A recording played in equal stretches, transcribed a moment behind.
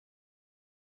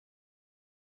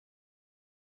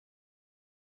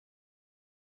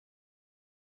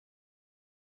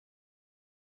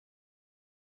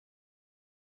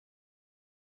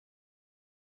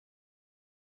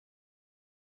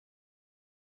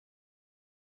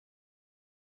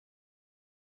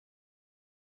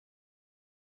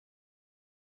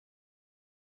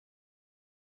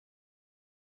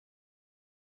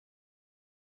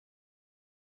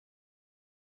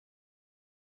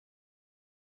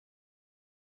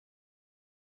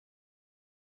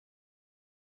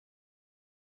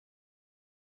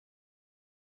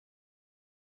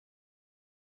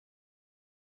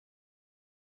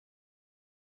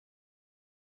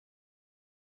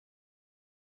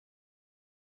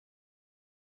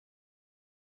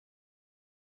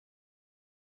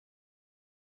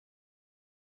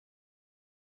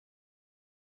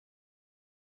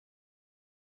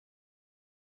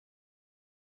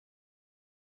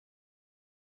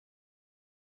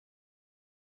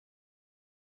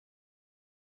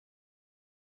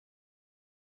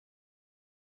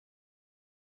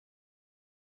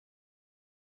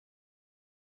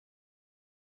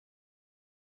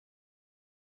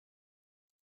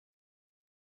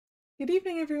Good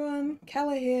evening, everyone.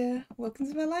 Kalla here. Welcome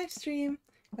to my live stream.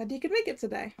 Glad you could make it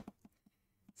today.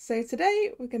 So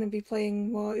today we're going to be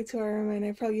playing more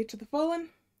Utawarerumono Prelude to the Fallen.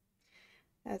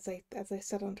 As I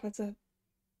said on Twitter,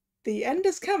 the end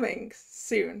is coming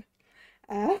soon.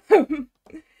 And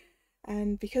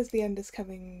because the end is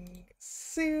coming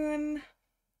soon,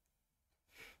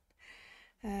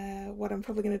 what I'm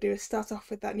probably going to do is start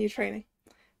off with that new training.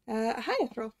 Hi,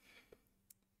 Ethel.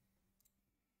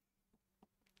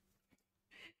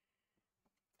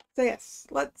 So yes,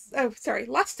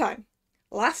 last time.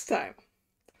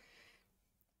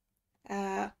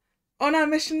 On our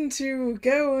mission to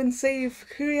go and save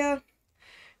Kuya,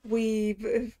 we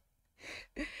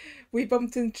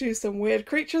bumped into some weird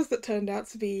creatures that turned out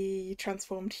to be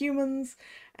transformed humans,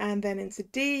 and then into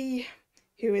D,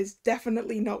 who is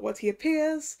definitely not what he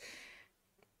appears.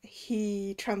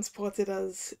 He transported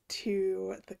us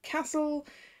to the castle,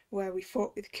 where we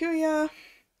fought with Kuya,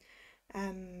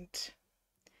 and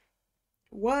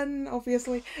won,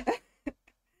 obviously.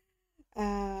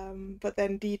 But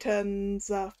then D turns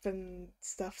up and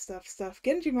stuff.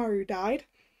 Genjimaru died.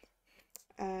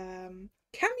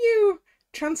 Kamyu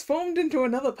transformed into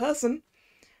another person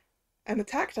and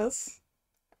attacked us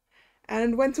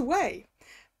and went away.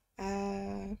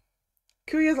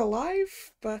 Kuya's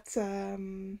alive, but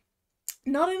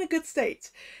not in a good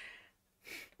state.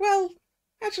 Well,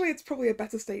 actually, it's probably a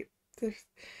better state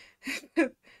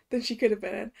than she could have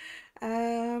been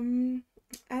in.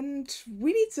 And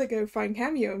we need to go find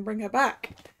Kamyu and bring her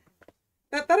back.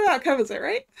 That about covers it,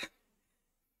 right?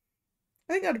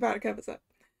 I think that about covers it.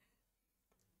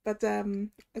 But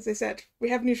as I said, we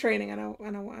have new training, and I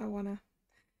wanna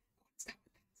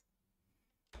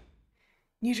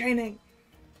new training.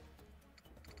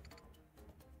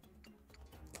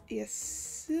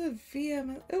 Yes, oh,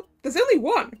 there's only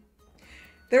one.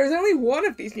 There is only one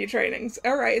of these new trainings.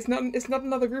 All right, it's not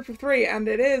another group of 3, and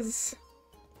it is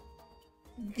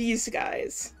these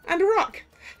guys and a rock.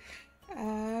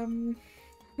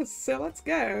 So let's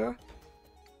go.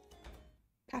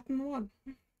 Pattern 1.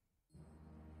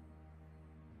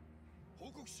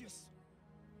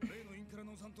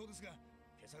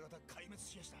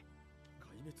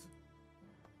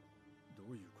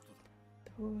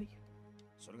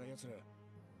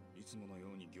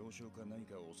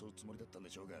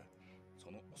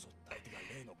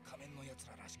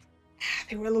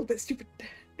 They were a little bit stupid.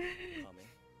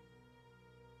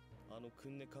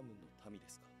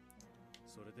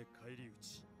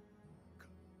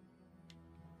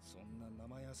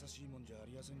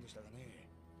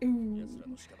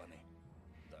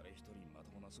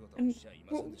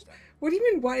 What do you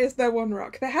mean, why is there one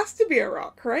rock? There has to be a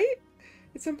rock, right?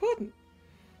 It's important.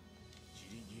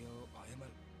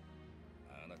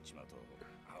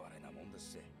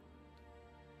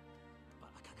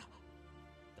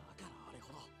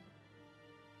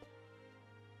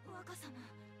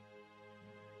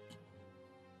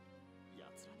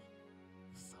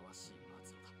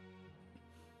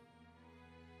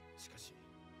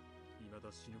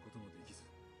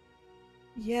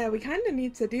 Yeah, we kind of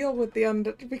need to deal with the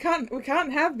undead. We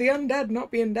can't have the undead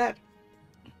not being dead.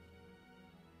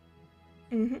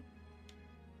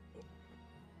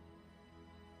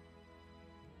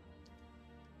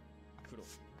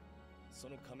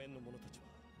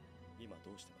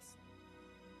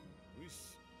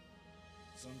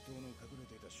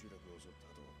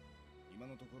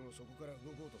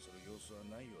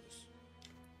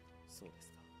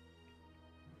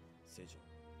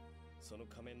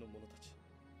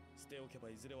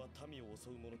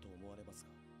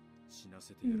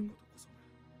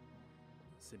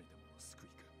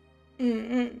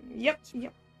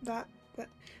 Yep.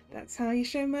 That's how you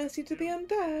show mercy to the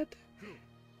undead.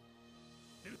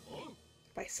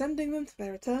 By sending them to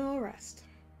their eternal rest.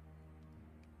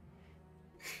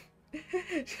 Yeah,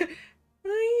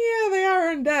 they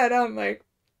are undead, aren't they?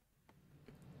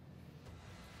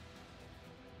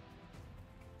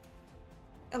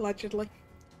 Allegedly.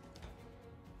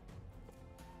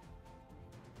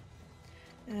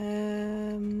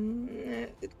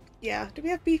 Yeah, do we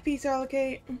have BP to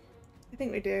allocate? I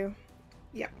think we do.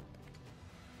 Yep.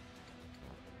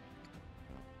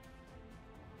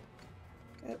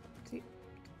 Oh,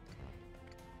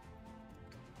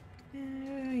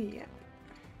 yeah.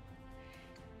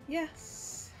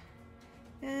 Yes.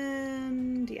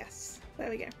 And yes. There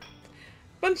we go.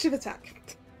 Bunch of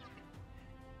attack.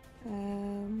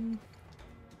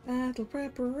 Battle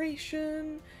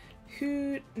preparation.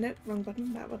 Nope, wrong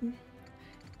button, that button.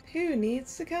 Who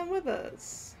needs to come with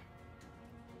us?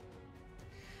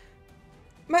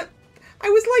 I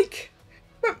was like,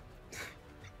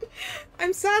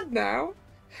 I'm sad now.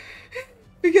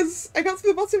 Because I got to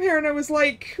the bottom here and I was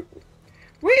like,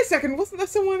 wait a second, wasn't there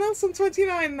someone else on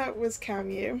 29 that was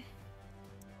Camu?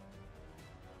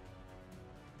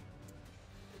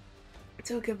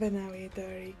 Tokabanawi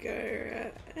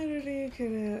Dorigo.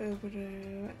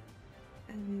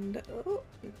 And oh,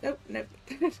 nope.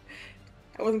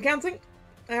 I wasn't counting.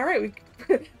 Alright,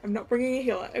 I'm not bringing a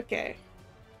healer. Okay.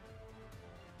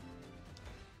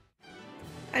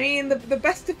 I mean, the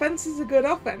best defense is a good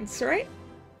offense, right?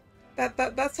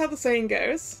 That's how the saying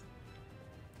goes.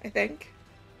 I think.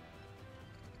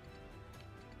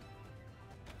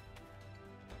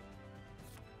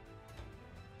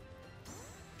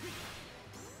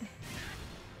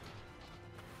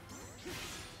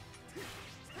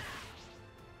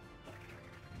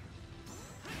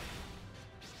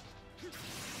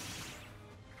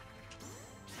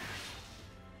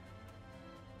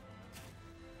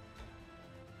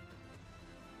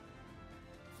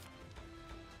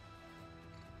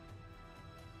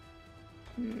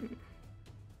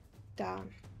 Darn.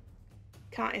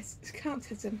 Can't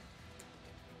hit him.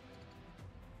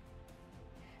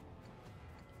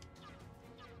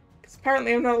 Because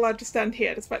apparently I'm not allowed to stand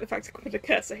here, despite the fact I put a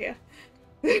cursor here.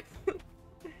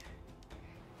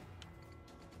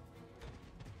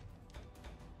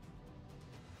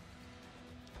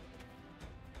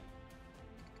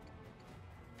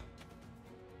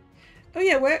 Oh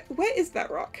yeah, where is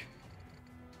that rock?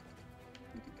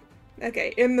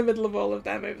 Okay, in the middle of all of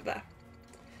them over there.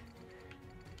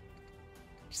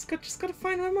 Just gotta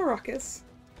find where my rock is.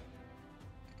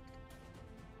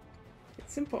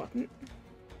 It's important.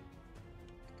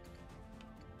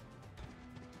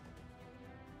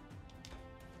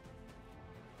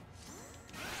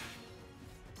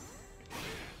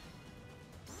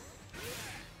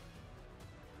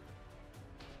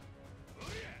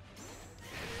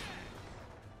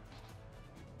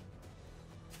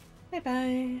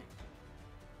 Bye-bye.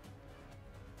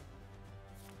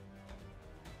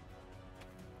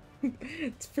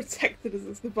 It's protected as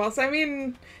it's the boss. I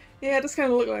mean, yeah, it does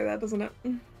kind of look like that, doesn't it?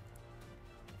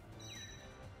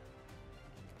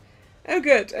 Oh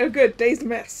good, oh good, days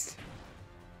missed.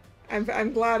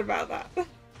 I'm glad about that.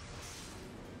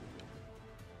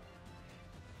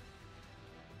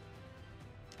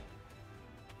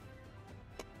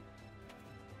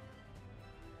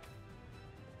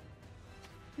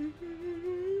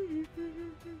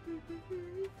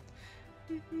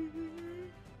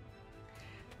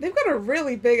 They've got a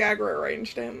really big aggro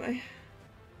range, don't they?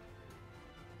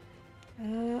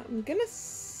 I'm gonna...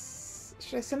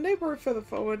 Should I send over further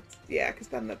forward? Yeah, because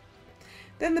then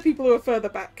the people who are further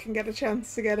back can get a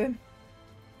chance to get in.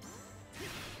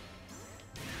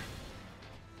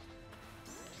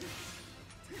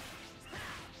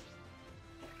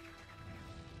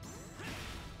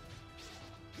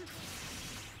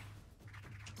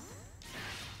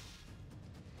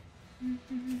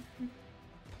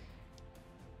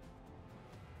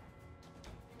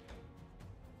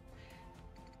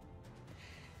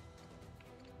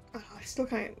 Oh, I still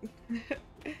can't.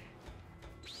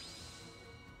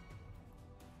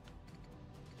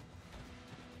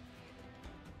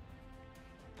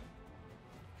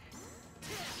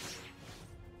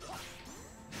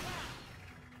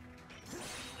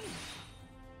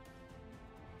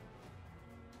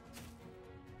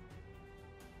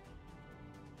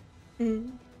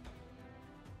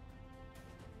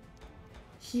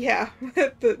 Yeah,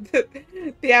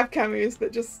 the app cameos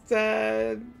that just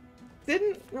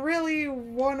didn't really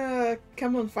wanna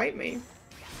come and fight me.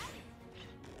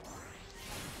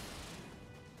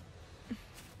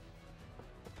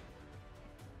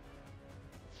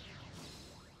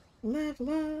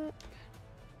 Level up.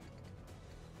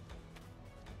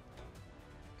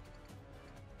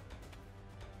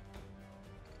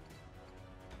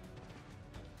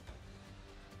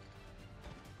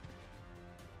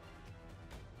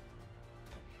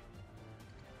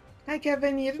 Hi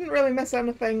Kevin, you didn't really miss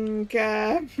anything.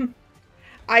 I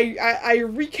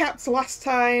recapped last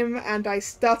time and I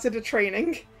started a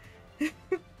training.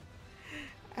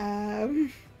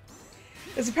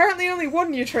 There's apparently only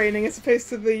one new training as opposed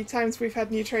to the times we've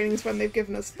had new trainings when they've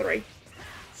given us 3.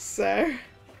 So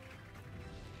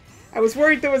I was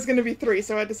worried there was going to be 3,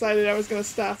 so I decided I was going to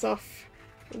start off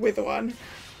with 1.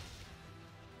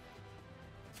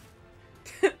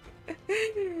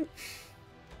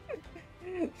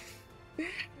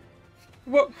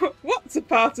 What's a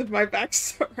part of my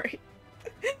backstory?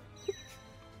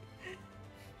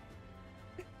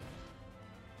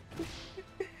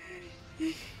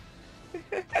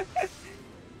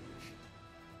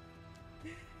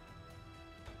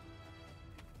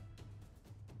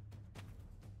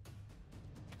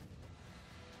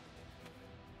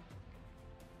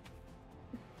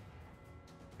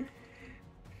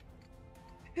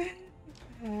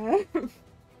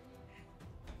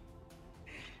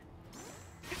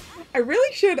 I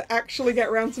really should actually get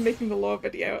around to making the lore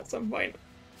video at some point.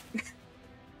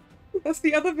 That's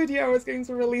the other video I was going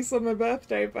to release on my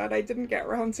birthday, but I didn't get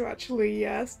around to actually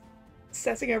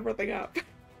setting everything up.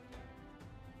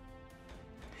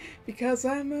 Because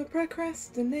I'm a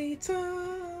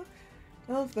procrastinator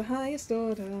of the highest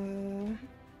order.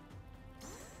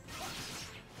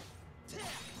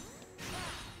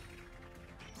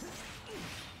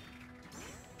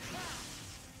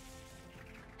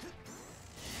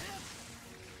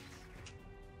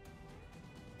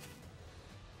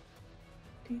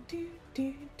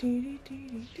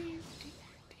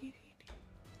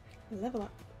 Level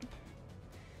up.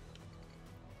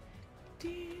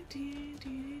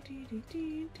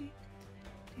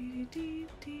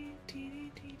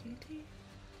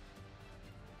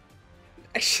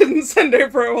 I shouldn't send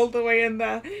Obro all the way in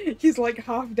there. He's like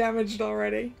half damaged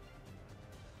already.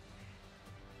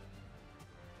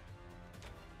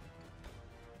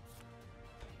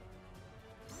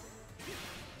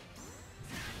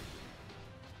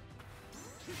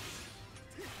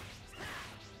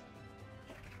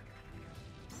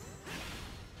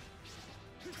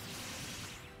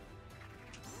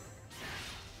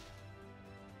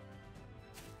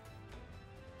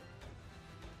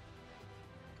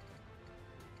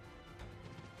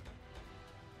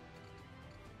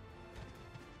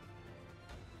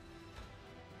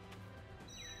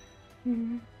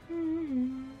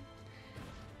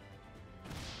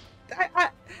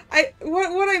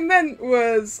 What I meant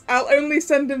was I'll only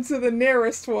send him to the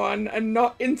nearest one and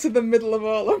not into the middle of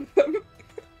all of them.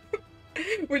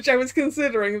 Which I was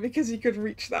considering because he could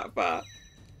reach that far.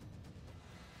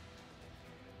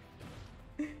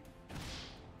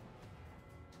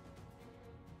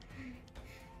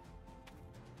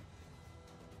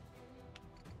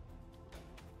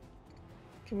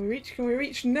 Can we reach? Can we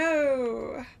reach?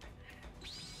 No!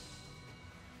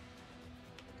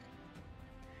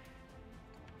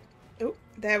 Oh,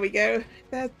 there we go.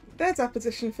 There's our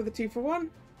position for the 2-for-1.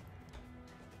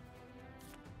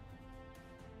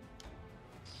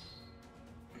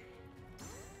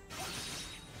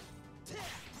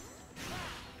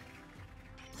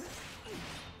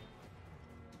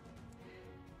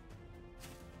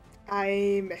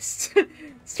 I missed.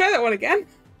 Let's try that one again.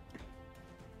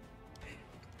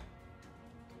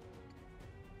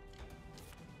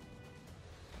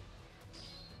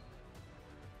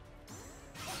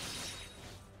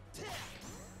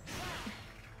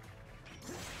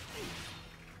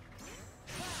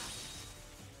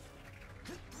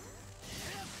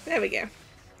 There we go.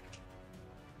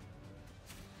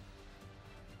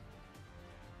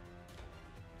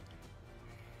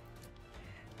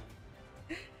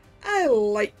 I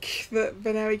like that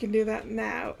Benawi can do that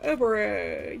now.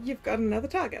 Obro, you've got another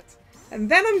target. And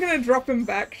then I'm gonna drop him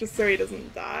back just so he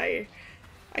doesn't die.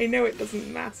 I know it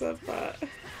doesn't matter, but...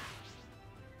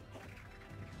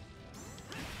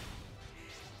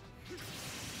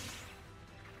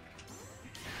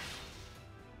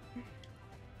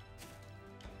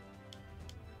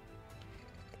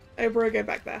 Obro, go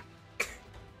back there.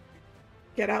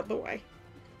 Get out the way.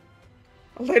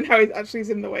 Although now he's actually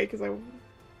in the way because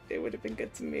it would have been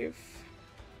good to move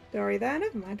Dory there.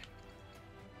 Never mind.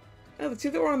 Oh, the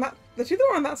two that were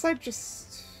on that side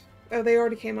just... Oh, they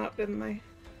already came up, didn't they?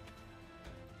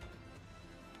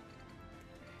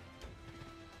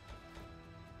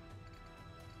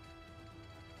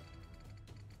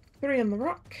 Three on the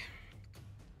rock.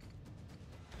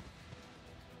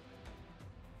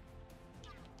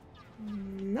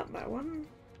 Not that one.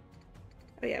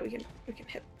 Oh yeah, we can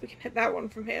hit that one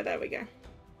from here. There we go.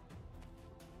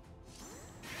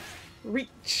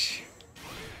 Reach.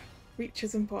 Reach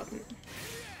is important.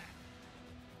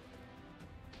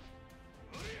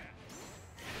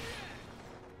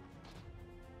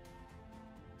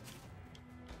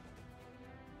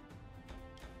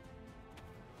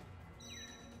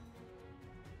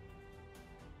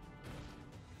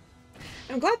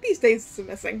 I'm glad these daisies are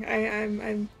missing.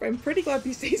 I'm pretty glad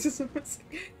these daisies are missing.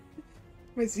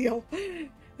 My zeal.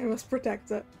 I must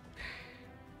protect it.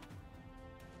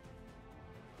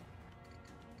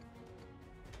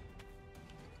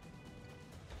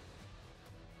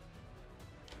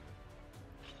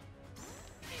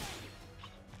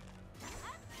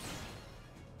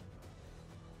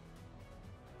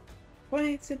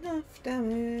 Quite enough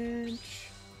damage.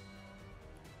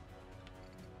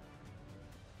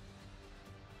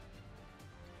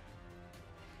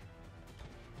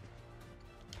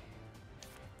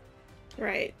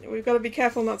 Right, we've got to be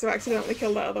careful not to accidentally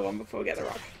kill that other one before we get the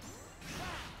rock.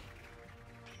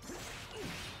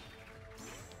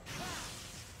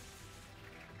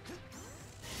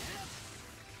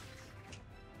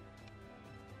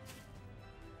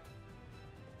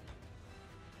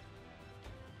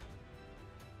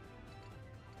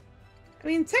 I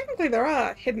mean, technically there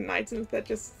are hidden items that are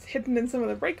just hidden in some of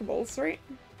the breakables, right?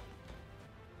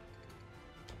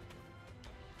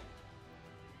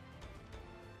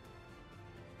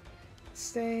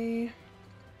 Stay.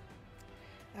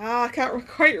 Ah, I can't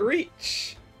quite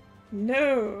reach.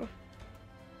 No.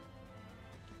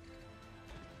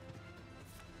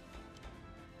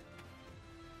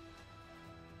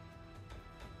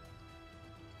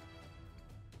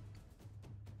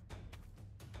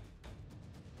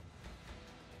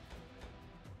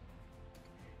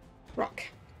 Rock.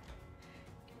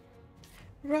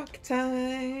 Rock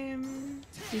time.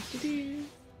 Do, do, do. Do.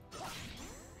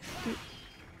 Do.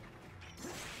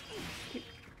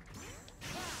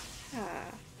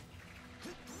 Ah.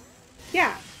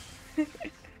 Yeah.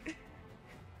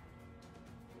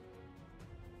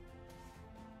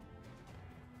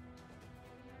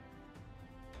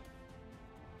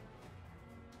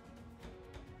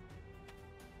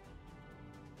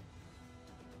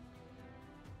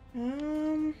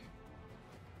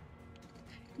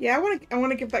 Yeah, I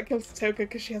wanna give that kill to Toka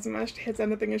because she hasn't managed to hit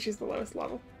anything and she's the lowest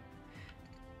level.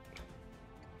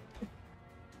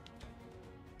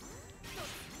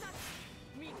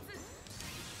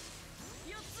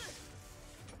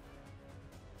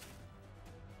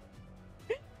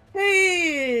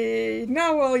 Hey,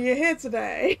 Noel, you're here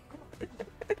today.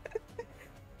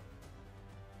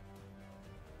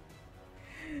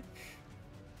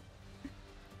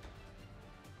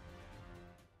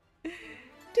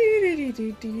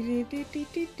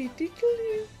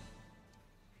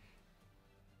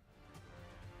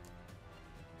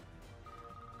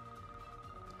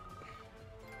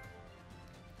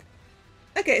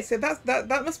 Okay, so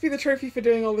that must be the trophy for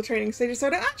doing all the training stages, so I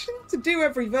don't actually have to do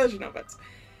every version of it.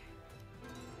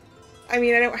 I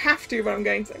mean, I don't have to, but I'm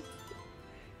going to.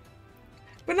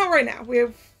 But not right now. We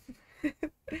have...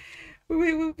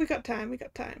 we got time, we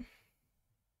got time.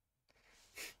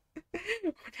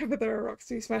 Whenever there are rocks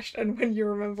to be smashed and when you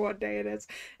remember what day it is.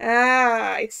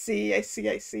 Ah, I see, I see,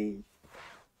 I see.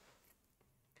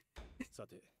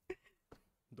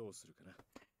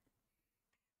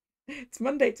 It's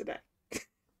Monday today.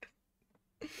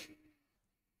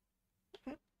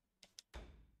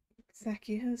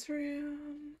 Sakia's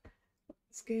room.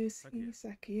 Let's go see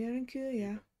Sakia and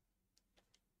Kuya.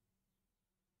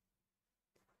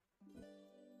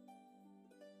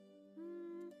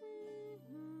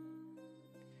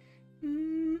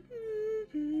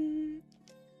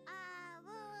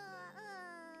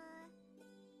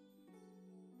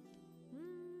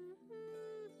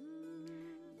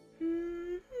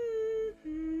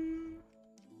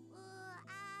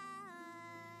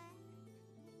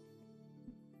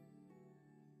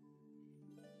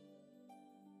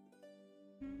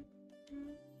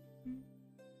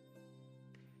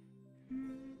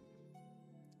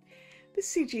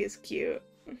 This CG is cute.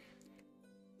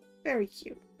 Very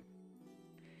cute.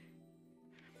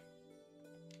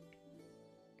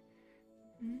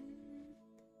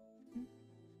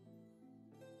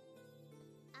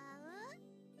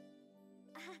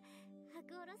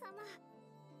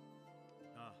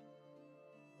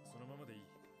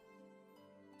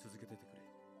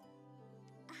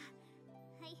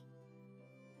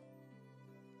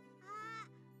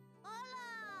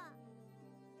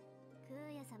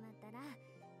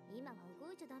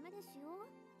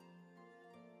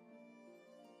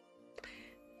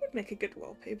 Would make a good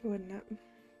wallpaper, wouldn't it?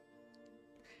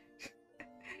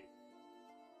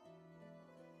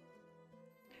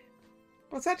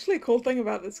 What's actually a cool thing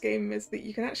about this game is that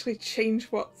you can actually change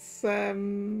what's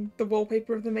the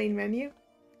wallpaper of the main menu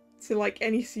to like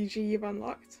any CG you've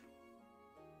unlocked.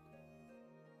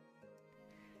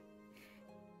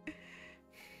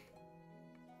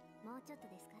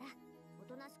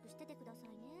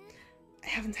 I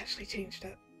haven't actually changed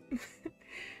it.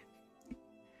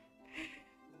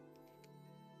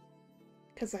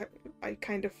 Because I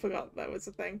kind of forgot that was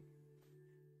a thing.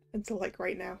 Until like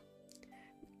right now.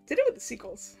 Did it with the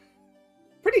sequels.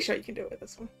 Pretty sure you can do it with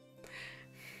this one.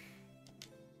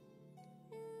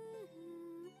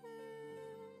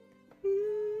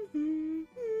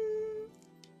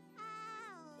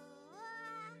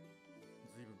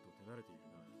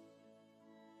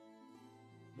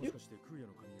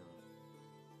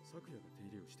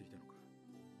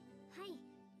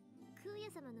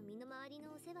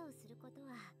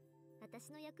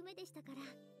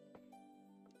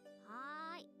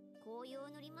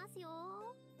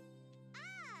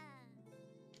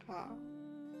 Ah.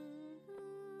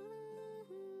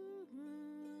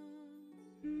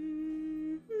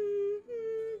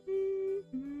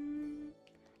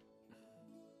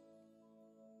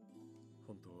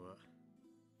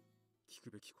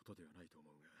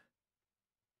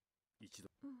 は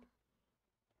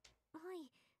い、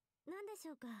何でし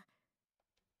ょうか。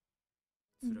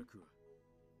辛くは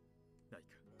ない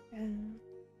か。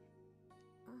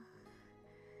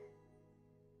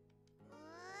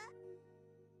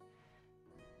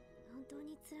本当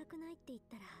に辛くないって言っ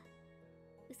たら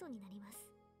嘘になりま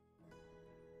す。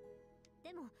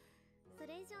でもそ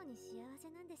れ以上に幸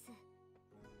せなんです。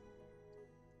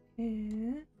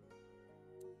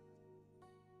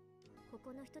こ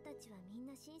この人たちはみん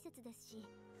な親切ですし、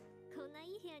こんな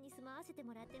いい部屋に住まわせて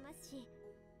もらってますし、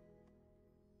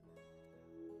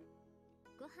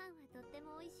ご飯はとって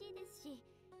も美味しいですし、いえ、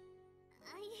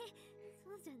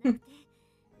そうじゃなくて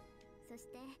そし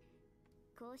て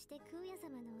こうして空也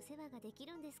様のお世話ができ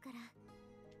るんですから。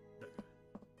だが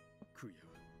空也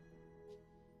は、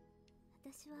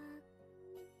私は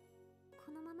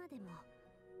このままで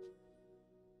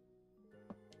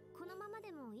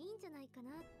もいいんじゃないか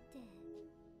なって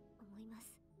思いま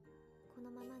す。この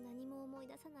まま何も思い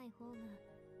出さない方が、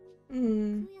空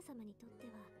也様にとって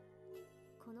は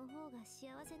この方が幸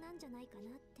せなんじゃないかな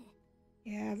って。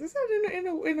Yeah, this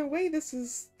in a way this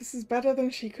is better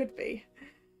than she could be.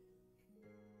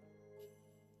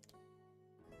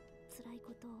 辛い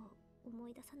ことを思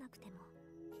い出さなくても。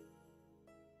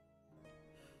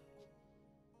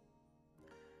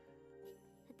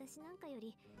私なんかよ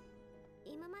り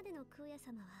今までの空也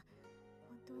様は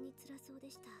本当に辛そうで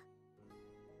した。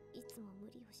いつも無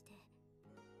理をして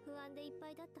不安でいっぱ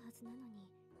いだったはずなのに、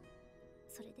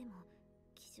それでも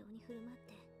気丈に振る舞っ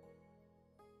て。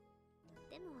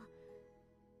でも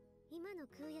今の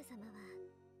空也様は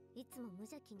いつも無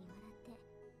邪気に笑って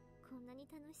こんなに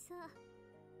楽しそう。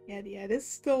Yeah, it is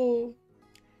still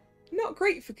not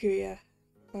great for Kuya,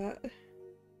 but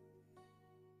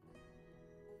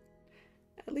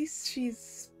at least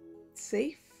she's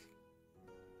safe.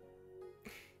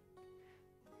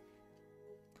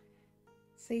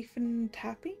 Safe and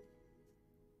happy.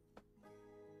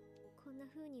 こんな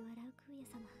風に笑う空也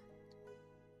様、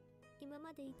今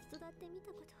まで一度だって見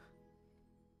たこと。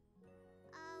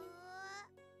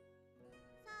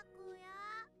さくや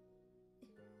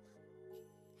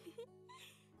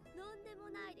なんでも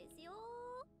ないですよ。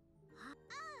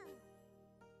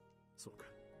そうか。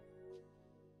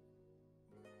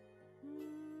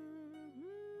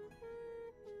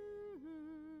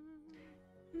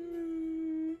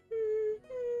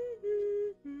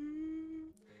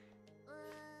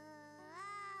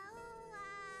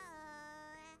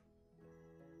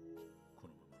こ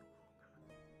のままの方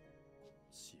が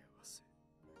幸せ。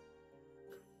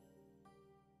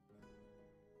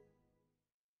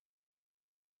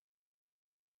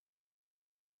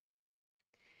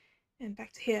And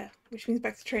back to here, which means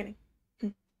back to training.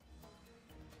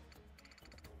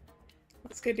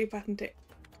 Let's go do pattern 2.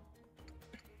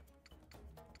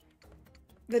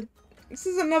 This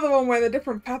is another one where the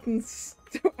different patterns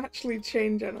don't actually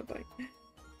change anything.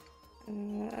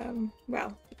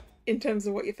 Well, in terms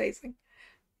of what you're facing.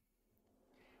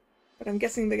 But I'm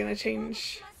guessing they're going to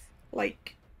change,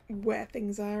 like, where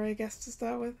things are, I guess, to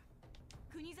start with.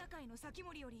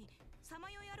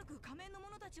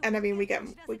 And I mean, we get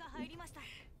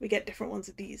different ones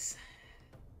of these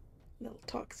little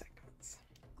talk segments.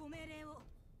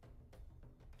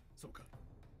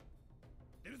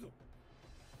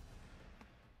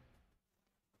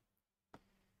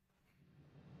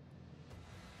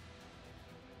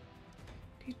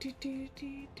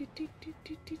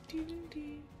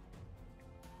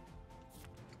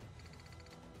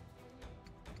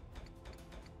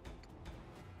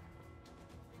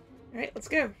 Alright, let's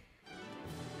go.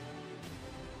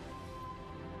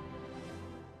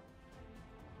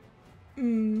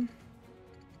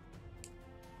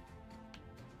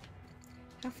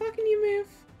 How far can you move?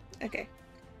 Okay.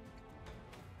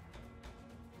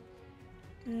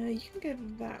 You can go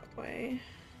that way.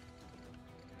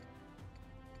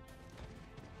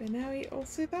 Benawi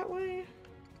also that way?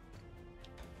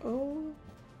 Oh,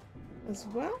 as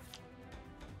well?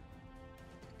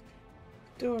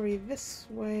 Dory this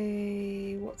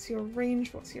way. What's your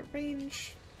range? What's your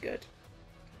range? Good.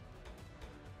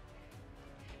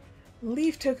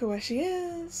 Leave Toko where she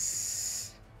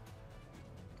is.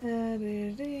 And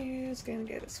it is going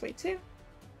to go this way too.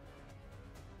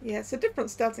 Yeah, it's a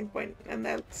different starting point, and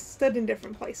they're stood in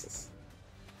different places.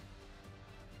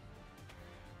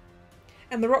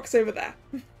 And the rock's over there.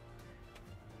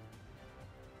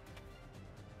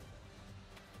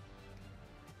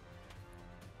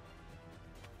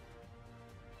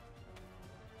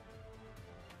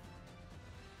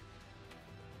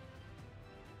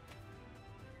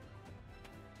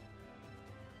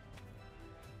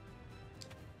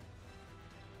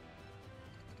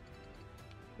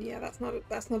 Yeah, that's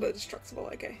not a destructible.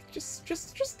 Okay,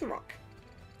 just the rock.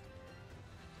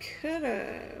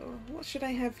 Kuro, what should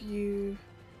I have you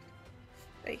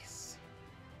face?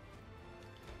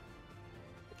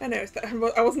 I know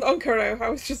I wasn't on Kuro. I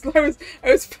was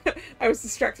I was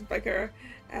distracted by Kuro.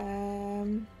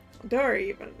 Dora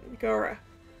even Gora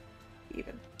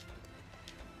even.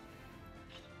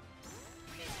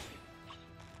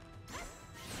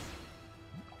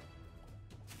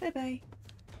 Bye bye.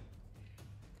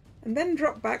 And then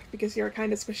drop back because you're a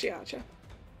kind of squishy archer.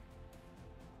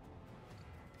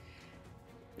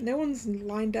 No one's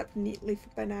lined up neatly for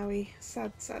Benawi.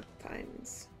 Sad, sad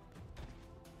times.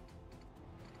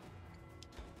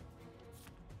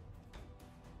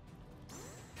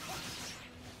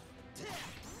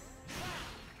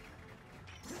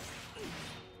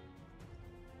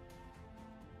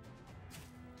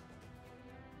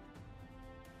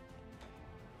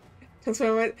 That's when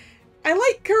I went, I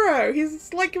like Kuro!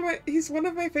 He's one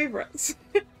of my favorites.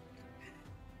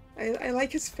 I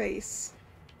like his face.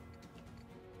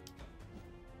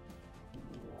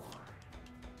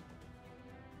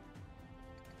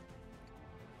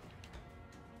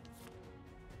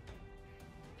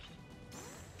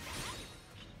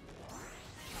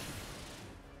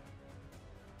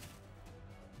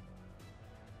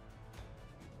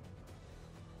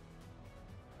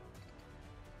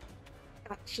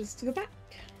 Matches to the back.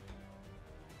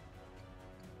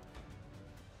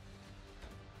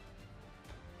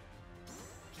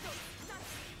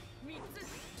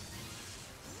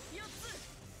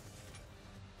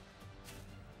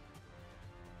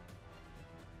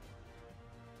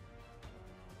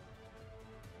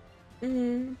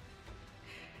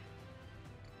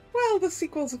 Well, the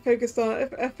sequels are focused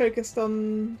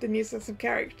on the new set of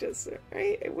characters,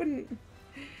 right? It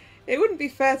wouldn't be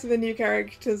fair to the new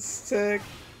characters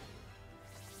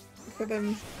for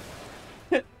them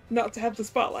not to have the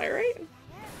spotlight, right?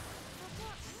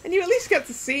 And you at least get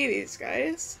to see these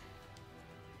guys.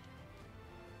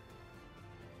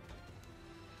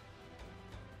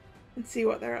 And see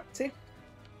what they're up to.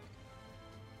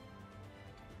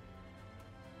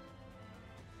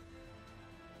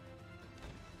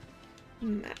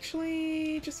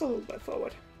 Actually, just a little bit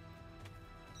forward.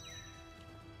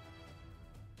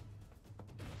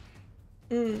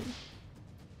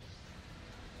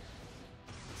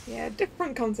 Yeah,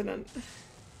 different continent.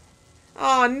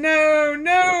 Oh no,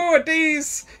 no,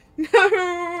 Adese!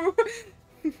 No!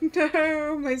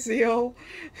 No, my zeal.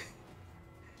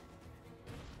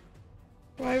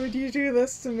 Why would you do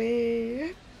this to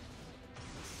me?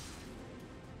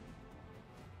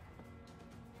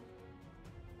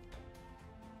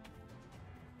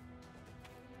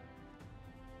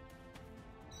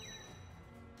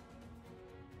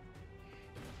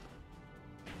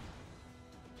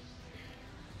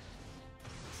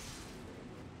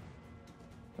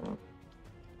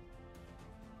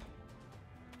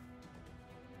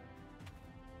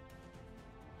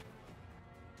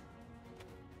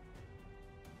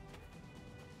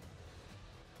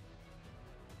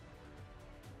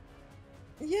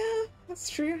 Yeah, that's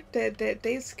true.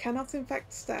 Days cannot in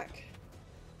fact stack.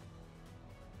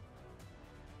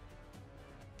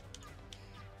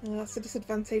 That's a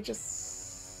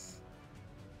disadvantageous.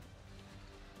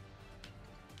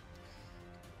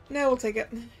 No, we'll take it.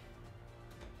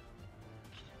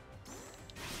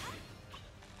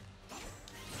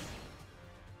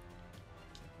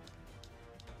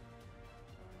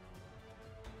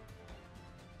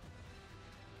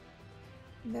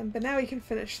 But now we can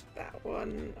finish that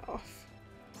one off.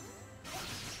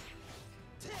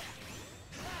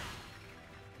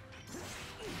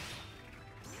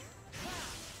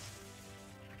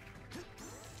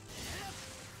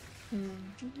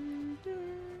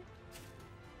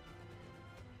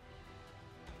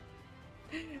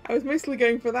 I was mostly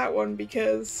going for that one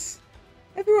because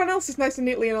everyone else is nice and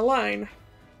neatly in a line.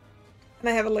 And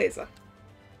I have a laser.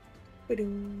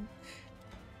 Ba-doom.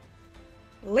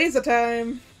 Laser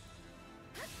time!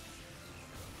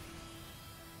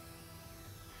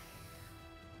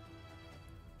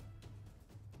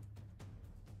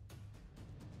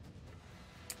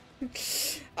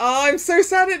 Oh, I'm so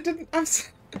sad it didn't.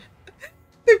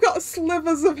 They've got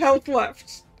slivers of health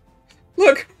left.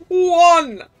 Look,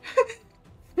 1!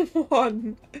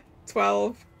 1.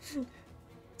 12.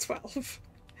 12.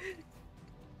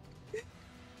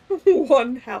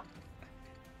 1 health.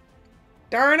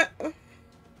 Darn it!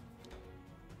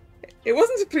 It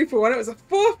wasn't a 3 for 1, it was a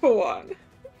 4 for 1.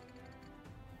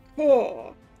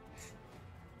 4.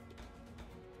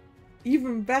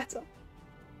 Even better.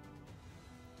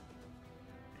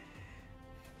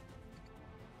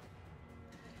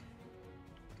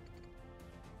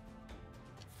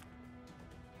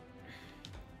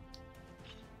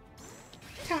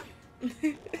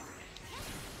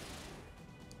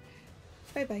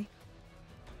 Bye bye.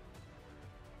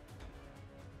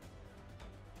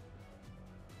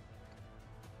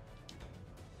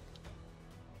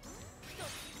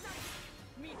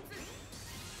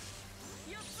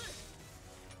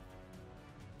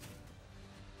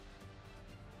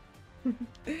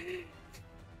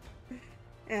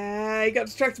 I got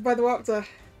distracted by the water.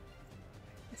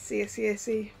 I see, I see, I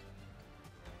see.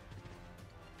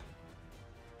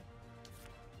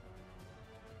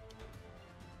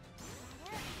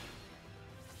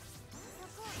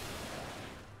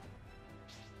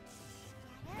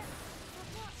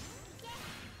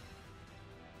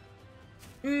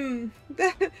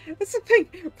 That's the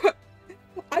thing. But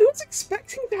I was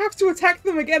expecting to have to attack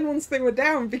them again once they were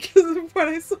down because of when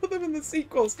I saw them in the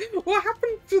sequels. What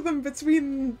happened to them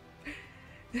between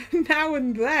now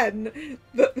and then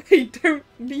that they don't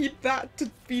need that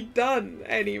to be done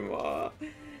anymore?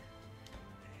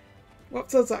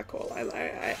 Waptors are cool.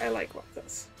 I like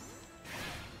Waptors.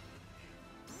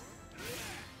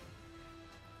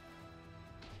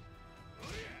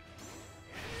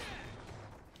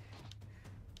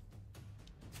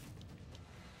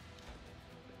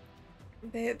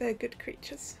 They're good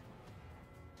creatures.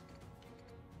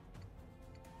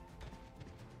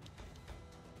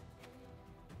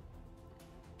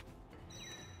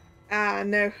 Ah,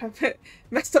 no, I've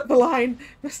messed up the line.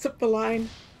 Messed up the line.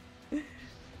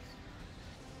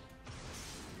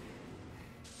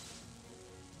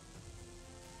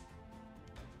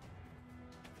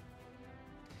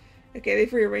 Okay,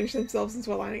 they've rearranged themselves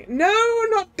into a line. No,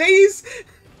 not Days!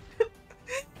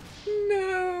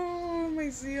 No, my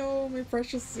zeal, my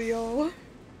precious zeal.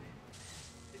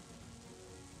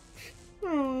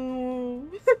 Oh.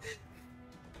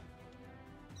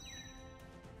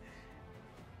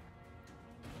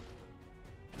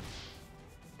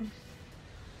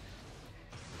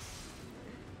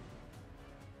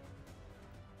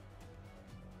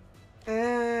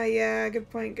 Yeah, good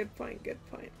point, good point, good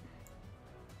point.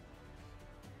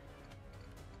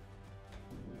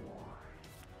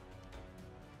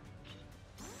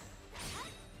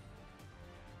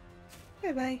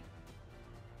 Bye-bye.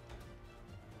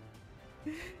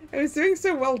 I was doing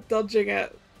so well dodging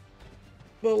it.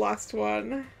 The last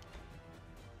one.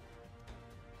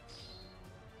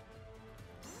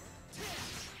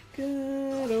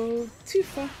 Good old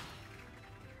Tufa.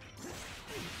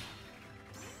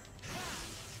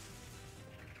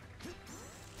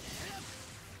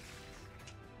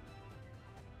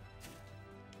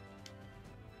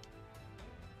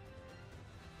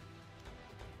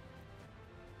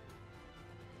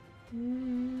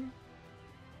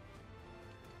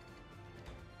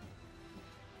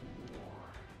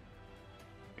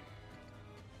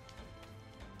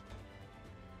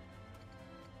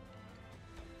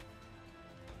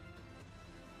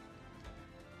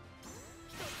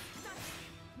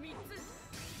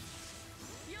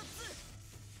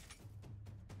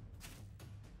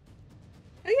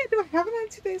 Oh yeah, do I have an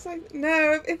anti-daze item?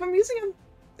 No, if I'm using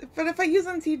but if I use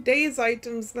anti-daze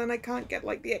items, then I can't get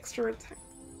like the extra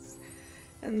attacks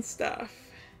and stuff.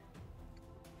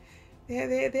 Yeah,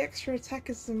 the extra attack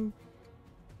is important.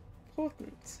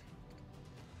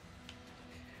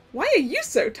 Why are you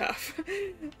so tough?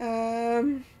 I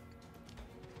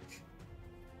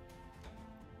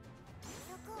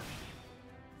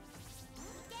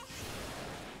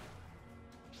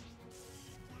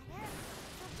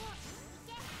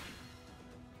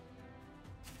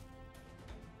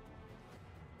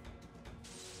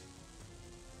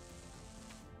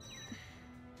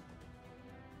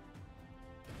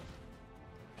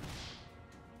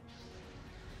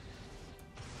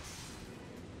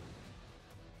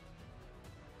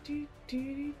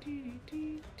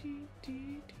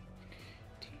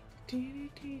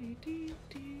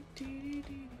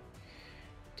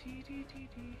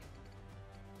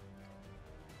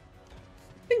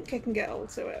think I can get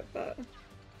onto it, but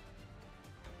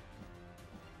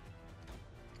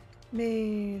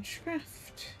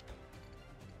Magecraft.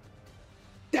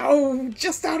 Oh,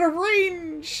 just out of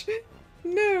range!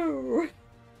 No!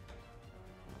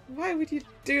 Why would you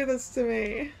do this to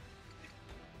me?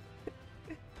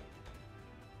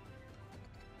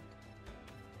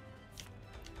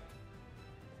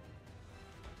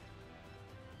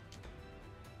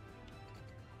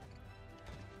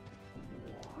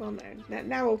 Well, no.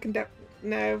 Now all can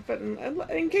no, but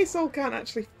in case all can't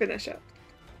actually finish it.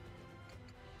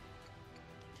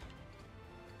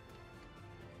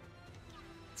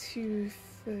 $230.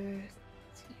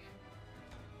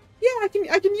 Yeah, I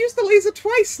can use the laser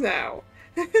twice now.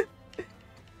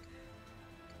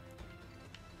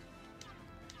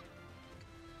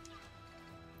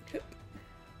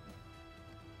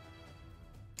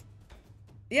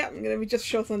 Yeah, I'm gonna be just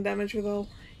short on damage with all.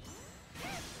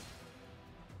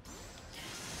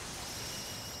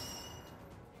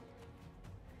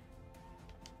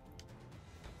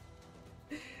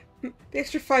 The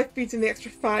extra 5 beats and the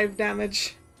extra 5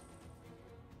 damage.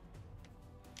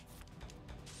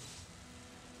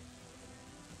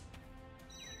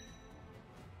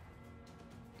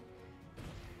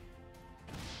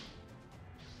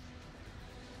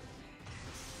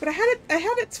 But I had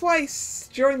it twice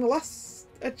during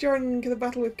during the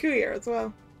battle with Kuya as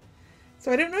well.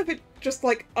 So I don't know if it just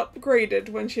like upgraded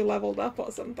when she leveled up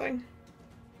or something.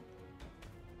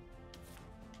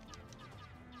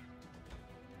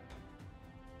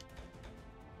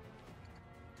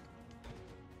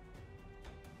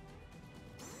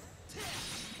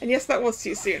 And yes, that was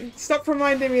too soon. Stop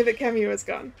reminding me that Kemi was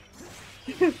gone.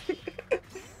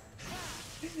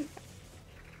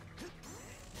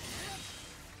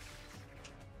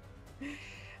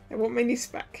 I want my niece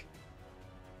back.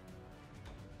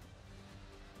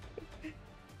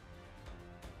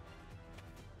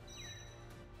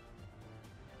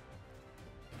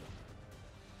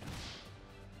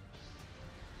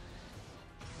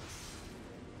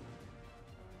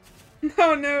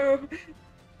 Oh no!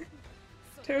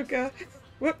 Toga.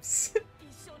 Whoops.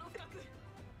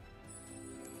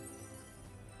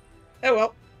 Oh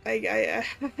well.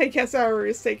 I guess Aru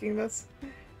is taking this.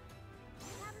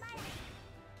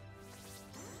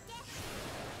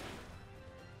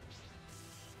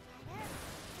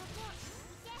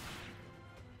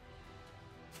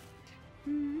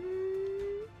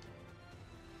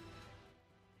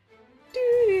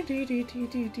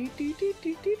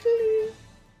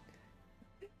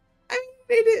 I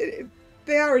mean,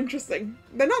 they are interesting.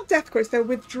 They're not death quotes, they're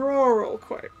withdrawal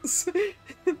quotes.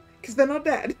 Because they're not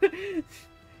dead.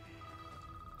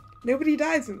 Nobody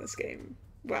dies in this game.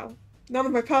 Well, none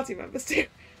of my party members do.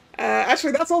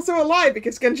 Actually, that's also a lie,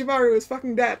 because Genjimaru is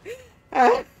fucking dead.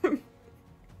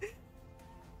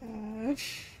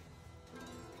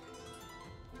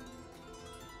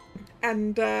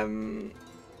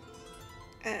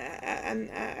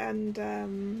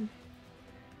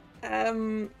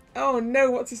 Oh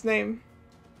no, what's his name?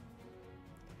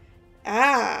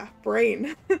 Ah,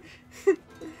 Brain.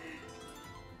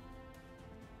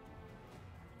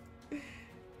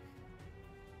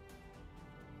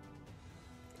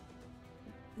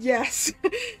 Yes.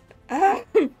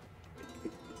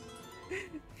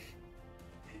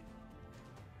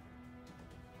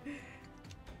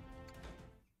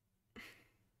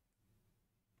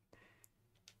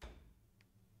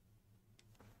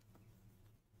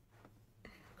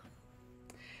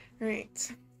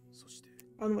 Right.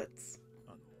 Onwards.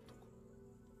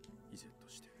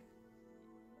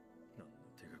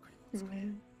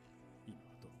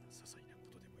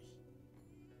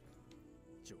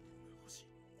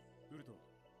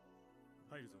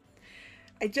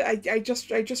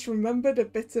 I just remembered a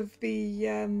bit of the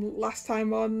last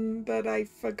time on that I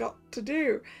forgot to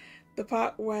do. The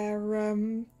part where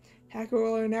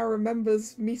Hakuola now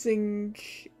remembers meeting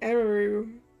Eru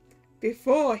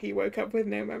before he woke up with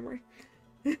no memory.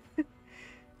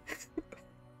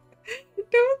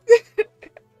 Don't.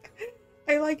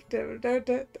 I liked him. Don't.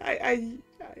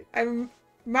 I'm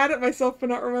mad at myself for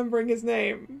not remembering his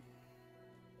name.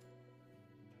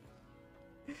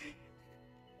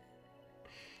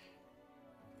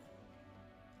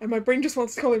 And my brain just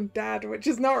wants to call him Dad, which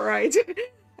is not right.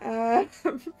 Oh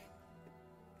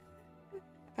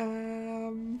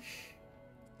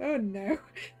no.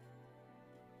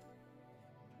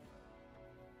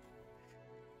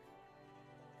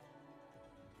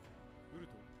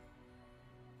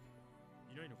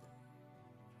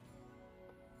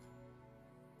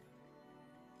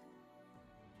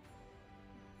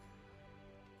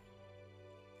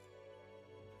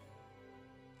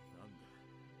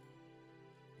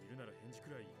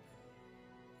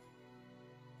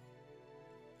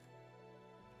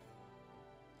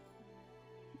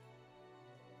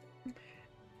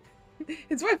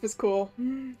 His wife is cool.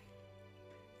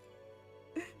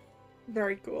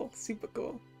 Very cool. Super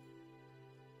cool.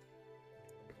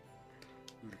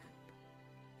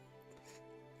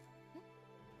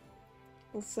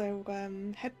 Also,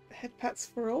 head pats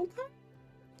for all time?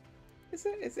 Is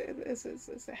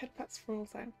it head pats for all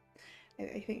time?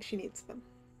 I think she needs them.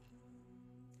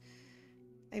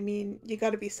 I mean, you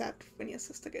gotta be sad when your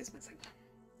sister goes missing.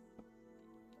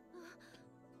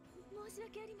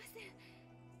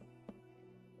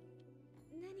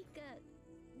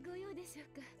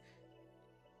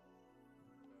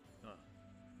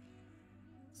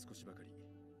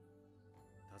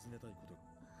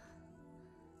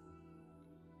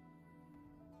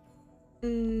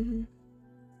 Mm-hmm.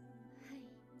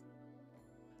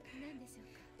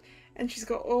 And she's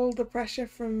got all the pressure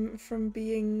from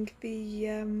being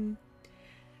the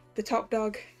top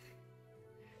dog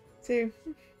too.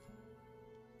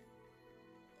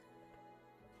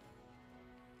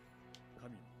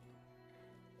 神のこ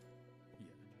とい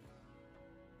や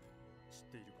知っ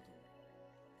ていることを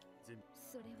全部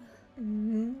それは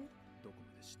どこ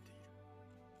まで知っている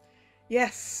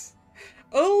Yes.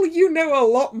 Oh, you know a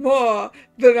lot more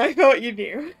than I thought you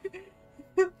knew.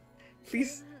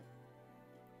 Please.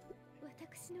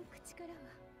 私の口からは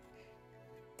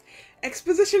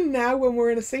Exposition now when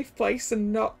we're in a safe place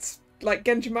and not like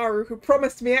Genjimaru, who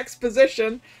promised me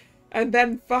exposition and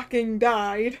then fucking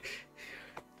died.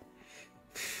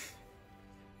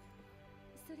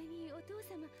 それにお父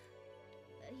様い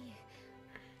え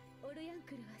オルヤン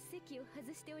クルは席を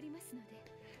外しておりますので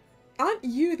Aren't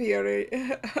you the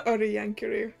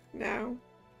Oriyankuru now?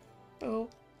 Oh.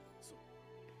 そう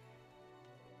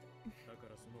だか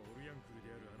らそのオルヤンクル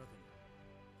であるあなたに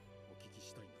お聞き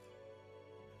したいのだ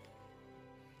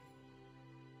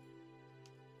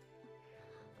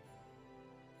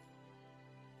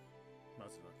ま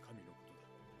ずは神のことだ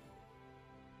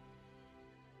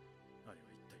あれは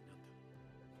一体何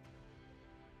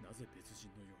だなぜ別人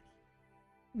のように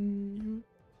Mm-hmm.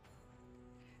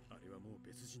 あれはもう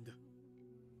別人だ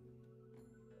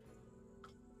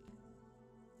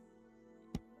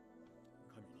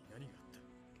神に何があった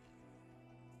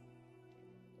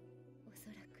おそ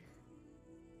らく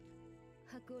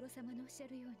白オロ様のおっしゃ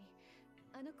るように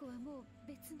あの子はもう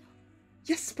別の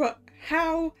Yes, but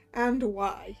how and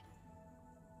why?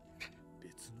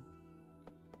 別の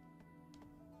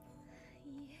い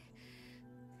い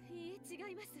え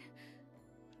違います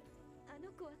あ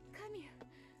の子は神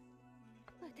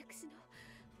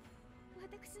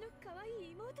私の可愛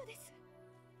い妹です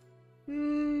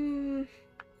Hmm.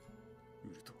 ウ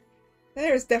ルト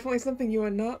There is definitely something you are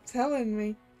not telling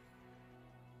me.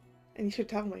 And you should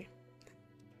tell me.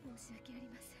 申し訳あり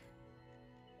ません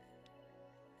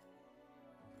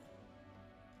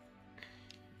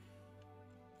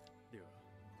では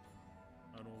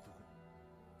あの男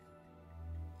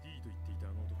D と言っていた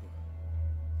あの男は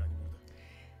何者だ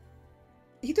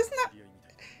He doesn't 知り合いみた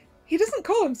い he doesn't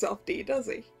call himself D, does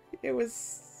he? It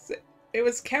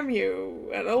was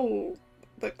Camus and all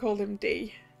that called him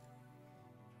D.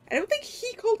 I don't think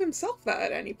he called himself that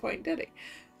at any point, did he?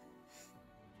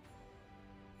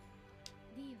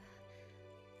 D は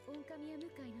オンカミヤ向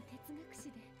かいの哲学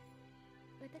史で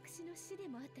私の師で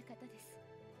もあった方です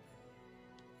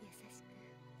優しく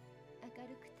明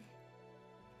るくて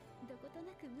どこと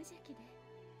なく無邪気で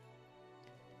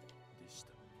でし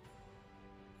た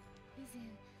以前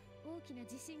大きな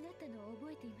地震があったのを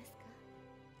覚えていますか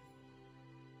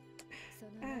そ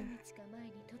の何日か前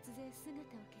に突然姿を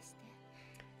消して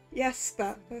Yes,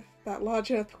 that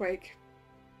large earthquake.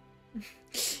 地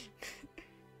震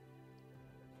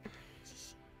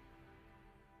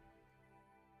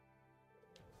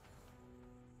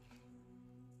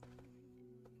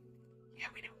Yeah,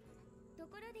 we know. と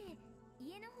ころで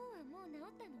家の方はもう治っ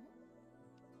たの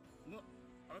ま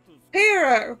あと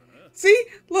Teiro! See?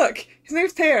 Look, his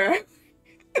name's Teiro.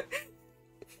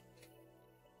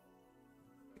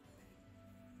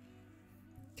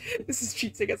 This is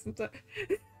cheating, isn't it?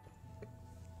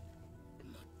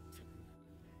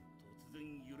 突然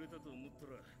揺れたと思った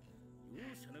ら容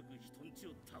赦なく人んち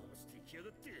を倒してきやが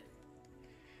って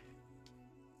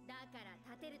だから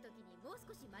立てるときにもう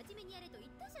少し真面目にやれと言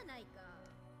ったじゃないか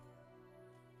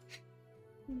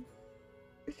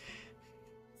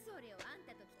それをあん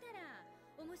たと来たら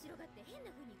面白がって変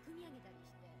な風に組み上げたり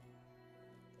して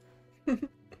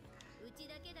うち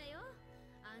だけだよ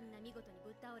あんな見事に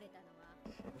ぶっ倒れたのは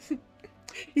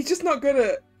He's just not good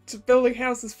at building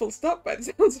houses full stop by the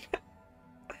sounds of it.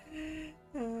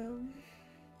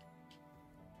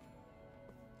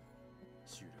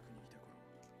 集落にいた頃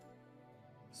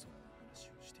そんな話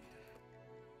をしていた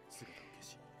姿を消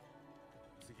し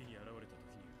次に現れた時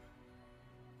に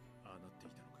はああなってい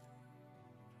たのか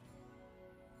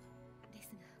で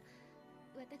すが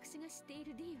私が知ってい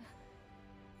る D は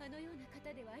あのような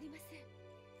方ではありません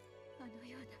あの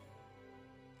ような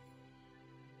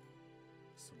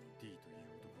その D という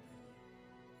男の目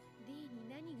に D に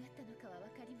何があったのかは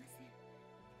分かりません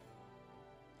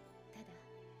ただ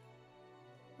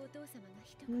お父様が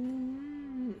一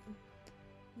言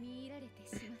見入られて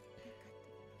しまったか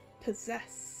と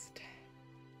Possessed.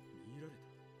 見入られ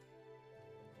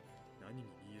た何に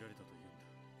見入られたという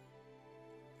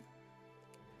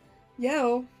んだ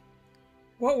Yo,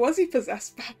 what was he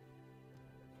possessed by?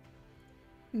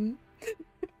 Hmm?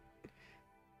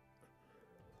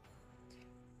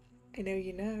 I know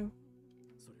you know.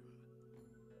 それ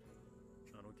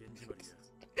はあの源氏丸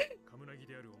ぎ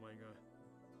であるお前が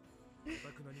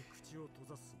固くなに口を閉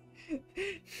ざすとい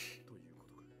うこ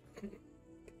とか。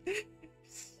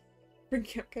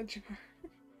Bring up Kanjima.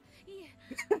 いえ、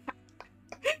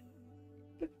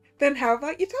 Then how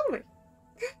about you tell me?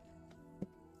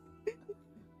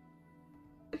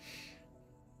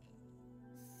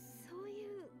 そうい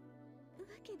うわ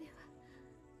けでは。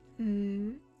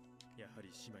やはり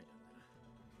姉妹なんだな。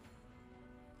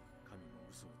神も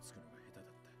嘘をつくのが下手だっ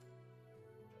た。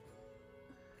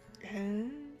ウ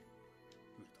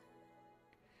ルト、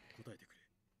答えてくれ。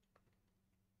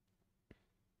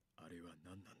あれは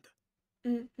何なんだ。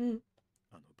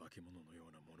あの化け物のよ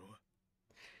うなものは。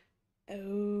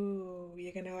Oh,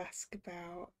 you're going to ask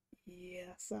about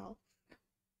yourself.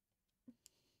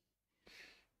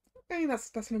 I mean,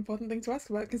 that's an important thing to ask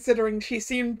about, considering she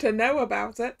seemed to know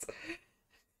about it.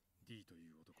 D とい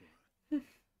う男は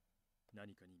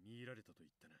何かに見入られたと言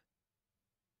ったな。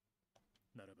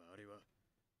ならばあれは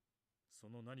そ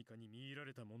の何かに見入ら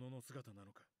れたものの姿な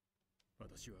のか。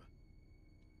私は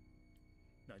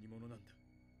何者なんだ。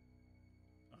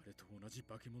あれと同じ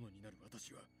化け物になる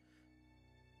私は。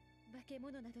化け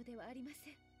物などではありま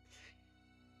せん。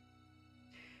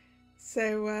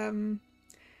 So,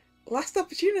 last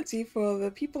opportunity for the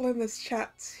people in this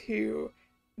chat who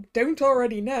don't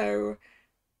already know.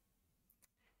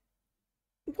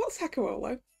 What's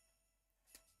Hakuolo?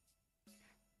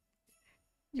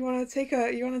 You want to take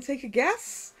a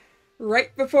guess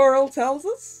right before Earl tells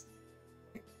us?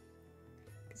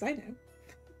 Because I know.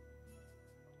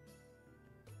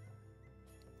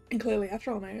 And clearly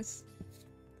Afrol knows.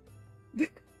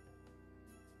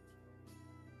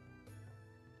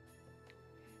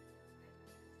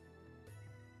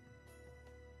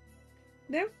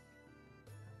 No?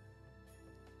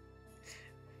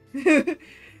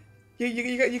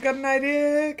 you got an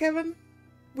idea, Kevin?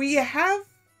 We have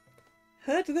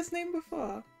heard this name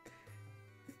before.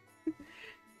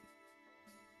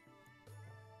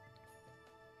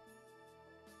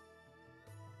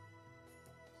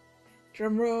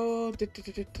 Drum roll.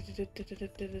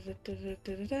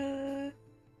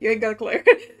 You ain't got a clue.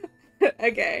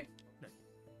 Okay.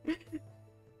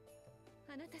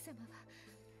 あなた様は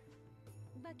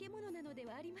化け物なので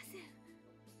はありません。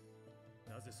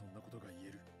なぜそんなことが言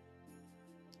える。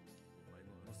お前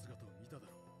もあの姿を見ただ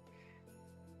ろう。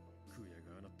空也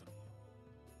がああなったのも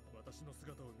私の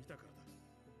姿を見たからだ。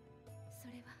そ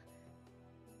れは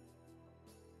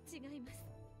違います。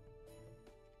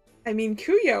 I mean,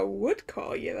 Kuya would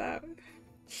call you that.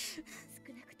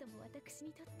 少なくとも私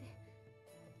にとって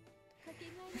かけ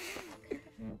がえのない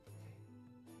方。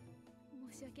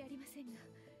申し訳ありませんが。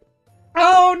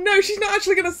 Oh no, she's not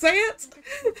actually gonna say it!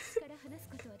 私から話す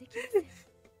ことはできません。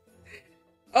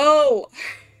 Oh!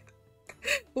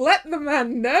 Let the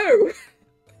man know!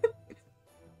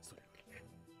 それ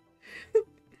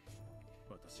は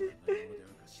私が何者であ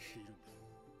るか知っているんだ。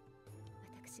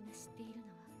私が知っているの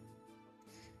は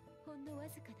ほんのわ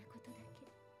ずかなことだけ。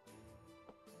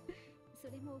そ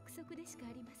れも憶測でしかあ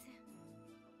りません。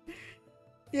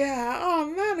 Yeah, oh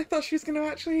man, I thought she was gonna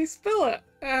actually spill it.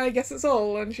 I guess it's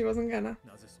all, and she wasn't gonna.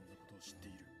 なぜそんなことを知って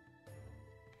いる。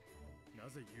な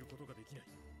ぜ言うことができない。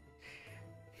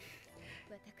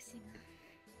私が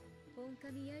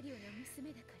狼ヤリオの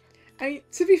娘だから。 I mean,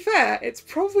 to be fair, it's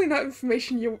probably not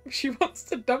information she wants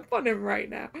to dump on him right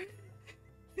now. 生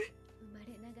ま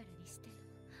れながらにして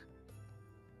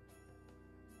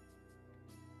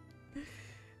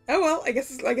の。 Oh well, I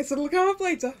guess it'll come up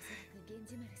later. 源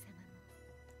氏丸様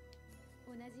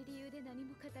も同じ理由で何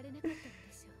も語れなかったので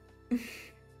しょう。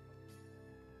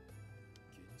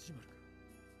源氏丸か。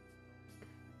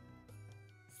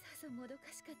さぞもど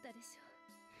かしかったでしょう。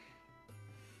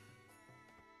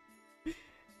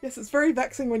 Yes, it's very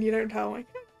vexing when you don't tell me.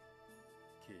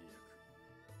 契約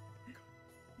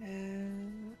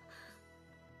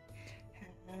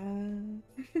か。源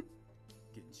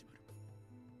氏丸、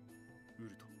ウ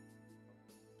ルト。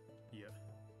いや、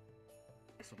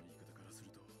その言い方からする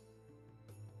と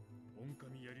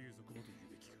狼野竜族もと言う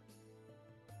べきか。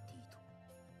 D と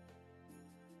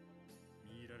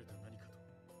見入られた何かと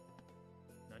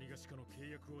何がしかの契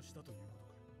約をしたというこ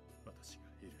とか。私が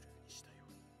エルルにしたよ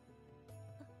うに。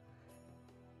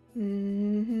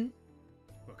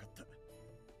わかった。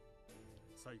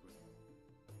最後に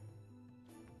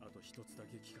あと一つだ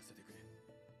け聞かせてくれ。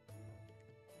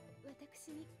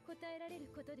私に答えられる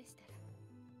ことでしたら。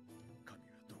神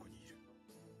はどこにいる。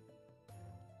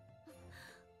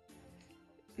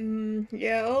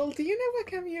 Yeah, well, do you know where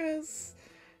Camus is?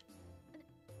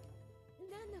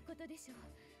 何のことでしょう。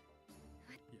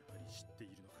やはり知ってい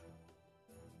るのか。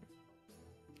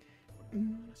これま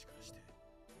での話からして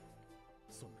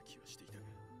そんな気はしていたが。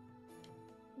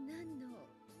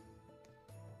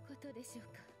のでしょう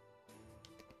か。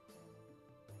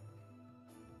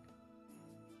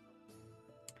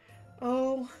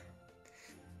Oh.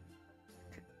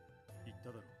 言った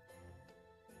だろう。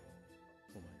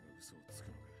お前が嘘をつく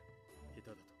のが下手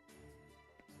だと。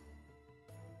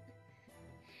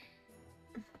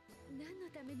何の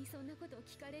ためにそんなことを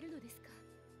聞かれるのですか。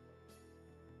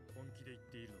本気で言っ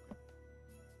ているのか。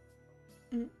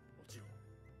うん。もちろん。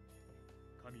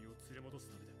神を連れ戻す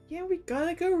ためだ。Yeah, we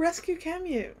gotta go rescue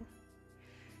Camu.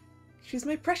 She's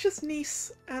my precious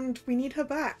niece, and we need her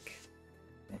back.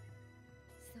 そうで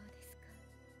すか。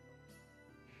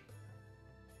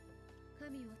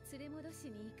神を連れ戻し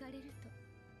に行かれる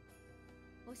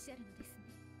とおっしゃるのですね。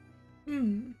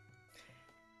Hmm.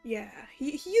 Yeah,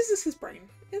 he uses his brain.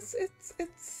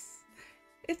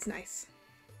 It's nice.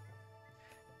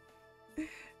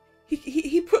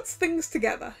 He puts things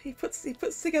together. He puts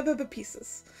together the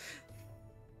pieces.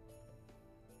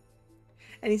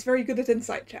 And he's very good at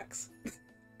insight checks.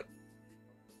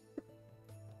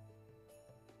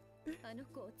 あの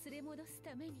子を連れ戻す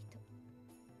ためにと。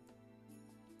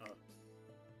ああ。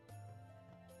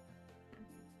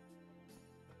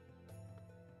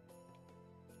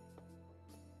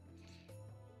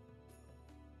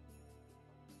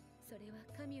それは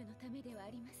神のためではあ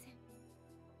りません。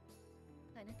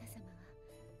あなた様は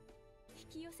引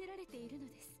き寄せられているの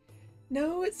です。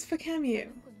No, it's for あ Camu.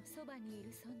 の子のそばにいる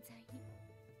存在に。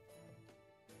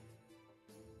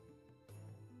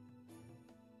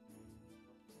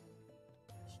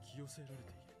引き寄せられてい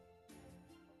る。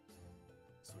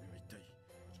それは一体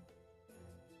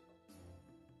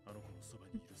あの子のそば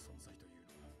にいる存在というの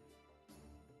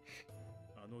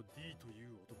はあの D とい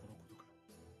う男のことか。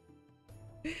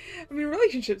I mean,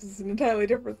 relationships is an entirely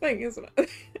different thing, isn't it?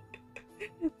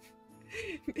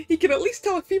 He can at least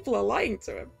tell if people are lying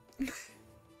to him.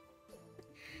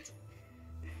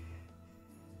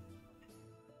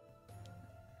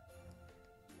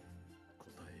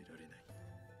 答えられない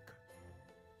か。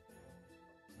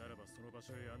ならばその場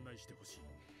所へ案内してほしい。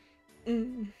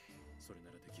Mm. それな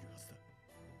らできるはずだ。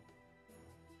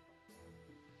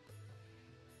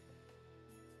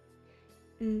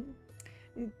Mm.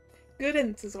 Good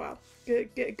int as well.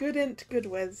 Good int, good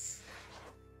whiz.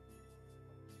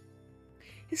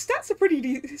 His stats are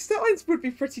his stat lines would be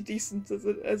pretty decent as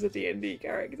a D&D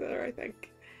character, I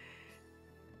think.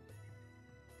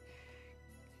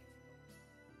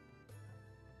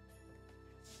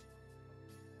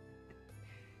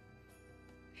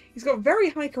 He's got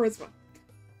very high charisma.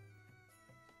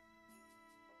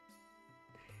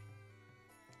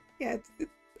 Yeah,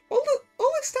 all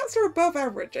his stats are above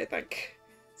average, I think.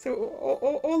 So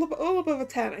all above a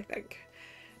 10, I think.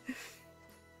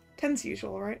 10's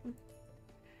usual, right?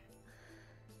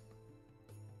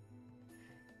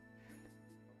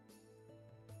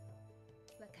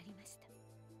 わかりました。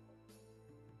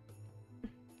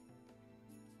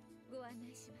ご案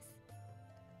内します。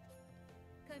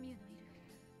神のいる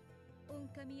御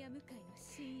神屋向かいの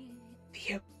深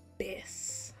淵へ。 The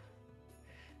Abyss.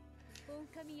 御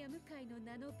神屋向かいの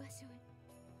名の場所へ。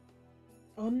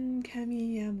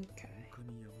 Onkami Yamukai.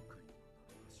 神山会の名の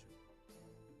場所。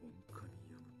御神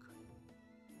山会。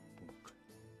御神。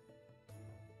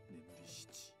眠り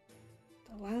七。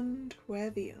 The land where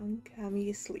the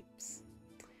Onkami sleeps.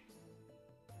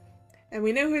 And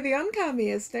we know who the Onkami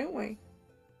is, don't we?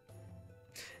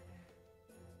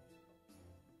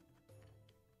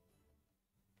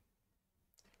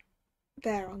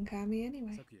 They're Onkami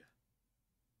anyway. 昨夜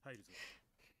入るぞ。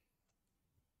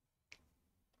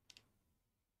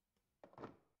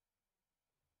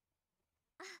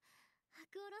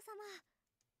白オロ様。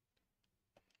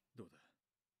どうだ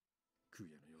空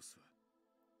也の様子は。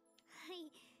は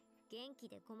い、元気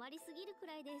で困りすぎるく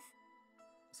らいで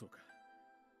す。そうか。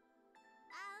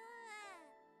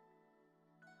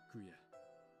空也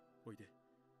おいで。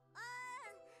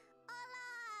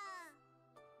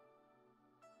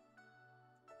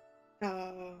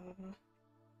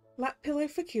Lap pillow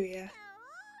for Kuya.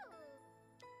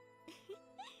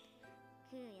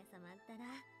 クーヤ様ったら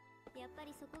やっぱ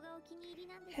りそこがお気に入り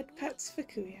なんですね。 Head pats for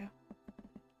Kuya.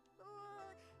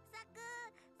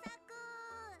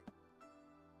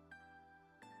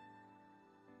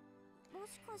 も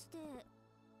しかして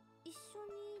一緒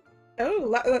に。 Oh,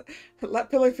 lap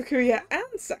pillow for Kuya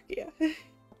and Sakia. でも、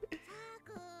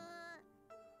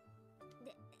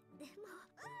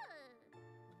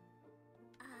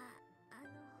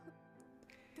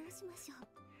どうしましょう。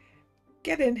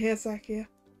 Get in here, Sakia.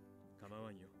 構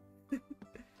わんよ。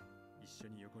一緒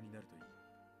に横になるといい。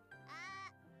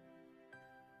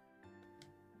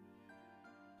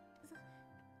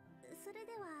それ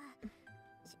では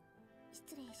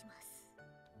失礼します。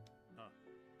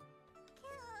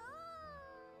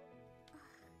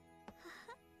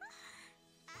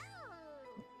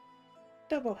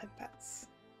double head pats.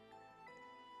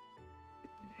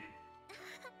 ク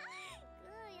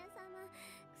ーヤ様、く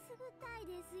すぐったい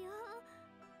ですよ。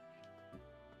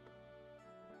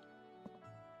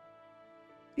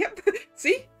 Yep,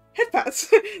 see? Head pats!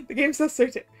 The game says so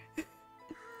too.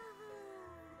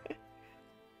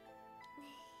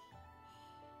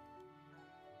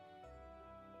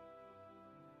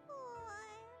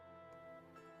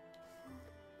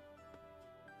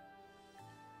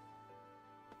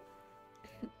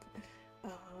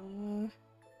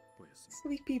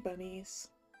 Sleepy bunnies.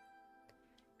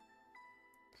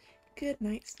 Good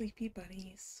night, sleepy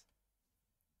bunnies.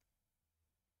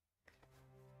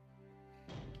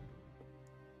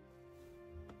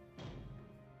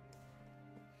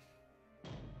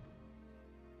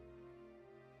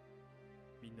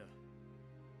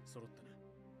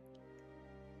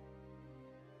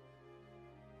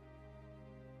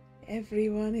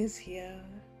 Everyone is here.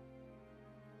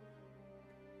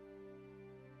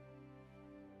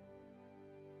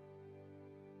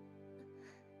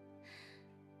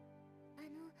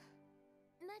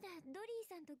 まだドリー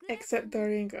さんとグラ Except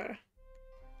Dorian Gara. あ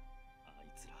い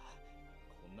つら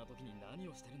こんな時に何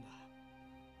をしてるんだ。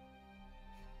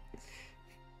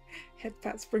 Head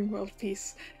pats bring world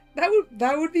peace. That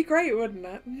would be great, wouldn't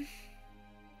it?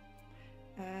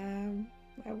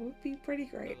 That would be pretty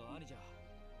great. だが兄者、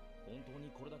本当に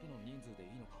これだけの人数でい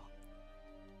いのか。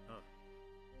ああ、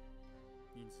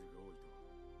人数が多いと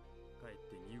かえっ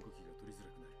て身動きが取りづら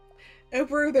くなる。 Oh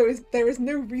bro, there is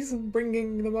no reason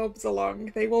bringing the mobs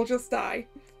along. They will just die.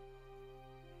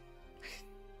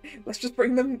 Let's just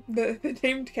bring them the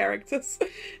named characters. こ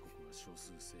こは少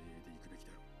数精鋭で行くべき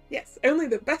だろう。 Yes, only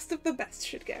the best of the best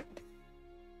should go.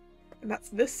 And that's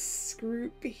this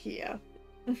group here.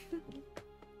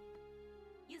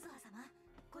 ゆずは様、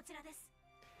こちらです。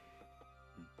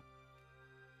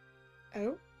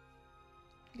 Oh?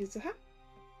 Yuzuha? ハ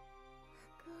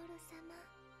クオル様。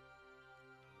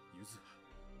 ゆずは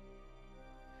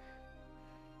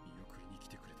見送りに来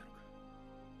てくれたのか。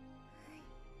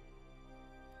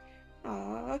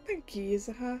 はい。 Aw, thank you,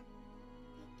 Yuzuha. で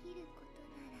きること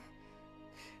なら、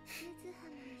ゆずは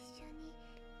も一緒に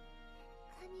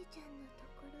カミュちゃんのと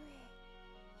ころへ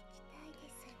行きたい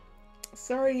です。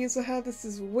 Sorry, Yuzuha, this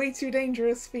is way too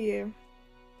dangerous for you.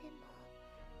 でも、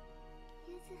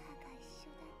ゆずはが一緒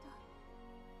だと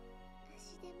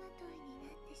足手まといに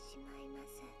なってしまいま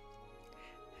す。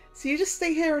 So you just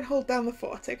stay here and hold down the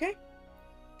fort, okay?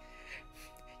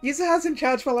 Yuzuha's in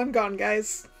charge while I'm gone,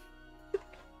 guys. だか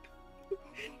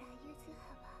らゆずは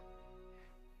は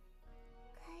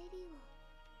帰りを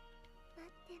待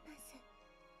ってます。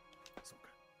 そうか。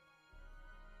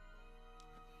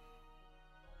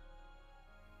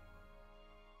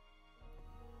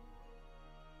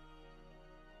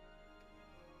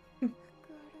 ハク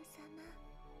オル様、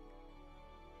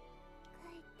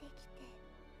帰ってきて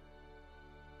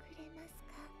くれますか？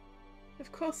 Of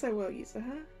course I will,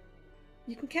 Yuzuha.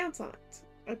 You can count on it.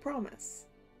 I promise.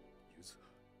 ゆずは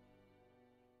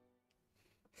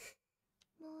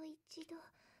もう一度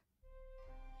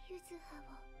ゆずは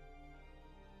を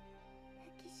抱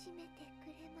きしめてく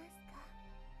れますか？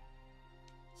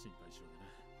 心配性だな、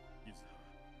ゆずは。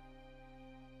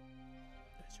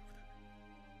大丈夫だ。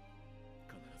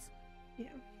必ず Yeah.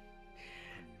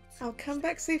 神を I'll come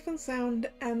back safe and sound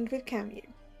and with Camu.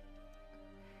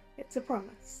 It's a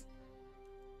promise.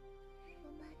 お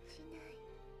まじない。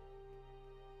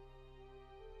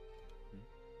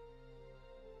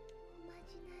おま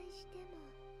じないしても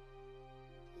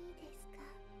いいですか？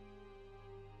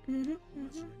 Mm-hmm, おま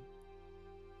じない mm-hmm.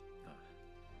 あ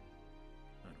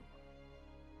あ、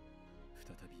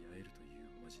再び会えるという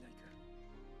おまじないか。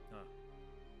ああ、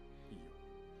いいよ。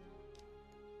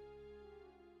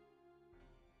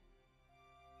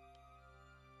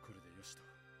これでよしと。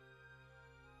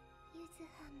ゆずは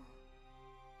も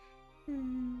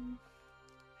Mm. こ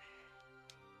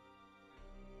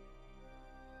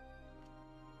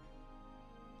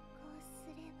うす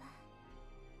れば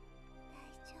大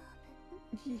丈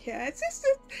夫。 Yeah, it's nice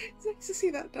to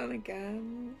see that done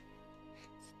again.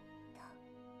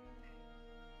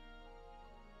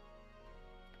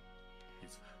 と ゆ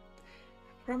ずは、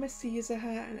 Promise to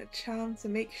Yuzuha and a charm to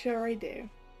make sure I do.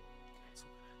 そう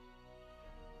だな。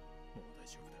もう大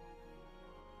丈夫だ。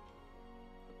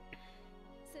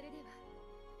 それでは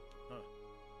ああ、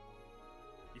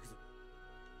行くぞ。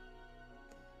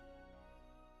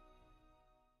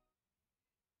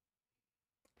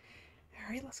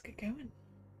 Alright, let's get going.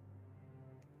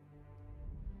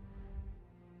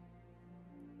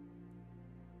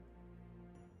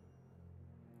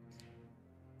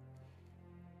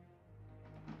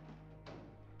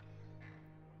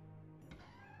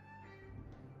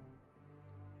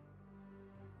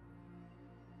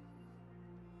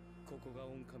 ここがオ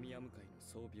ンカミヤム会の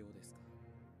総病ですか。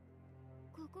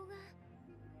ここが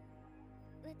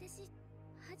私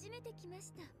初めて来ま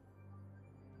した。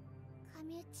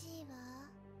神内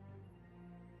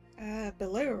は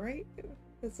below, right?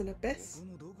 There's an こ abyss. こ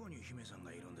のどこに姫さん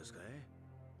がいるんですかい？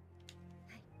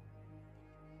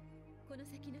この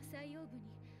先の最奥部に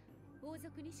王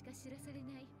族にしか知らされ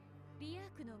ないビアー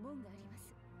クの門がありま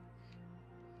す。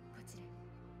こちらへ。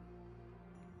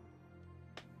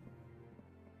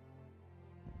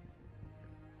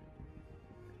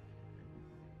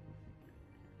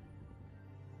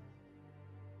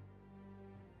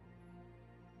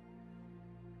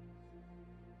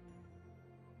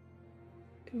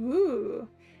Ooh,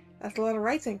 that's a lot of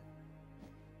writing.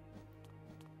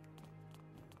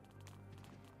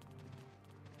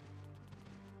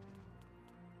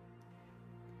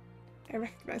 I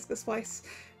recognize this place.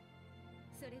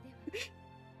 それでは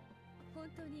本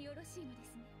当によろしいので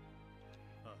すね。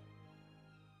ああ、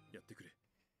やってくれ。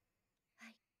は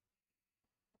い。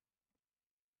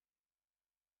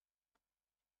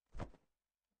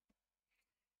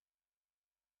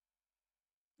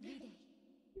リレイ。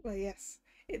 Well, yes.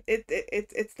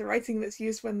 It's the writing that's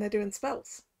used when they're doing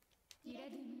spells. イラ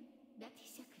ドゥムラティ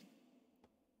シャクル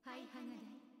ハイハナダ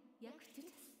イヤクトゥタ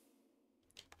ス。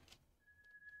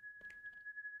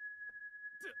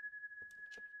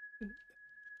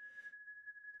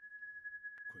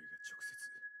声が直接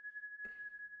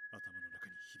頭の中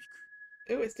に響く。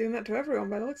 Oh, it's doing that to everyone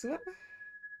by the looks of it.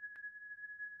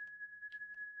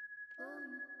 オー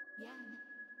ムヤーナ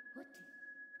ホトゥ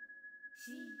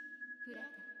シーフラタ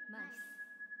マイス。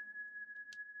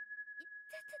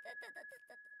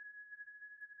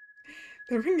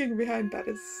The ringing behind that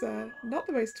is not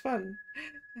the most fun.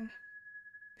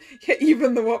 Yeah,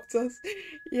 even the Wop does.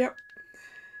 Yep.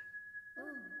 オー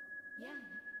ムヤーナ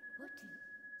ホトゥ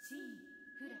シー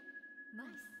フラマイ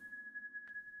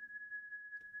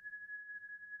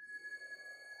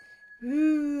ス。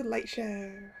 Ooh, light show.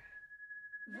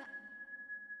 わ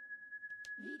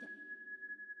リダウ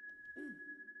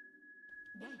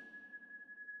ダイ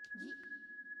ギ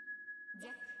ジャ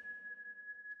ク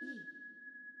イ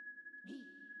リ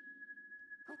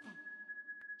コタ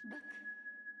バク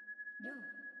ロー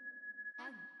ア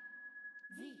ン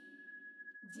ズイ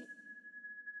ジュウ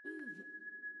ーブ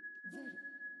ゾル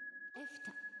エフタ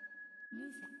ム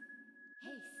ザ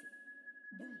ヘイス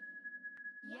ドイ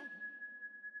ヤグ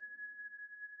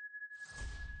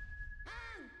ア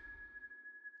ン。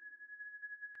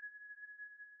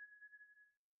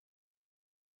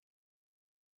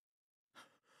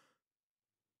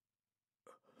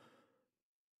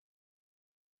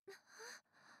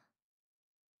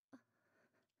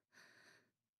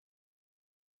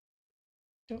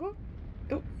 Door?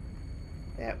 Oh.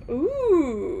 Yeah.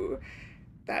 Ooh.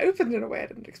 That opened in a way I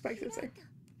didn't expect it to.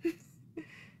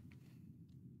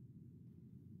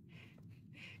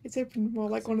 It's opened more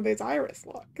like one of those iris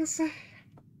locks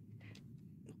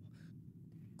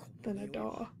than a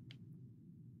door.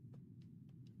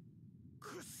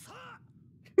 くっさ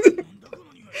ーなんだこ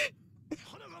の匂い。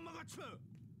鼻が曲がっちまう。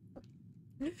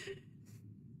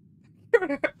こ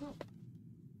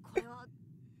れは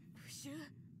不臭。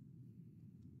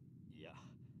いや、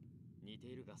似て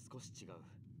いるが少し違う。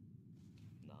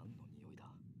何の匂いだ。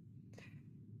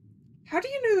 How do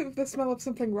you know the smell of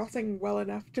something rotting well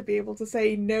enough to be able to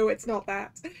say, no, it's not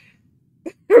that?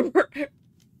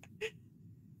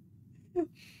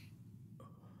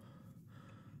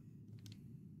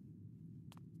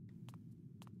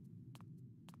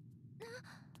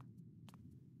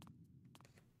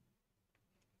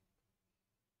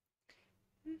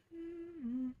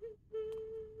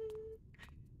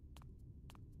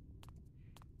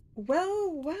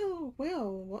 Well, well,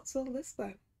 well, what's all this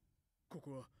then? こ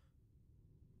こは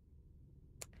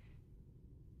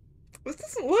This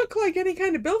doesn't look like any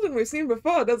kind of building we've seen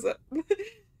before, does it?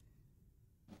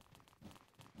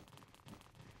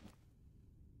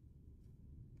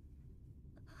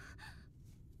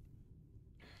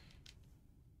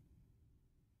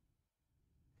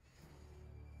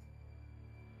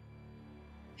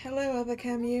 Hello, other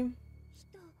Camu.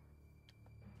 人。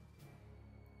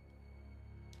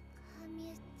神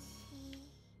内。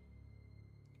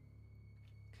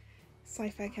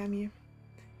 Sci-fi Camu.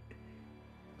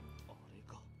 あれ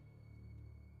か。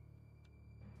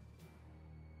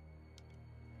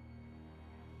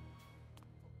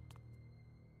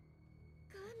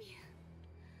神谷。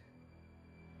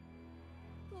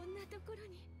こんなところ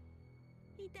に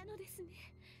いたのですね。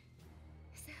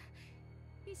さあ、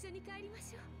一緒に帰りま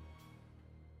しょう。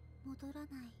戻らない。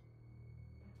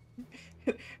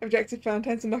 Objective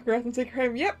Valentine to knock her out and take her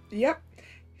home. Yep, yep.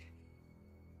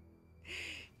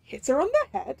 hit her on the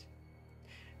head,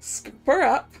 scoop her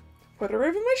up, put her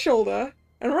over my shoulder,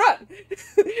 and run.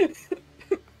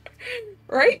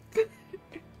 Right? な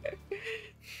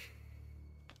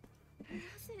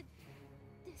ぜ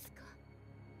ですか。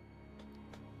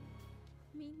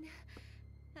みんな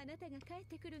あなたが帰っ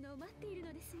てくるのを待っている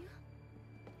のですよ。ね、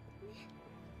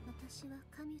私は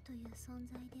神という存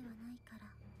在ではないから、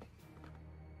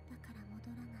だから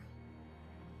戻らない。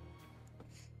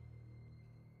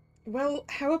 Well,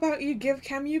 how about you give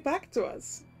Camus back to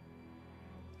us?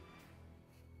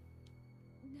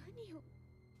 何を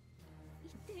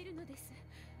言っているのです。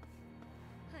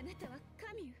あなたは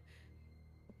カミュ、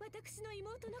私の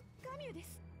妹のカミュで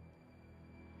す。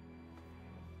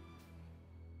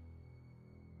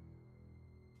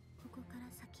ここか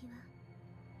ら先は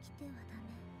来てはダメ。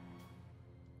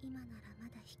今ならま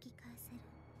だ引き返せる。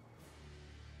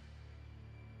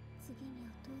次にお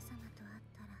父様と会っ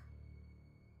たら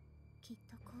きっ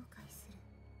と後悔する。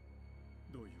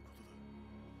どういうこと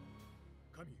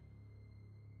だ神。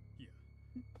いや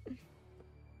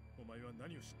お前は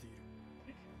何を知っている。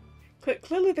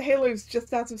 Clearly the halo's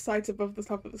just out of sight above the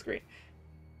top of the screen.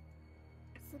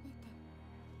 す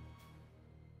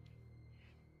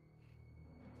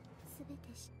べ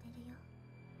て知ってるよ。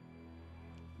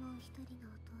もう一人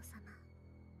のお父様。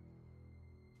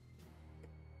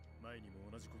前に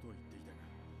も同じことを言っていたが、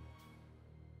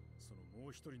そのも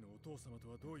う一人のお父様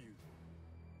とはどういう。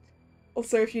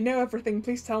 Also, if you know everything,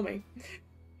 please tell me.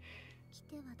 来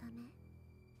てはダメ。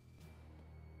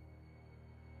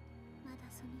まだ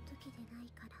その時でない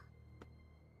から。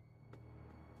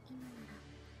今なら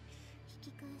引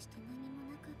き返して何も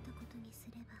なかったことにす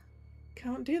れば。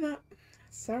 Can't do that.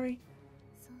 Sorry.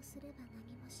 そうすれば何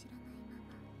も知らないまま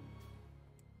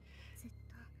ずっと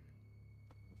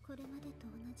これまでと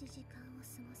同じ時間を過ご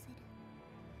せる。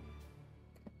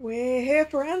 We're here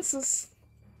for answers.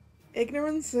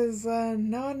 Ignorance is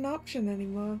not an option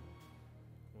anymore.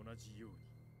 同じように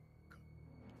か。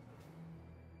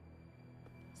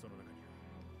その中には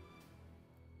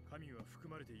神は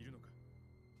含まれているのか。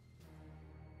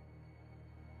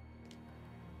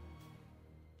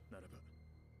ならば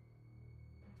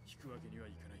引くわけには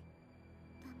いかない。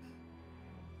ダメ。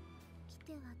来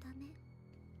てはダメ。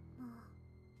もう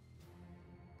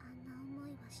あんな思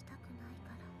いはしたくない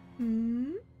から。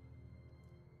 Hmm?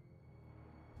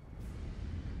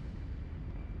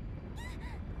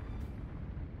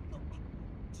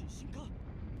 地震か。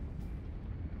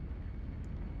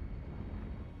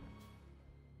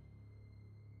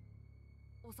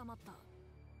収まった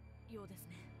ようです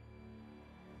ね。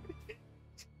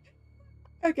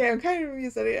 Okay, I'm kind of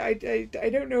amused at it. I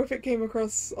don't know if it came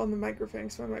across on the microphone,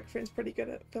 because my microphone's pretty good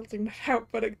at filtering that out,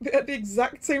 but at the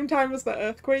exact same time as the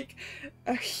earthquake,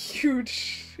 a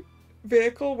huge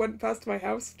vehicle went past my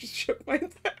house, just shook my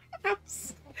entire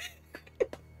house.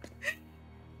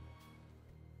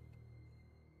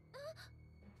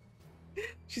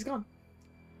 She's gone.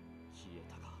 消え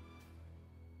たか。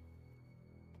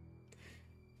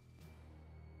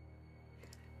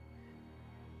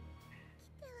来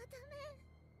てはダメ。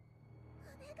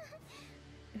お願い。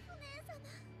お姉様。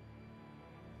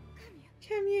カミュ。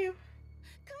 Camus.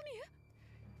 カミ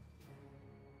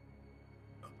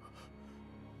ュ。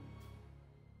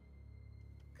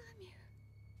カミュ。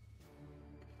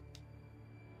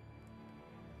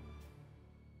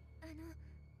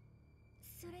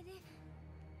それで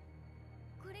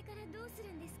これからどうす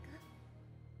るんですか。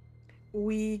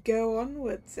 We go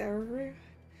onwards, Eru.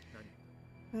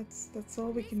 That's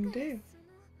all we can do.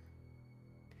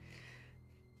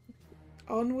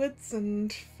 Onwards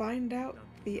and find out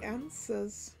the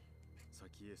answers.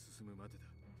 先へ進むまでだ。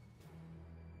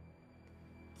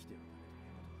来てはダメと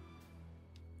いう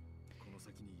ことはこの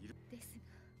先にいる。ですが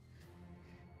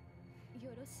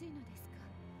よろしいのですか。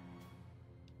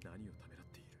何をためらっ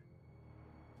ている。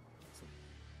それに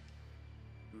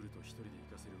ウルと一人で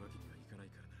行かせるわけにはいかない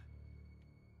からな。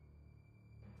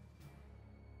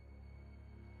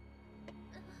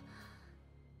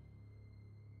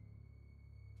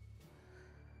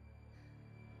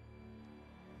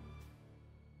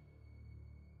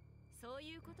そう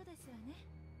いうことですわね。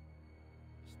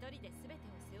一人で全てを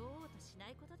背負おうとしな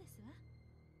いことですわ。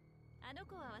あの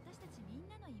子は私たちみん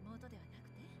なの妹ではなく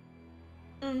て。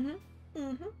ガ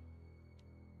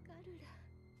ルラ。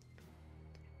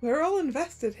 We're all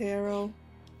invested here, all.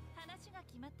 話が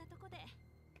決まったとこで。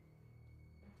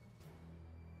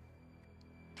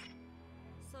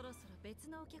そろそろ別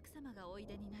のお客様がおい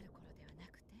でになる頃では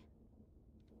なくて。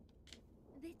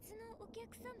別のお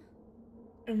客様。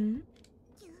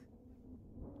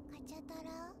 ガチャタ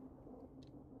ラ。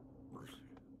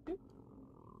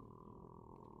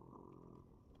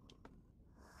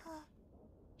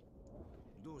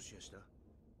しやした？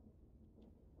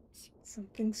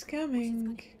 Something's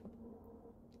coming.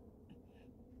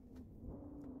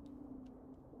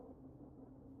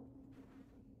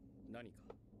 何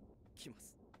か来ま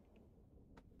す。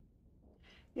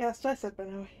 Yeah, that's what I said by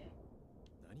now.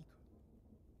 何か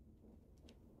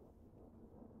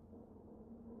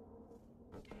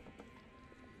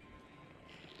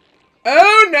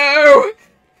Oh no!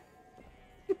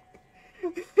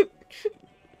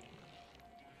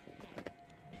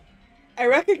 I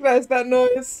recognize that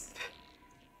noise.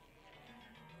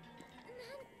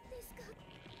 何ですか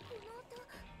この音。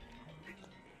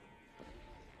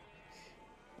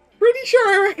 Pretty sure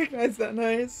I recognize that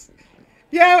noise.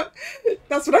 Yeah,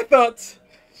 that's what I thought.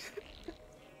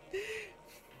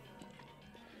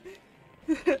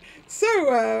 So,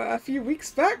 a few weeks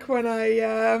back when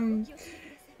I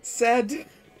said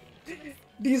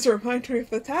these remind me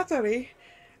of the Tatari,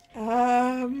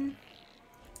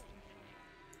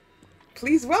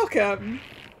 please welcome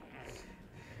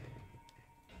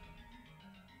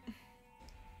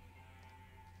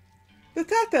the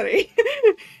Tatari.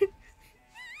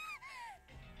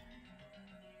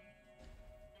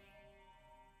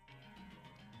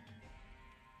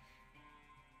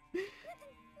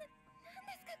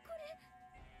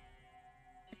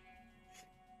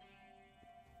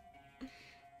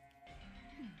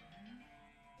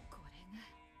 これが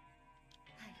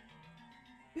はい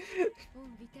本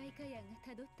美大火屋が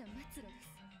たどった末路で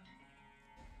す。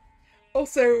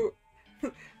 Also,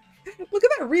 look at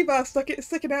that rebar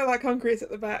sticking out of that concrete at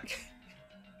the back.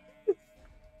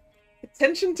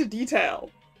 Attention to detail.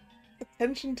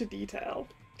 Attention to detail.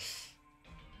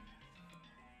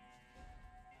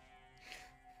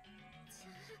 じゃ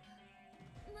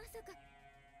あまさか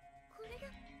これが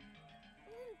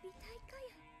本美大火屋。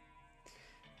死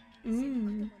ぬことも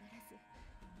Mm. ならず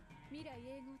未来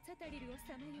永劫ザタリルを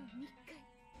さまよう密会。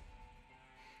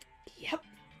 Yep.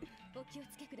 お気を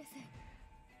つけください。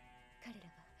彼ら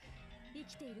は生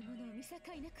きているものを見境な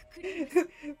く食らいます。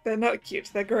 They're not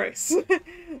cute, they're gross.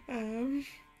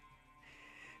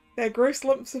 They're gross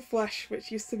lumps of flesh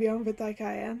which used to be on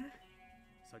Vidaikayan.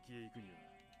 先へ行くには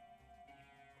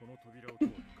この扉を通る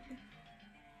のか。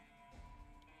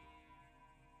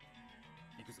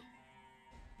行くぞ。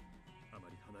あま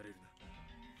り離れるな。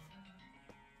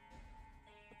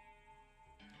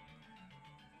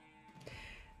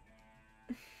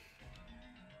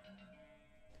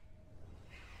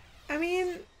 I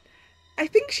mean, I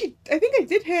think I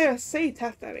did hear her say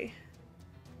Tatari.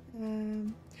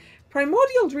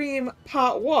 Primordial Dream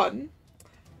Part 1.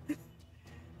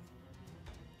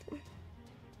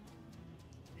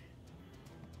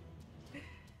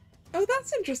 Oh,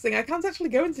 that's interesting. I can't actually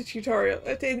go into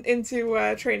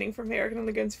into training from here. I can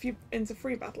only go into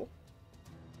free battle.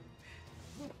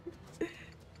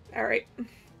 Alright.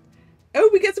 Oh,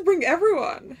 we get to bring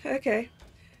everyone! Okay.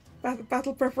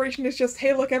 Battle preparation is just,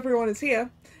 hey look, everyone is here.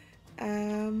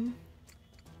 Oh,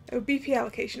 BP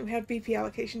allocation. We had BP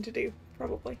allocation to do,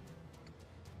 probably.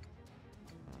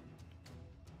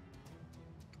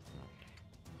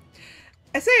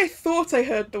 I say I thought I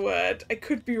heard the word. I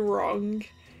could be wrong.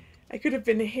 I could have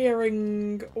been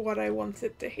hearing what I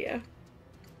wanted to hear.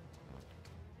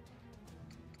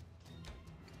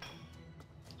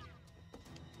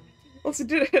 Also,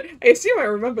 I assume I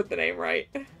remembered the name right.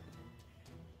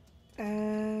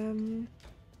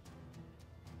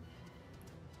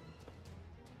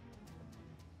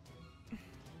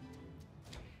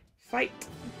 Fight.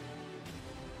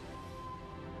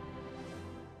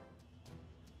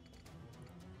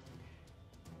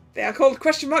 They are called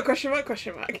question mark, question mark,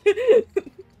 question mark.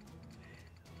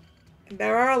 And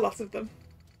there are a lot of them.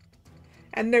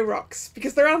 And no rocks.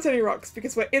 Because there aren't any rocks,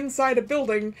 because we're inside a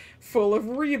building full of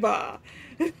rebar.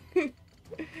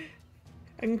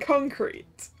 And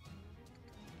concrete.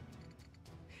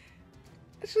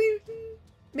 Actually,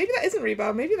 maybe that isn't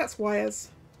rebar, maybe that's wires.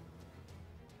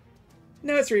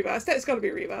 No, it's rebar. It's gotta be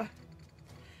rebar.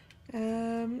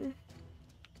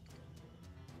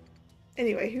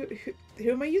 Anyway,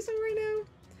 who am I using right now?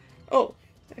 Oh,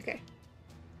 okay.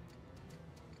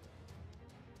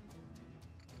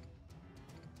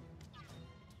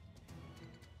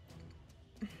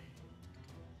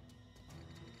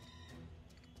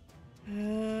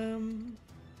 Oh,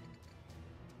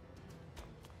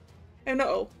 not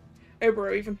all.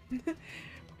 Obero even.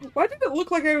 Why did it look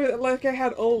like I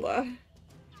had older?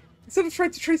 I sort of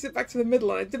tried to trace it back to the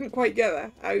middle and I didn't quite get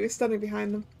there. I was standing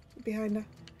behind her.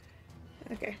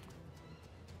 Okay.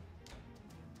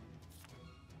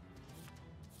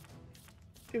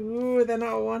 Ooh, they're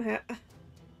not a one hit.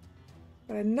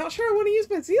 But I'm not sure I want to use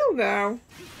my zeal now.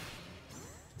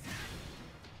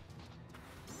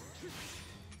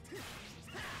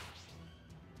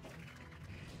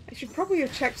 should probably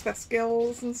have checked their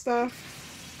skills and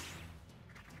stuff.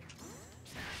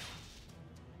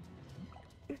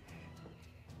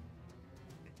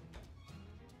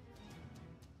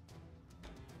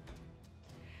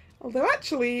 Although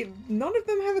actually, none of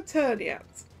them have a turn yet.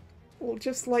 Well,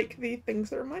 just like the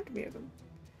things that remind me of them.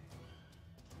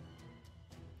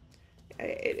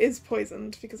 It is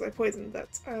poisoned because I poisoned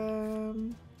it.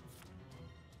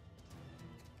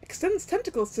 Extends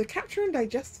tentacles to capture and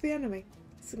digest the enemy.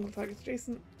 Single target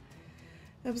adjacent.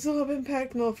 Absorb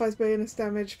impact, nullifies bonus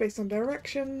damage based on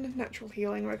direction. Natural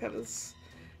healing recovers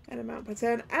an amount per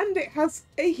turn. And it has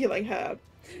a healing herb.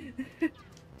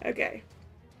 Okay.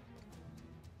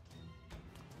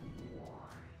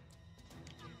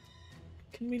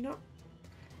 Can we not?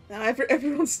 No,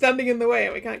 everyone's standing in the way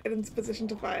and we can't get into position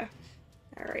to fire.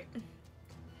 Alright.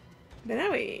 But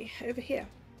now we over here.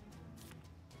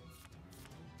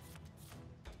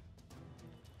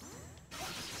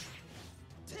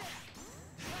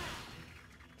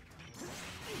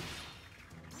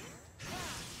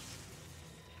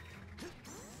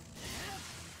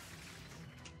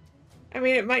 I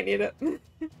mean, it might need it.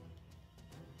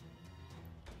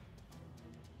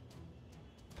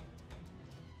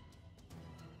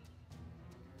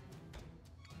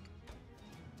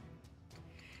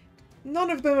 None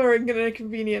of them are gonna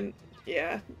convenient.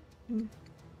 Yeah.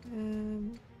 Can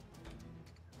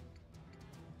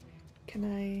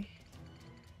I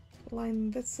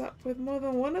line this up with more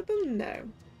than one of them? No.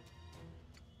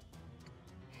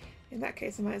 In that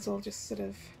case, I might as well just sort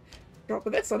of drop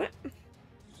this on it.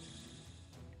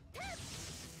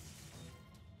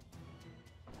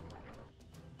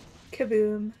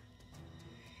 Kaboom.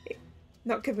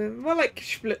 Not kaboom, more like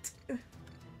split.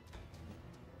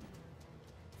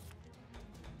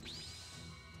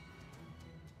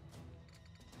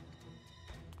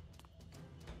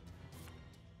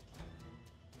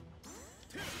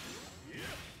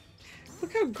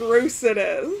 Look how gross it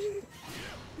is.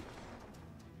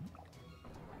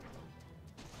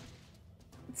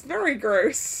 It's very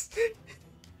gross.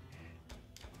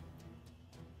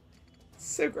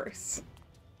 So gross.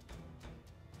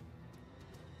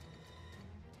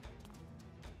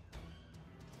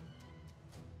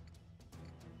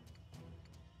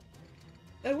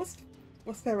 Oh,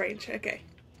 what's their range? Okay.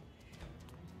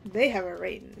 They have a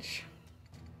range.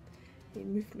 A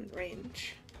movement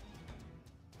range.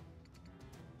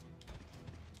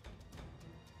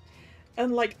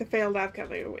 Unlike the failed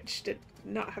Avcamo, which did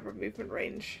not have a movement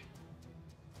range.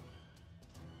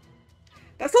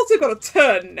 That's also got a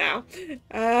turn now.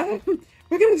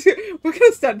 We're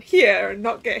gonna stand here and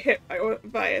not get hit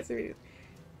by it.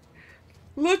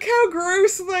 Look how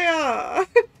gross they are.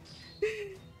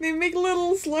 They make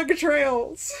little slug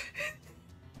trails.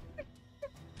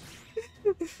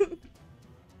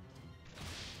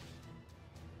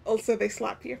 Also, they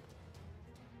slap you.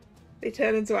 They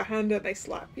turn into a hand and they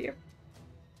slap you.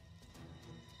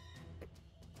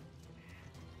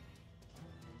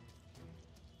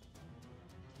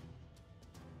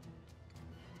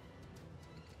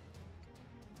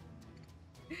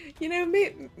 You know,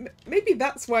 maybe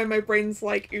that's why my brain's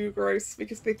like, ooh, gross,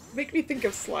 because they make me think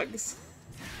of slugs.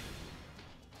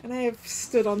 And I have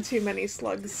stood on too many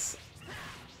slugs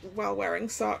while wearing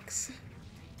socks.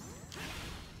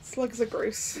 Slugs are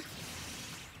gross.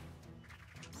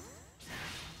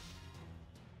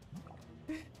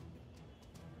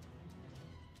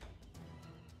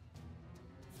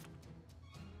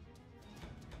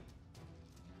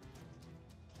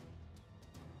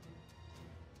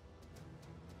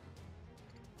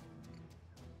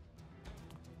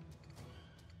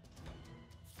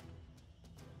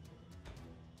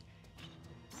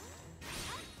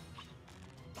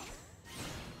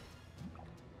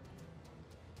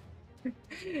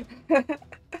 Yeah,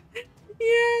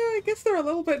 I guess they're a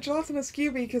little bit gelatinous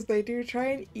QB because they do try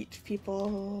and eat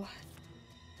people.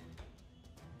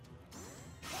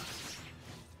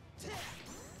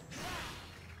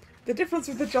 The difference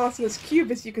with the gelatinous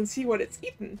cube is you can see what it's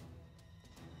eaten.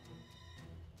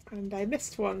 And I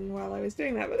missed one while I was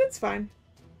doing that, but it's fine.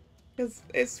 Because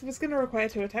it was going to require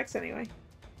 2 attacks anyway.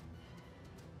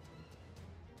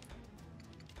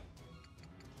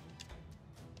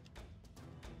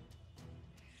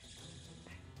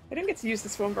 I don't get to use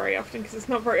this one very often because it's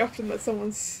not very often that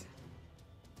someone's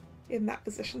in that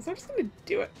position, so I'm just going to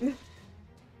do it.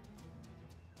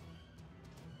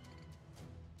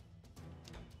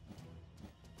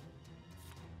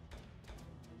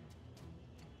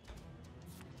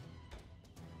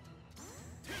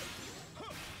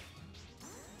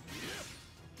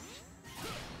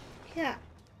 Yeah.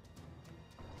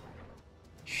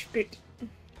 Spit.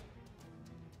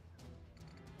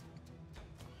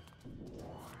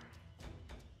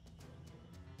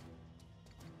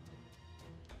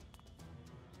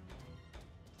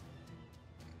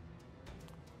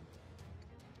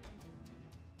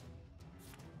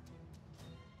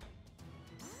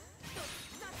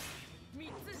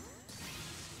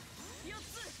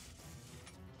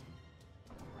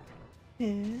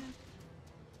 Yeah.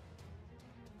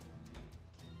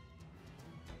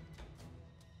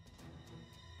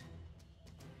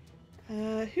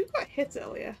 Who got hit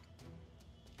earlier?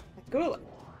 Gula.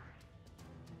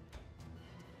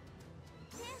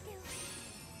 手当てを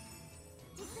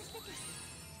じっとしてて。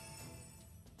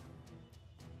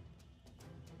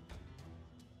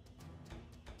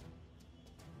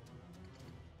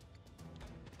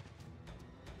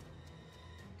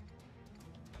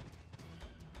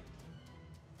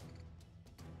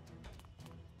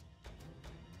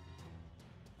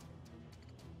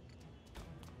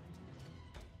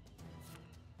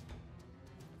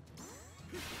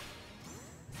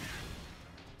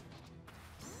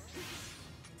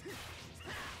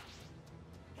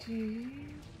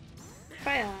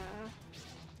 Fire!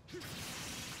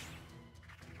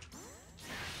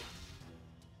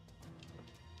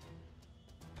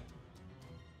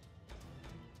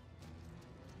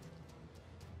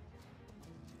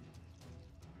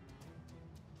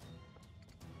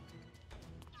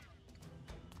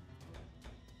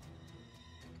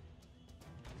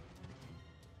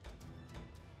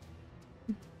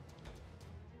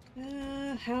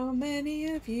 How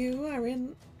many of you are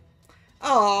in?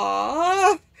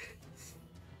 Aww!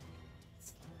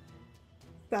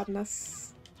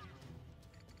 Sadness.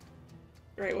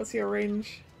 Right, what's your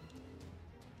range?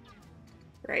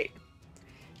 Right.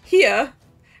 Here,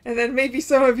 and then maybe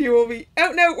some of you will be-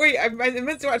 Oh no, wait, I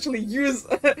meant to actually use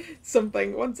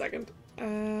something. 1 second.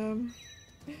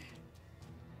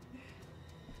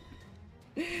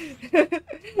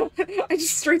 I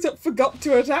just straight up forgot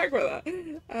to attack with that.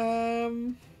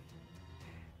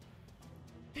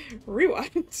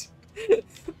 Rewind.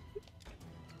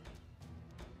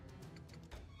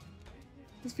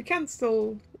 Because we can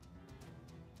still...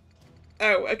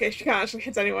 Oh, okay, she can't actually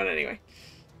hit anyone anyway.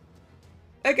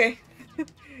 Okay.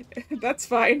 That's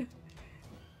fine.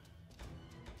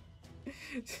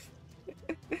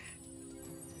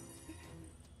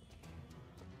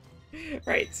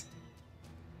 Right.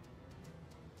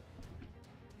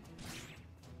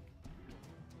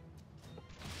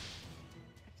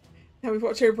 Now we've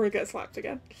watched Oprah get slapped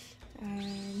again.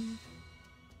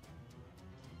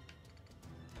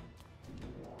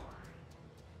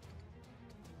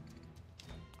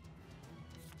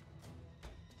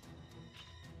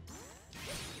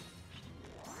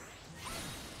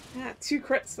 Ah, 2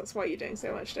 crits, that's why you're doing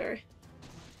so much, Derry.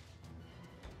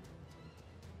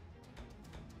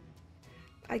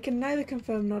 I can neither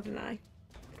confirm nor deny.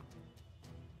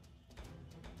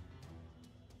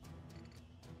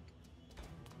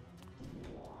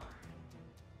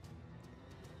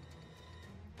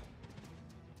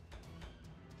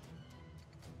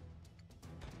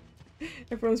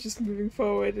 Everyone's just moving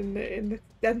forward in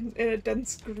a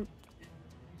dense group.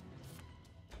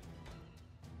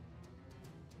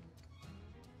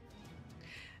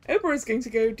 Oprah is going to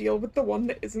go deal with the one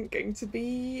that isn't going to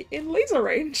be in laser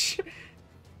range.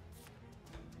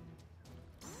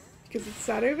 Because it's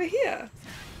sat over here.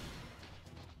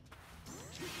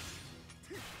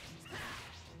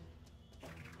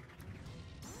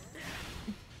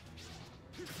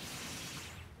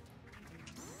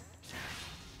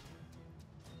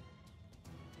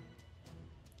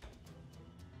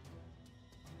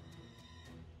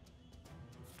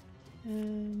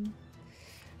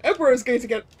 Oprah is going to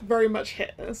get very much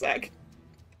hit in a sec.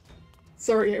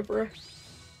 Sorry, Oprah.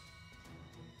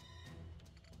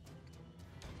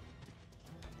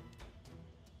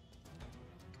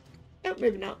 Oh,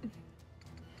 maybe not.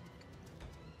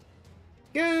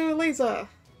 Go, laser!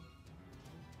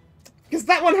 Because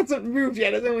that one hasn't moved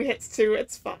yet, it only hits 2.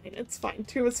 It's fine, it's fine.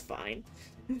 2 is fine.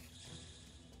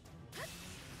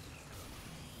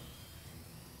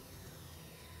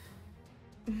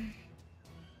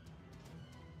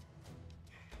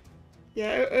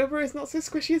 Yeah, Oprah is not so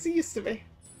squishy as it used to be.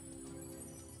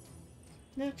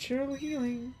 Natural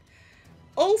healing.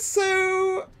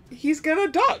 Also, he's gonna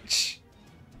dodge!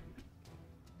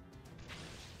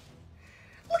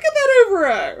 Look at that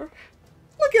Oprah!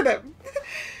 Look at him!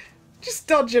 Just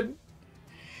dodging.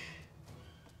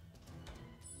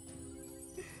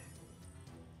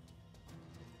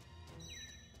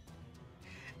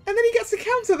 And then he gets to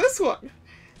counter this one!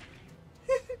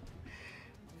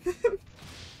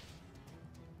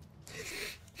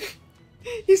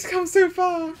 He's come so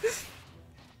far!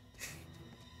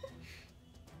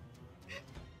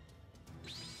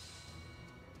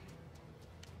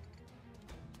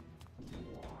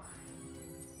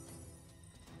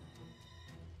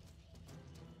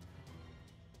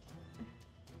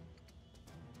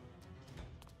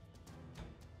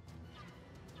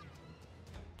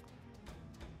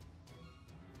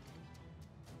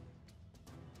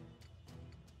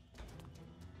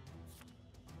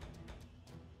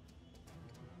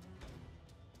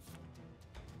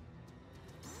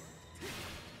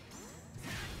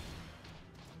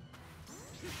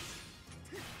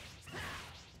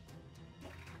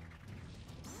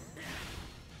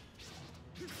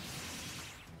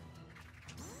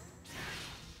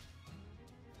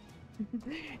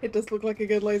 It does look like a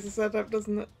good laser setup,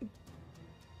 doesn't it?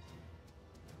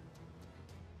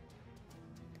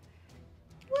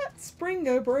 Let's bring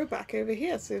Oboro back over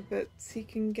here so that he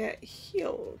can get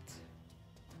healed.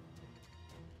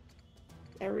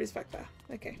 There he is back there.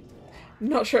 Okay.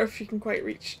 Not sure if you can quite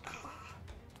reach. Oh.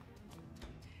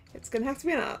 It's gonna have to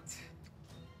be an art.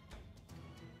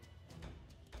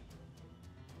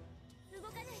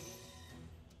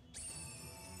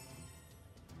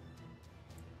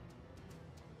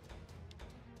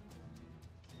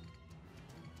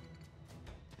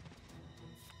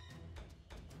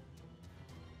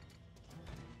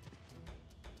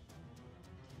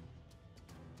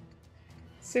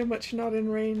 So much not in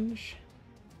range.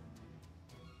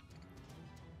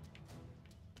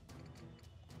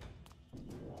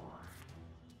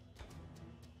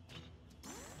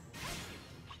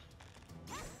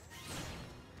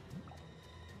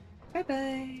 Bye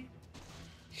bye.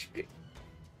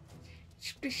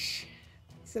 Splish.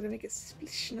 Instead of make a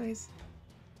splish noise.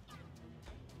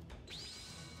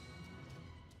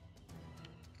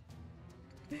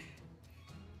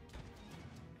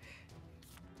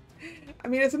 I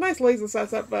mean, it's a nice laser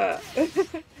setup, but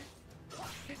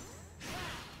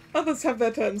others have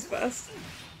their turns first.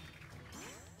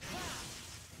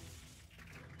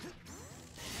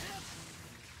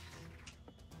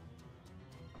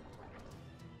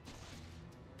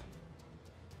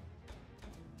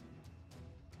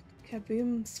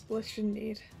 Kaboom, splish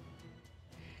indeed.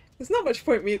 There's not much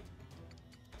point me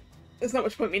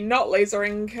not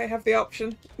lasering. I have the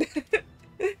option.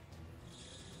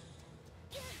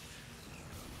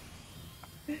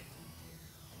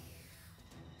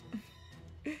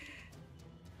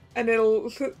 And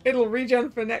it'll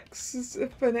regen for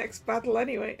next battle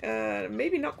anyway.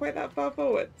 Maybe not quite that far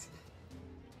forward.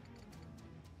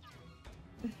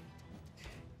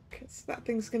 Because that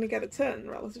thing's gonna get a turn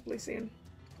relatively soon.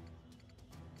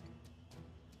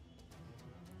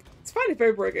 It's fine if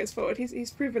Oboro goes forward.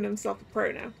 He's proven himself a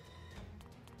pro now.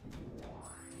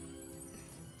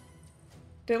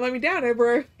 Don't let me down,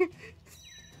 Oboro.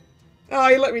 Oh,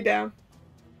 you let me down.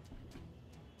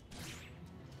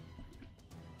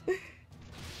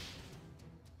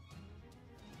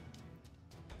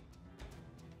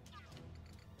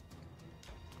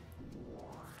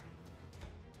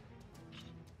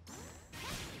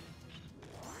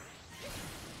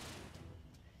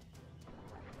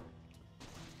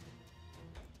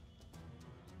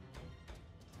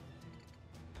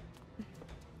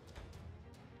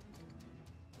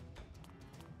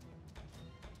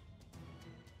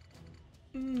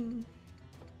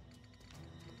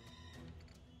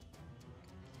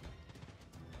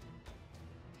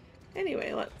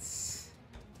 Anyway, let's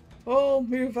all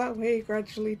move that way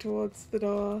gradually towards the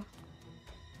door.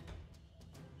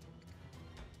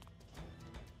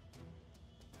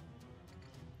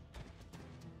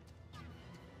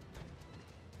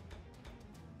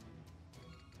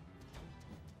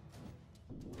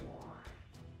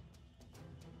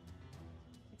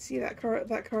 See that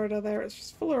corridor there? It's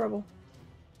just full of rubble.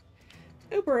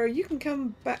 Oboro, you can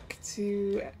come back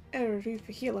to Eru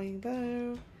for healing,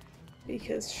 though,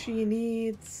 because she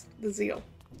needs the zeal.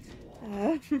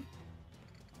 And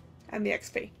the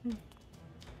XP.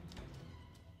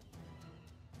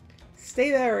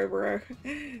 Stay there, Oboro.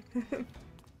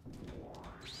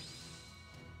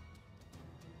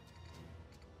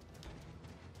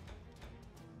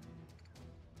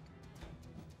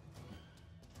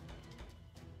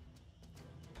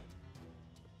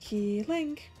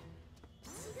 Healing.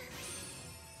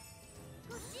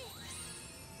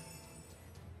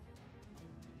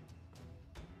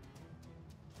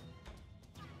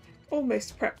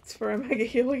 Almost prepped for a mega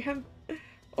heal again.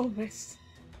 Almost.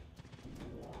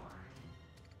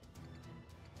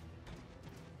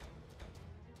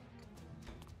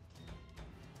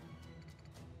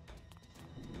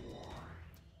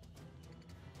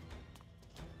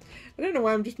 I don't know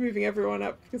why I'm just moving everyone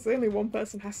up, because only one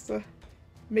person has to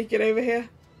make it over here.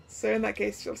 So in that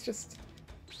case, let's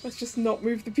just not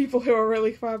move the people who are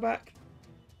really far back.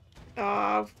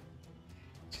 Ah,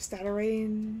 just out of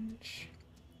range.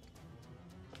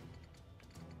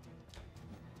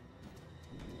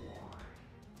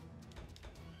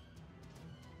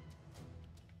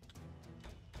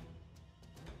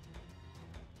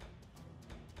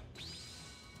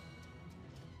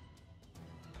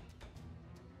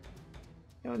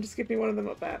 Come on, just give me one of them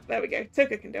up there. There we go.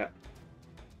 Toka can do it.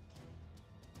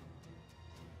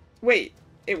 Wait,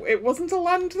 it wasn't a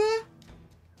land there?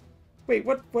 Wait,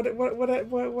 what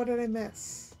did I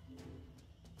miss?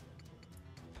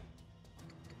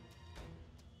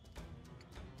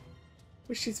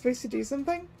 Was she supposed to do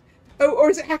something? Oh,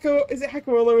 or is it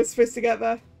Hakuolo is supposed to get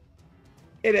there?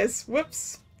 It is.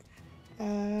 Whoops.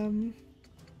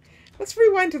 Let's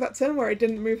rewind to that turn where I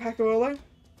didn't move Hakuolo.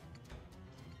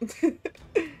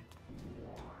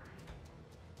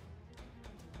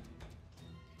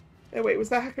 Oh wait, was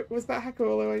that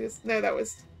Hakuolo? No, that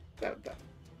was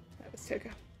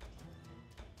Toka.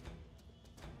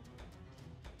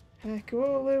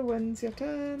 Hakuolo, when's your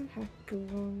turn?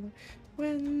 Hakuolo,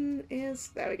 when is...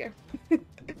 There we go.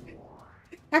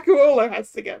 Hakuolo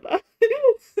has to get that.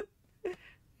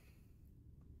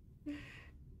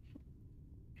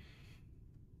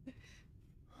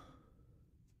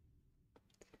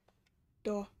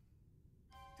 Door.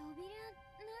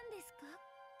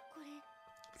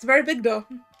 It's a very big door.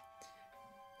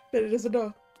 But it is a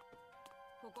door.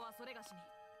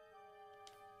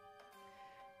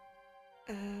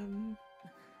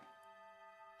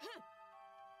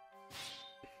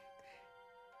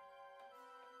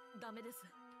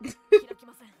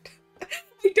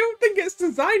 I don't think it's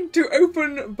designed to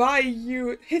open by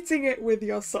you hitting it with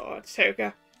your sword,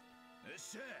 Toka.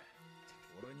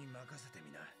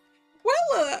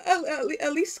 Well,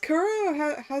 at least Kuro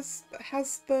has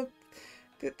the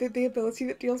ability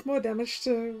that deals more damage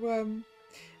to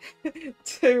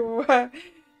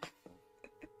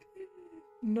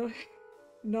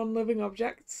non-living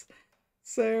objects,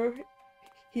 so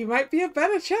he might be a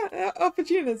better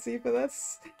opportunity for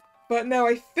this. But no,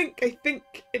 I think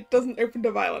it doesn't open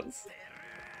to violence.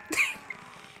 Did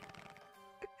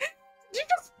you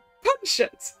just punch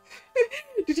it?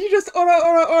 Did you just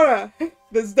ora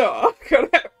this door?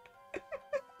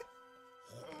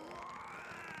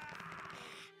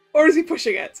 Or is he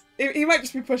pushing it? He might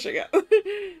just be pushing it.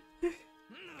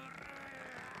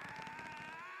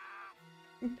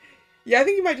 Yeah, I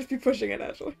think he might just be pushing it,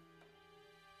 actually.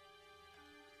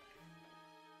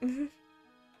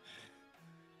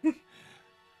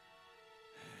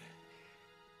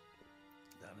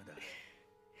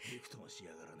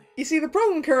 You see, the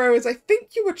problem, Kuro, is I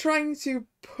think you were trying to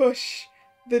push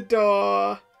the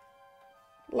door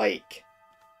like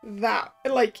that,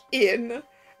 like in,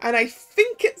 and I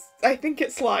think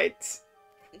it slides.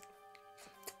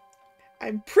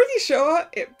 I'm pretty sure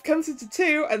it comes into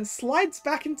two and slides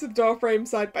back into the door frame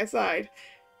side by side,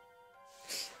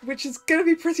 which is gonna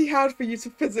be pretty hard for you to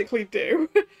physically do.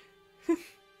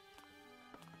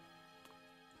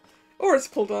 Or it's a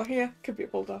pull door. Yeah, could be a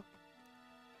pull door.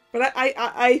 But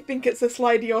I think it's a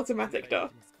slidey automatic door.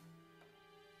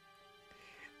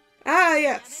 Ah,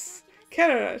 yes.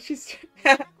 Kerara, she's...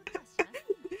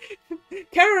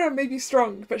 Kerara may be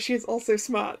strong, but she is also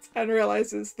smart and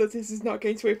realizes that this is not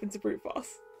going to open to brute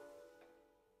force.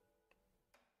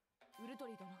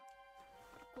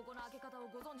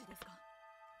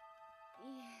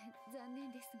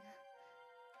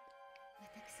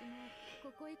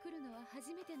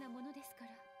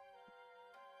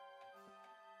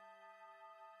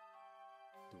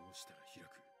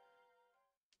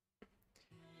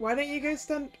 Why don't you go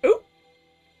stand... Oh!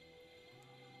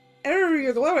 Eru,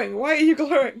 you're glowing! Why are you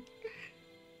glowing?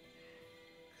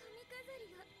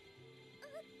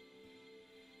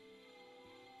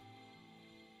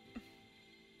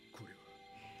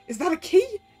 Is that a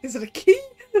key? Is it a key?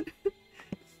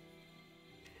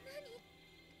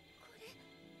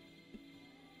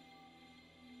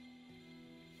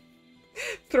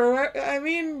 Throw out... I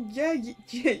mean, yeah,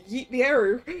 yeet the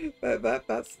Eru.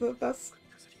 That's...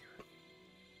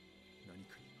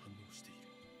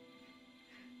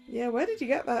 Yeah, where did you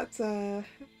get that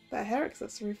hair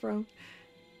accessory from?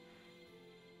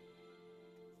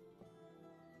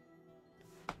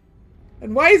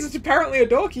 And why is it apparently a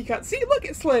door keycard? See, look,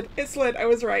 it slid. It slid. I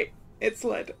was right. It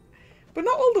slid. But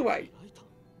not all the way.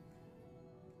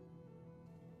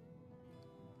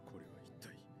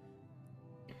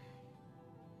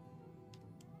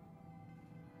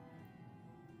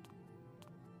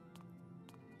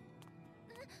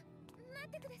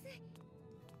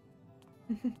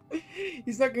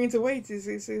 He's not going to wait, he's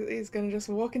going to just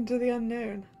walk into the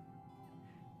unknown.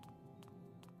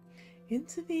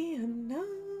 Into the unknown.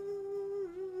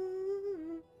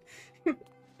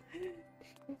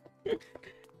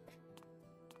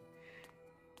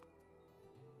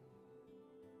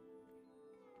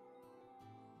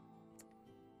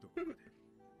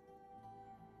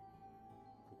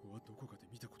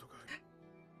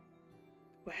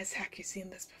 Where's Haku seen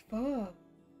this before?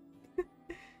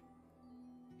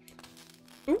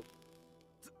 Ooh.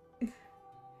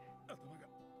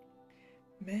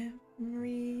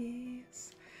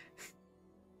 Memories.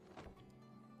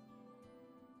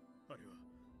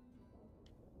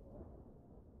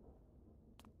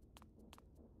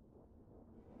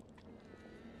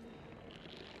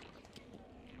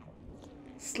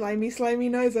 Slimy, slimy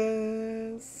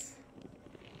noises.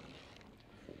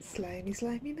 Slimy,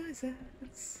 slimy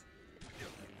noises.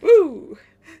 Woo!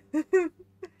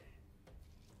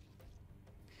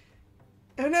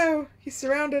 Oh no, he's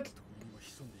surrounded. どこにも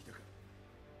潜んでいたか。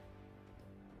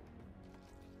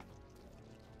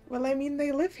 Well, I mean,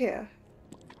 they live here.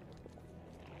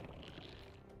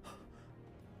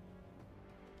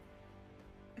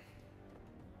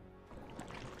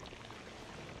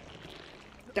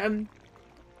 Dun,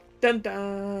 dun,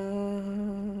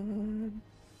 dun.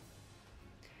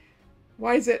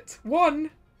 Why is it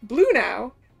 1, blue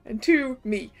now, and 2,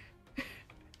 me?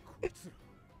 こいつら。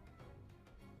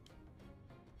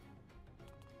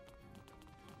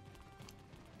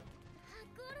 ハ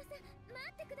クオロさん、待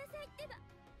ってくださいってば。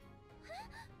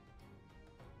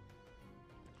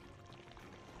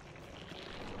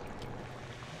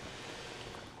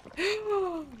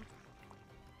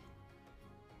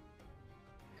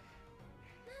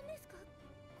何ですか、こ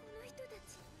の人たち。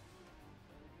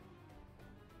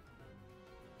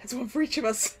 That's one for each of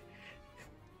us.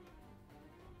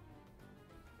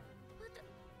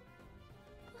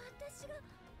 私が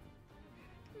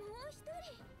もう一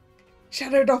人。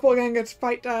 Shadow doppelganger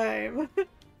fight time.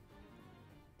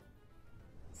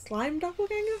 Slime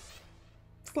doppelganger?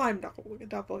 Slime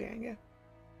doppelganger.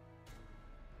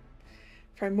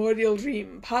 Primordial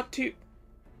Dream, Part 2.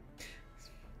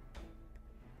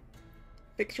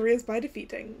 Victory is by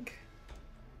defeating.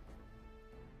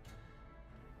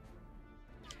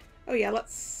 Oh yeah,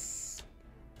 let's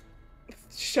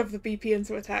shove the BP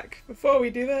into attack before we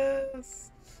do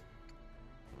this.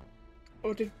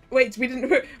 Or did wait? We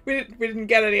didn't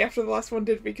get any after the last one,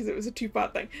 did we? Because it was a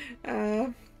 2-part thing.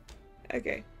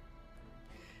 Okay.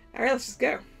 All right, let's just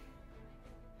go.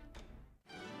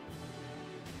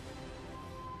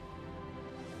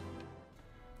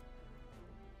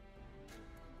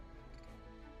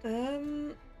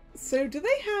 So do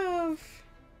they have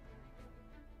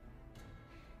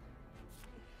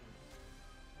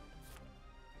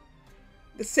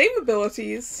the same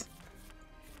abilities,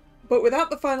 but without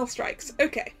the final strikes?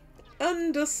 Okay,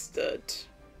 understood.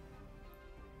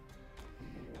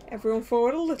 Everyone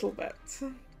forward a little bit.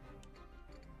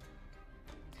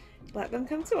 Let them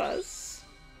come to us.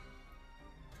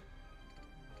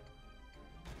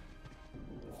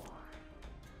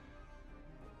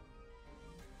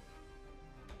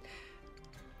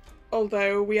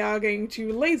 Although we are going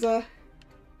to laser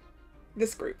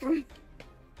this group.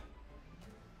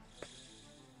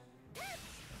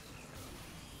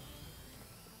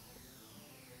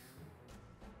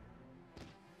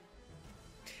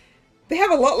 They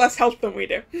have a lot less health than we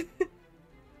do.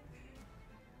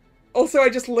 Also, I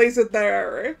just lasered their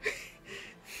arrow.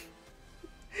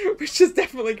 Which is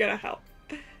definitely gonna help.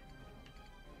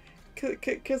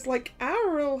 Because, like, our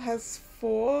roll has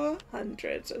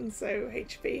 400 and so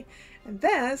HP, and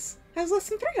theirs has less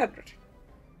than 300.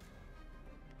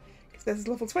 Because theirs is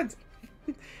level 20.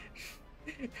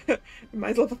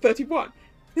 Mine's level 31.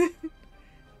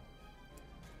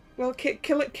 Well,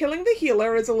 killing the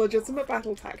healer is a legitimate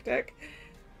battle tactic,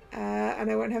 and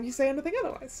I won't have you say anything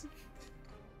otherwise.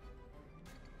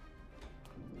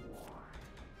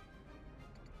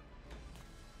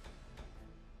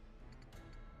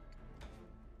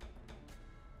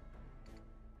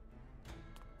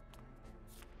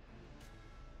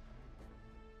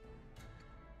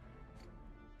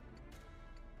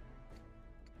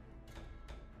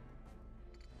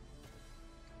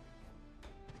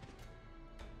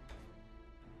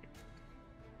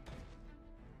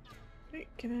 Right,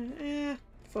 can I,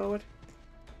 forward.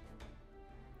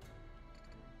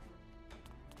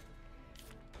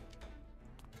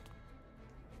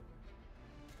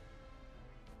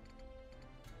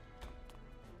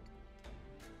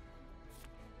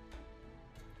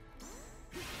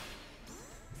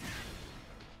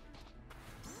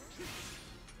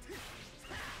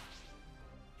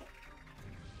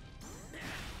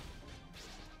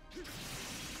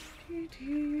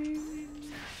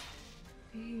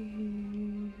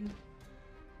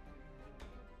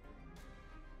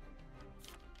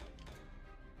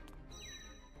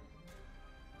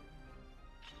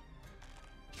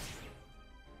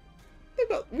 They've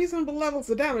got reasonable levels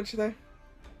of damage though.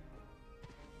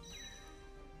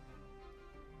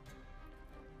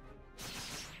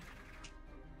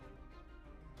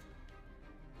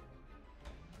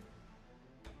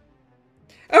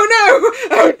 Oh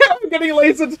no! Oh no! I'm getting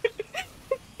lasered!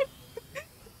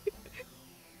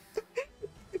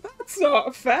 That's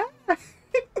not fair!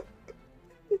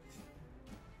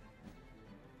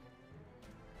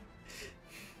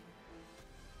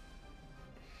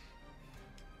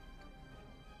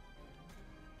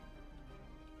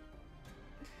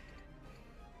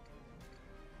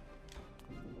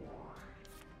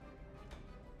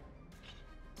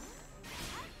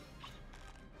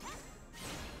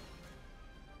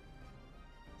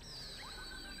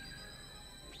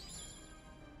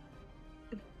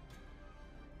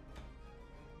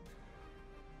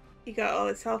 He got all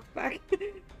his health back.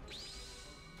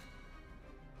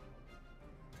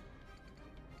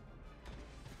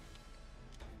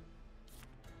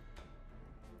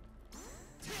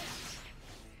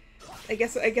 I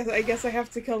guess I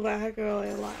have to kill that girl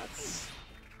a lot.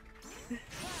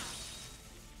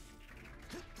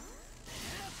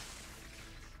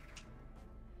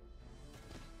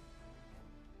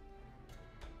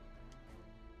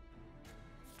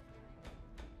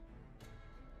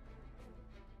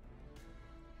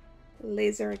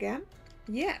 Laser again?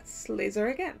 Yes, laser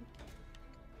again.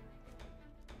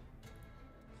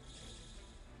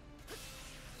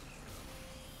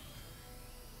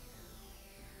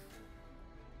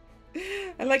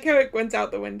 I like how it went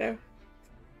out the window.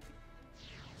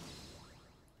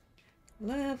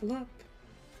 Level up.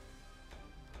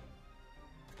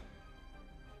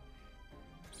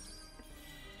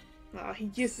 Oh,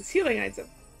 he used his healing item.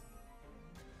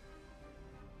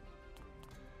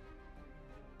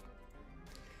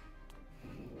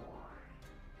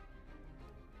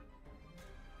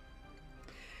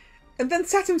 And then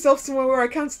sat himself somewhere where I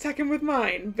can't attack him with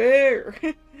mine. Boo!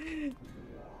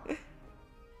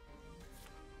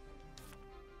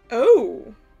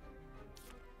 Oh!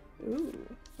 Ooh,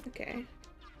 okay.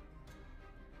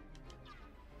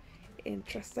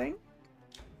 Interesting.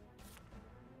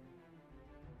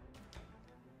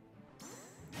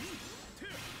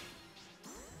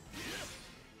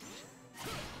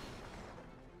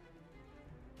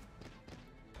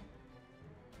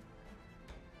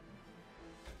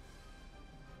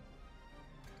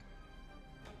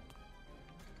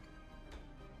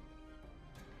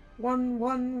 One.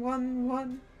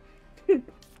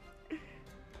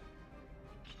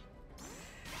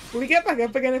 Will he get back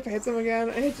up again if I hit him again?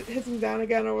 Hit him down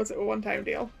again, or was it a one-time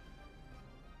deal?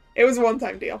 It was a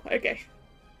one-time deal. Okay.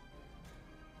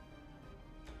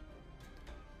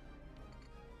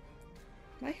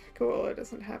 My Koala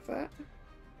doesn't have that.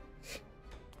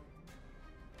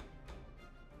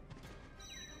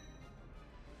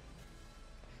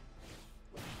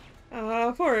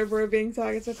 Poor Ibra being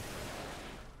targeted.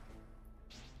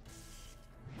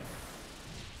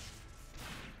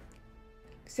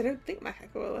 Because I don't think my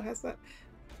Koala has that.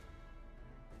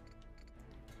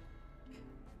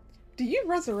 Do you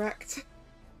resurrect?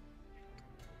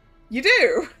 You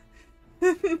do!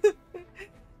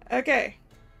 Okay.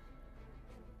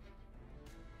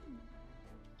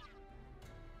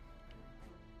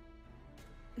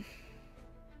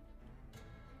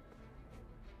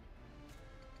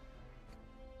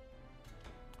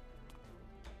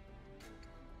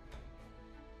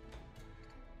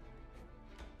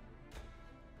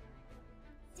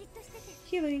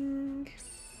 Healing.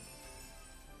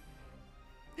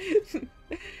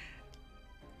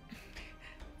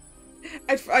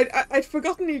 I'd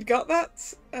forgotten he'd got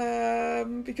that,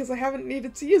 because I haven't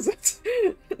needed to use it.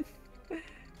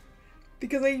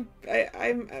 Because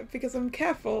I'm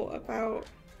careful about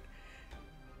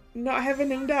not having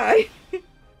him die.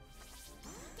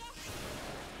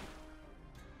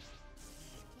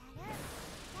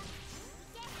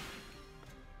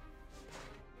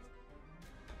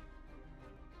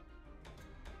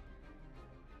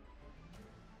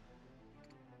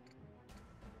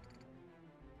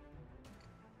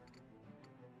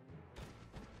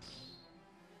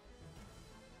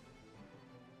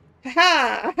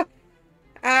 Ha!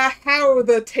 How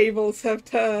the tables have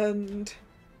turned.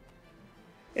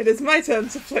 It is my turn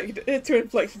to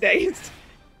inflict daze.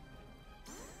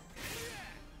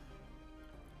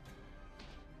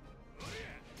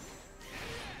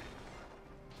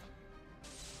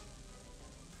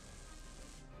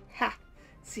 Ha!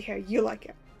 See how you like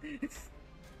it.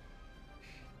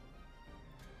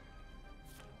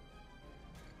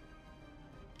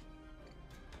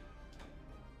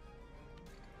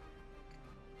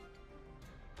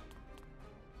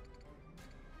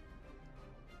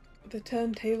 The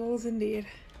turntables, indeed.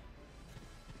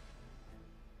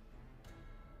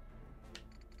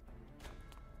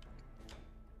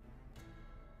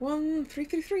 One,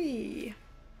 333.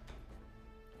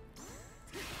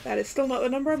 That is still not the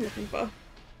number I'm looking for.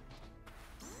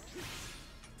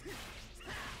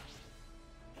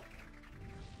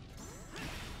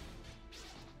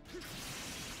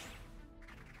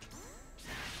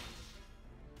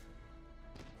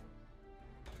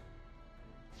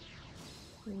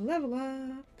 Level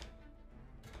up.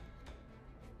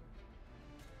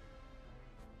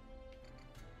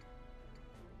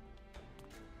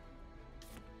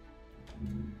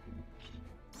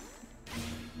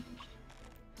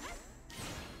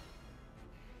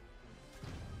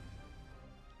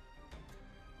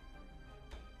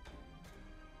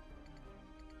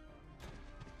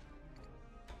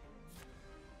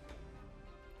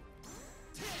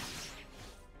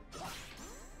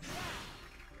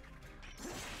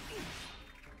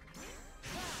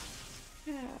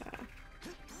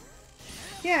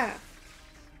 Yeah.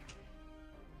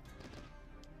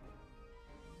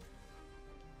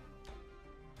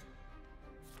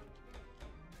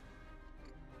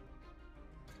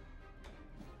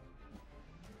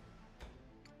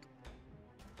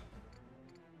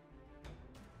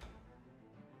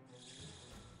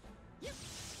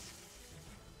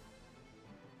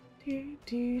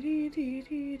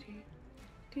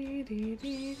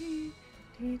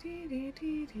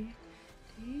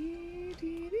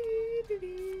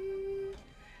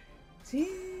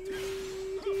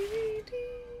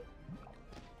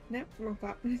 Nope, wrong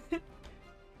part.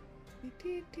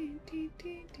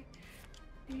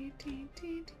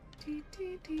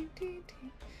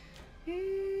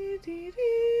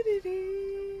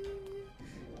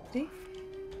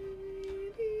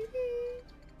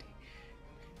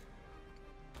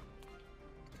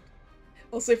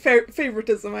 Also,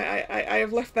 favoritism. I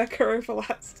have left that Kuro for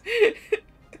last.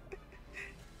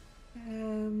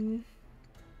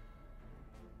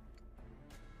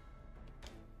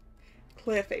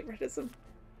 Clear favoritism.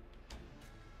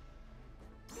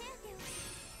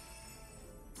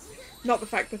 Not the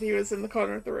fact that he was in the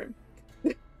corner of the room.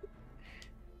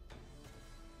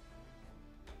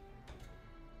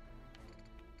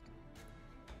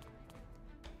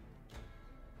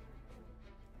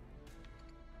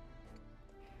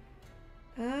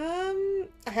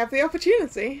 I have the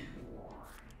opportunity.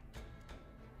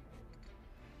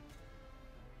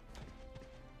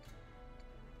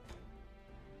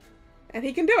 And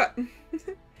he can do it.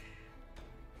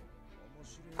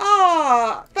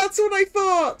 Ah, that's what I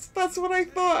thought. That's what I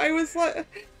thought. I was like,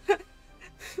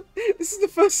 this is the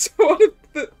first one.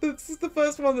 This is the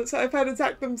first one that I've had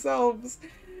attack themselves.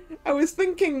 I was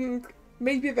thinking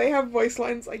maybe they have voice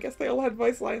lines. I guess they all had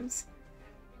voice lines.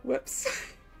 Whoops.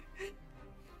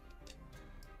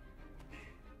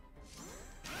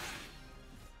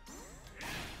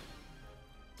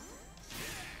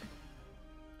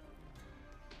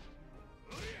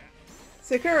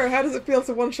 Sakura, how does it feel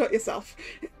to one-shot yourself?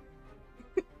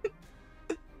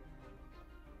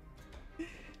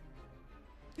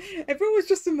 Everyone was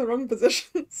just in the wrong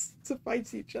positions to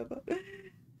fight each other.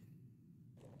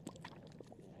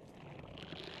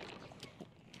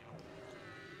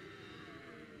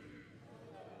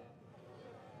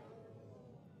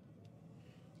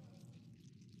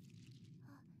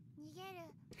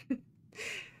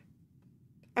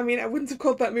 I mean, I wouldn't have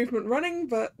called that movement running,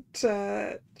 but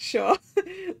sure.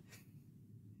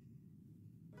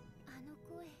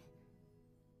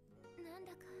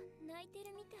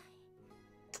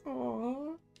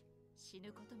 Aww. 死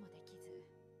ぬこともできず、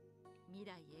未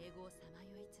来永劫さま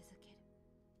よい続ける。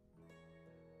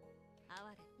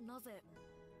哀れ。なぜ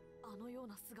あのよう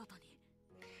な姿に。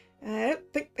I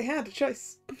don't think they had a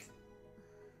choice.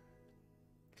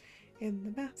 In the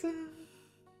matter.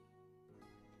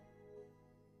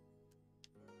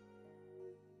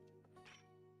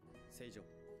 聖女、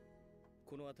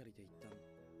この辺りで一旦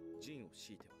陣を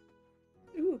敷いては。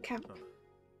Ooh, camp.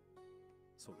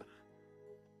 そうだな。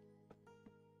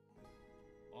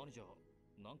兄者、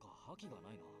なんか覇気が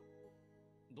ないな。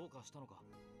どうかしたのか。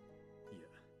いや、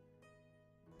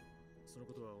その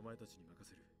ことはお前たちに任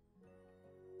せる。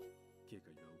警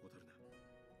戒は怠るな。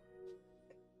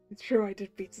It's true, I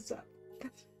did beat it up.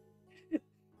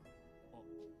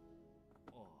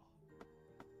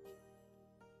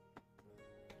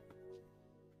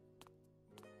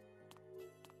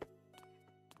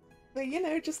 But you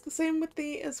know, just the same with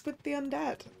the as with the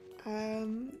undead.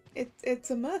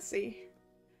 It's a mercy,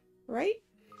 right?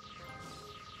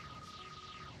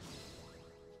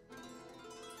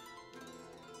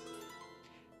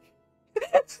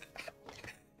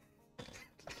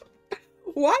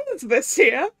 Why is this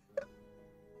here?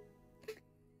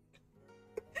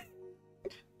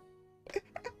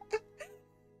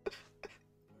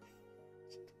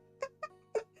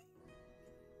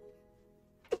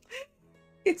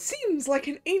 It seems like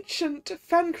an ancient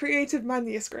fan-created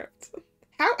manuscript.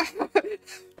 How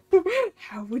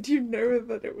would you know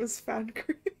that it was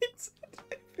fan-created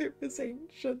if it was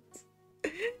ancient?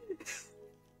 I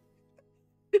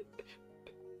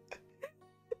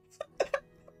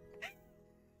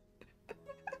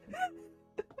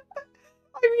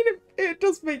mean, it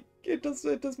does make a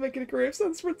degree of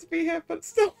sense for it to be here, but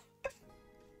still.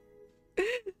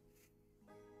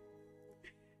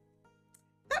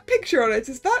 That picture on it,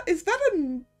 is that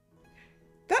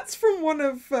that's from one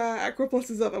of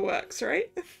Aquaplus's other works,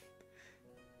 right?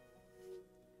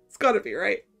 It's gotta be,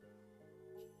 right?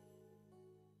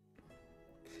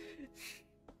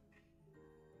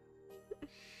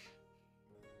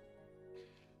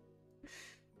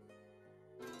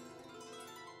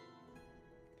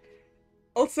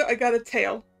 Also, I got a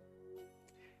tail.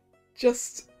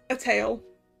 Just a tail.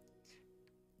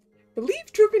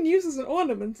 Believed to have been used as an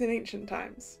ornament in ancient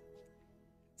times.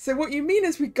 So what you mean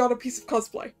is we got a piece of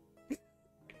cosplay.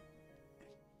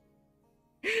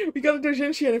 We got a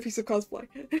doujinshi and a piece of cosplay.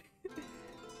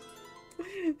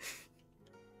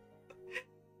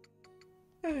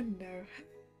 Oh no.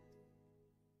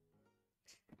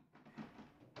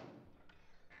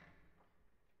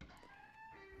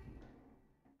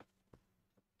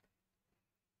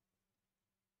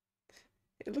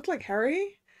 It looked like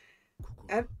Harry.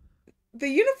 And the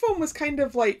uniform was kind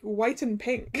of like white and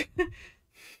pink.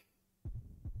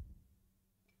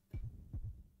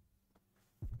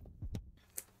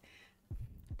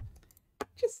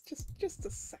 Just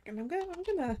a second. I'm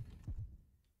gonna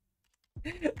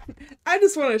I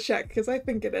just want to check because I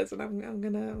think it is, and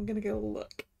I'm gonna go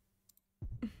look.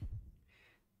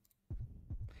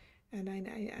 And I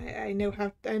know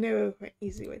an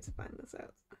easy way to find this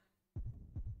out.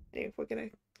 Anyway, we're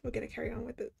gonna carry on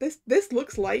with it. This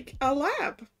looks like a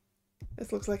lab.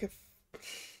 This looks like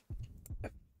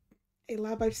a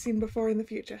lab I've seen before in the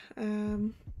future.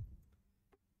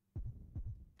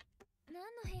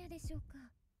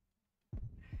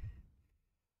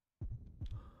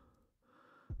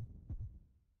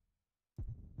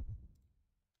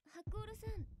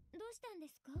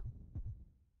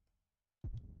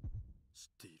 知っ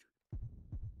ている。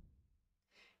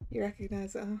 You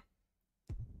recognize it, huh?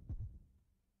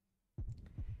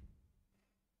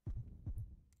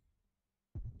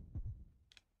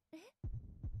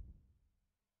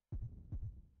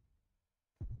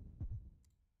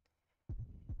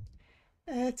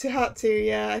 Too hot to,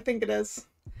 yeah, I think it is.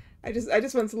 I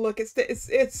just want to look. It's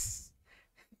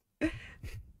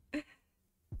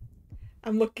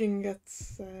I'm looking at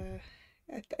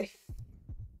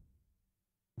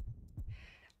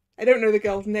I don't know the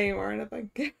girl's name or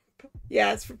anything.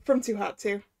 Yeah, it's from Too Hot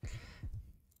Too.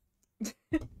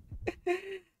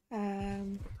 I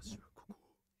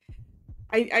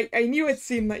knew I'd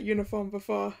seen that uniform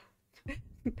before.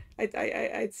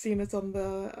 I'd seen it on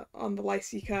the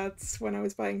Lycee cards when I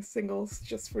was buying singles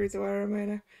just for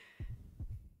Utawarerumono.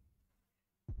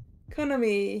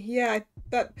 Konami, yeah,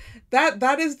 that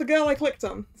is the girl I clicked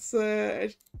on. So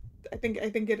I think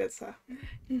it is her.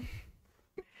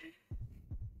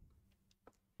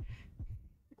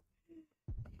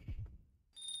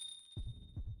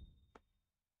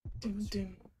 Dun,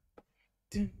 dun,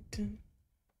 dun, dun.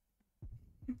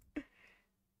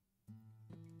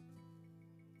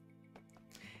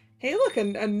 Hey, look, a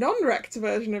non-wrecked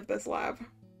version of this lab.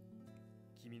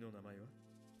 君の名前は?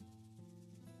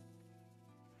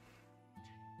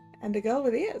 And a girl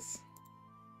with ears.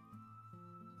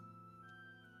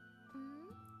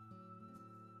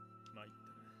 参ったな。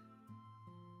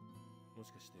も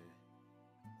しかして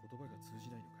言葉が通じ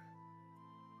ないのか?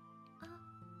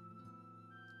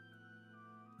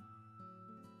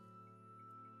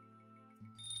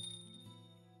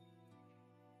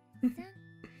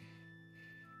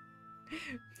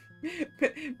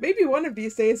 Maybe one of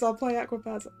these days I'll play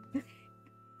Aquapaza.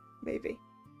 Maybe.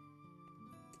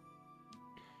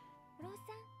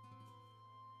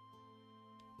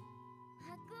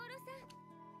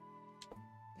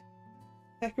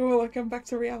 Echo will come back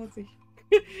to reality.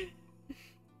 い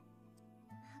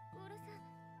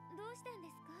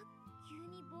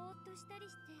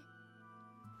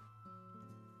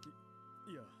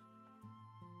や、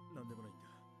なんでもないんだ。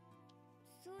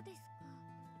そうですか。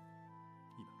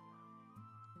今のは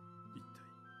一体。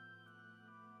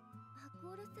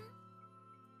白オロさん、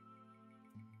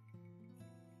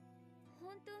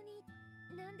本当に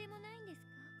何でもないんです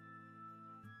か？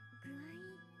具合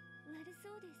悪そ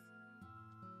うです。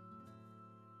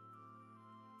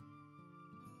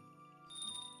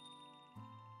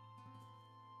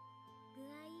具合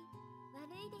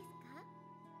悪いですか？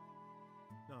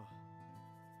ああ、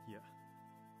いや、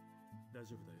大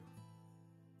丈夫だよ。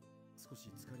少し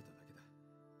疲れただけだ。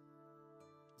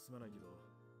すまないけど、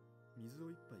水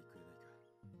を一杯くれないか。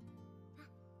あ、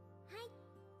はい。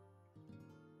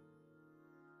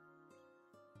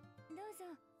どうぞ。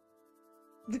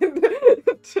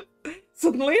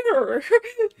Suddenly,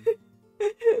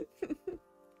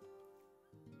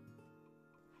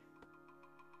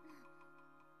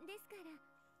 ですから、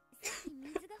さっき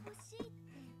水が欲しいって。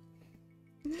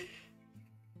水？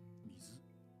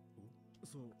お、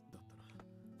そうだったな。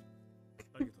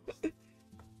ありがとう。誰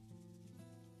な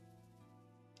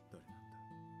んだ？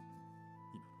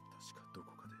今の確かど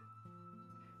こかで。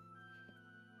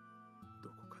ど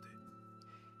こかで。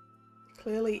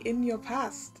Clearly in your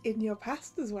past. In your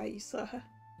past is where you saw her.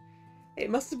 It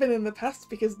must have been in the past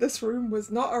because this room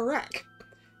was not a wreck.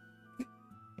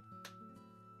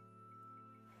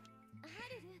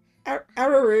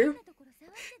 Araru. ところ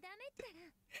触っちゃダメったら。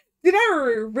 Did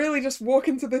Araru really just walk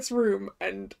into this room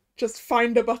and just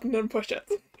find a button and push it?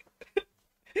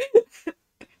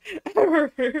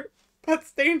 Araru,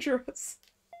 that's dangerous.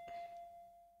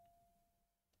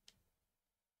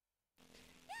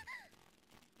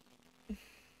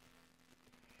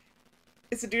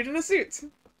 It's a dude in a suit.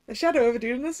 A shadow of a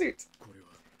dude in a suit. これは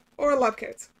Or a lab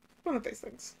coat. One of those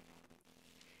things.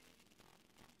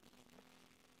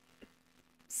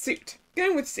 Suit.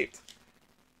 Going with suit.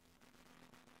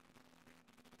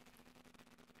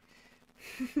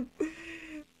 一体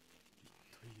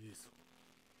映像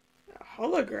A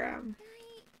hologram.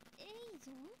 映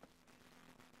像？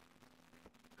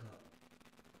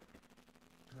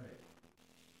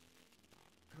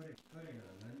彼が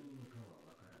何者かは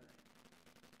わからない。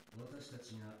私た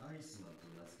ちがアイスマンと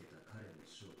名付けた彼の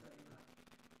正体は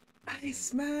Iceman. アイ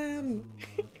スマン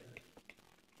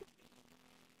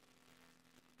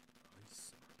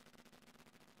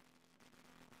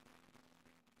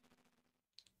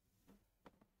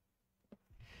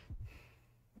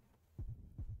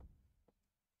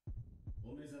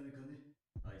お目覚めかね、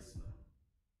アイスマン。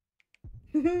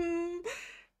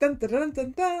 Dun, dun, dun,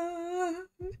 dun, dun.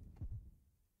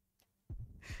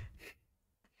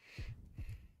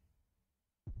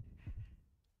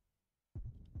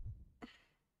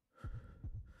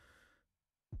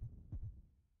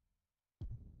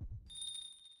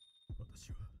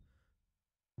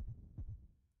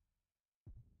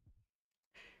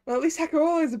 Well, at least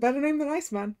Hakuola is a better name than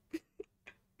Iceman.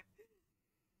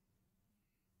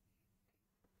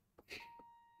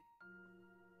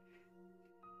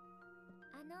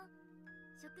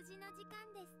 食事の時間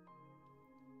です。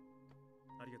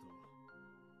ありがとう。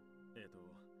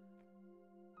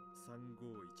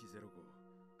35105。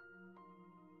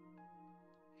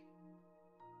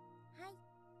はい。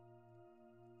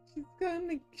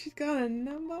 She's got a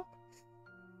number.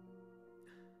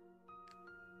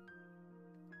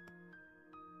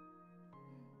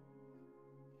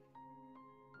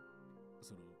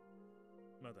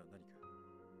 まだ何か。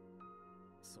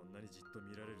そんなにじっと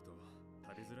見られると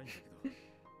食べづらいんだけど。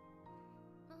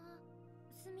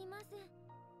すみません。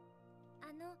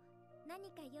何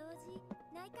か用事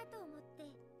ないかと思って。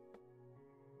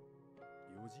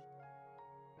用事？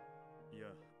いや、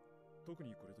特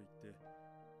にこれといって。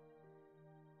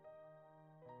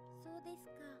そうです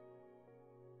か。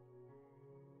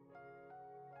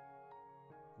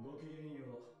ごきげん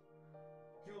よう。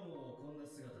今日もこんな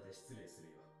姿で失礼する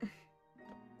よ。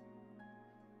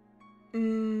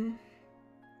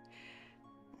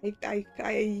I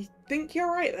think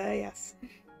you're right there, yes.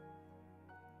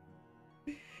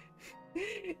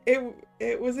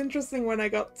 It was interesting when I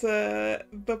got to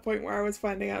the point where I was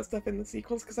finding out stuff in the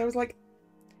sequels, because I was like,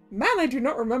 man, I do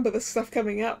not remember this stuff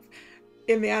coming up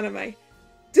in the anime.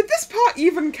 Did this part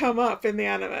even come up in the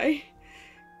anime?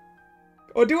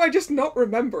 Or do I just not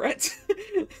remember it?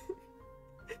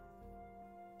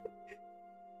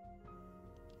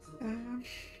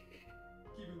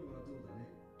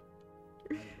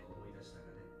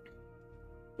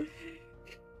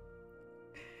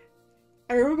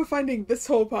 I remember finding this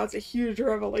whole part a huge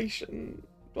revelation.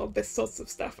 Well, this sorts of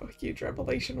stuff a huge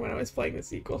revelation when I was playing the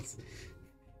sequels.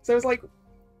 So I was like,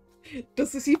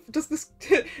 does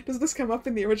this come up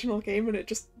in the original game? And it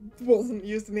just wasn't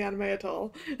used in the anime at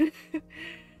all.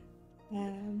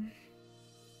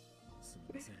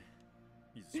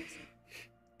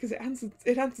 Because it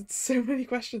answered so many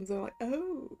questions. And I'm like,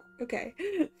 oh, okay.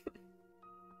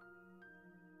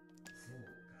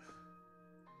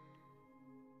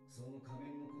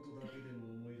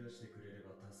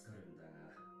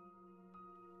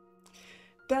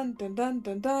 Dun dun dun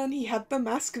dun dun, he had the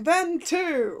mask then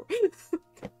too!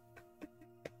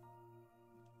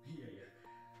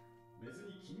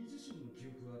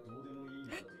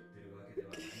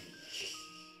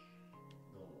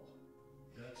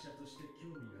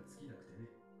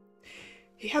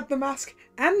 He had the mask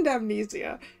and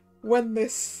amnesia when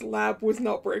this slab was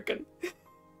not broken.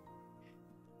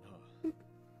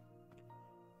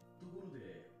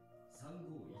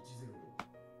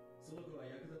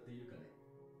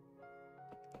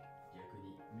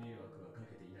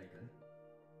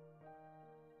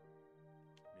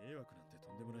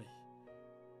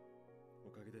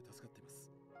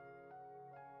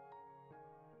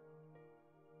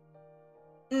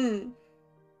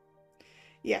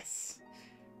 Yes.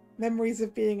 Memories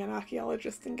of being an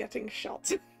archaeologist and getting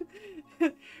shot.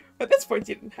 At this point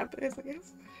you didn't have those, I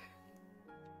guess.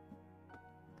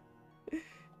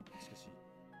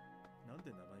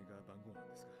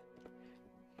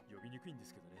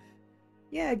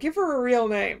 Yeah, give her a real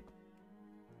name.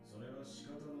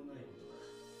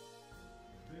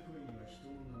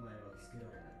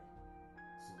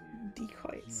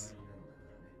 decoys.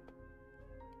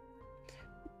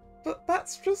 But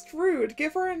that's just rude.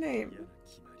 Give her a name.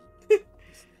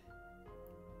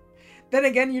 Then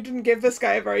again, you didn't give this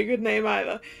guy a very good name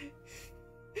either.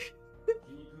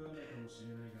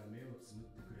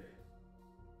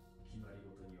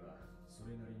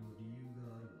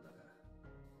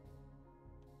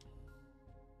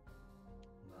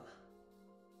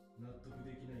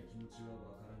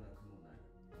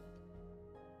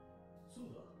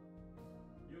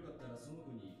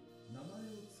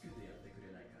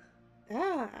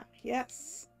 Ah,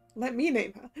 yes. Let me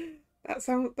name her. That's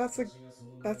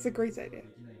a great idea.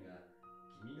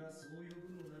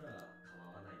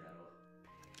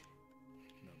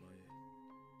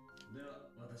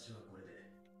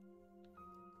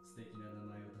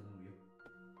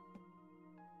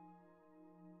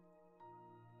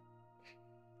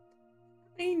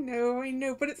 I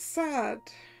know, but it's sad.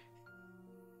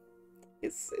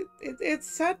 It's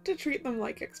sad to treat them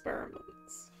like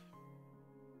experiments.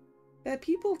 They're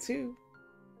people too.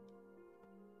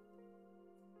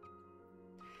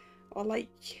 Or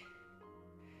like,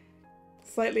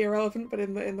 slightly irrelevant, but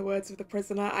in the words of the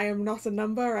prisoner, I am not a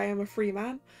number, I am a free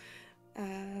man.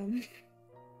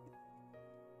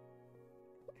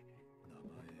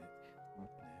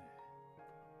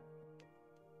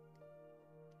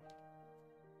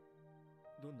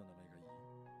 Good though.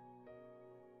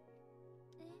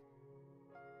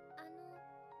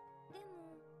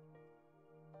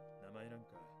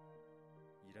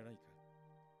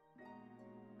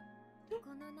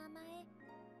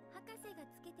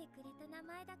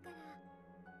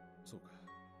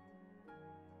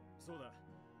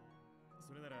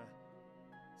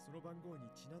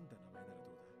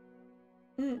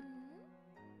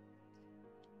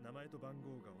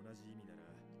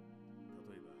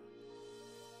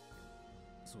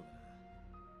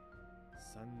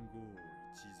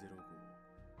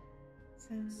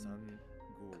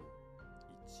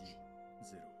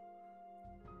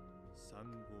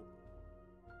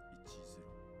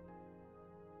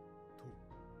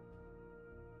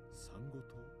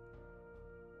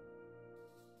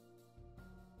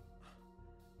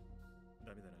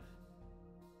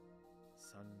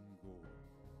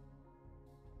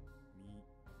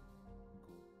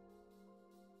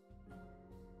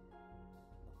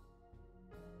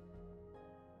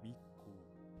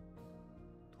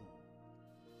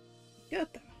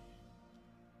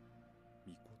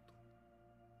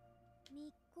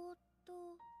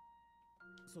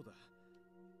 そうだ。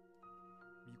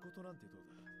みことなんてどうだ。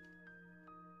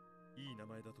いい名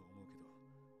前だと思うけど。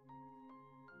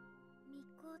み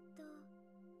こと。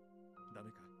ダメ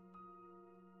か。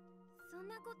そん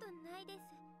なことないです。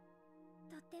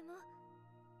とっても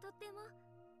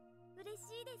嬉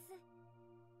しいです。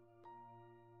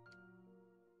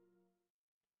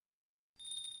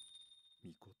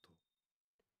みこと。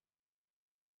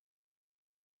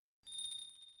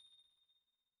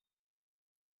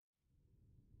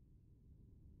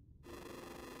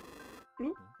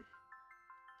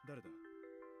誰だ？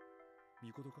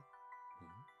みことか？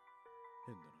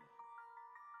変だな。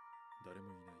誰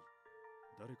もいない。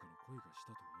誰かの声がし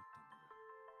たと思った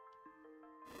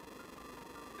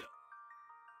んだが。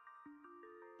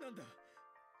なんだ？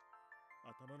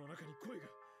頭の中に声が。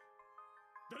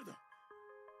誰だ？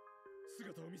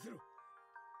姿を見せろ。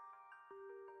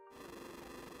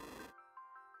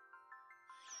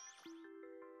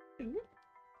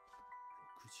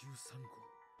63号。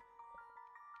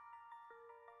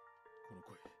この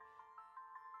声。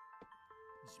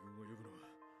自分を呼ぶのは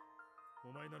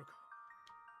お前なのか？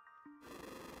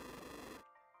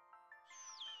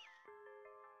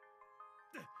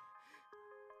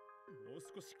もう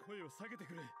少し声を下げて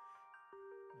くれ。脳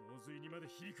髄にまで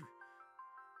響く。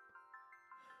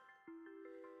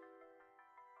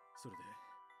それで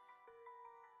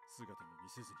姿も見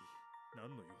せずに何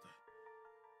の用だ？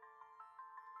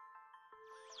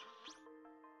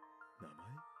名前？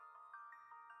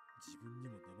自分に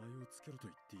も名前をつけろと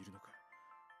言っているのか。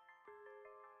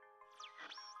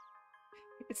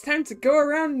 It's time to go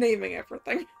around naming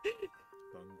everything.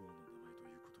 番号の名前とい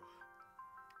うことは、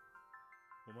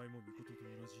お前もみことと同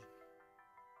じ。し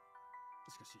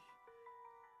かし、い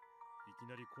き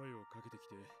なり声をかけてき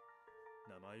て、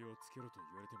名前をつけろと言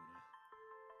われてもな。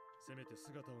せめて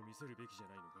姿を見せるべきじゃ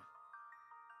ないのか。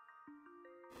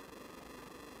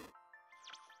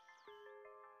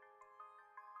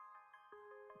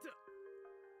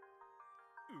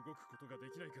動くことがで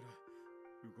きないから、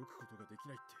動くことができ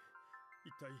ないって、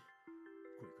一体、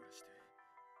声からして、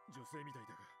女性みたいだ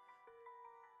が。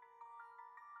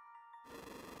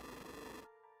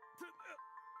わか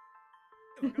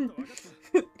ったわかっ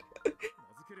た。付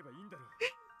ければいいんだろう。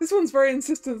 This one's very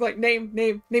insistent, like, name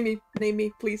me,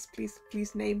 please,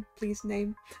 name,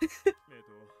 name.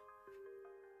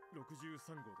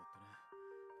 63号だったな。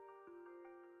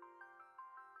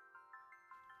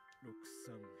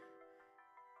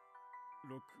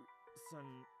63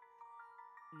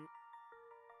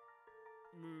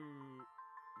ムー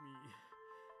ミ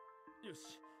ン。よ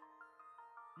し、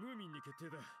ムーミンに決定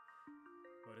だ。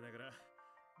我ながら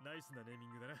ナイスなネーミ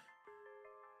ングだな。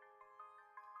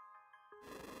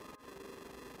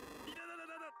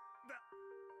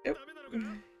ダメなのか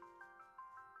な。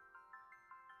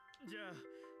じゃあ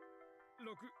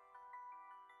6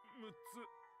つ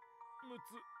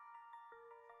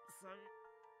3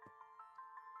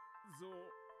ぞ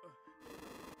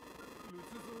む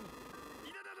つぞ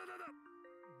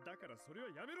だからそれは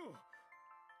やめろ。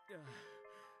いや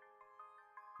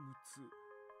むつ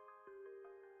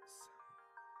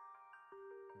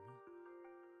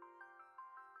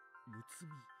むつ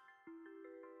み。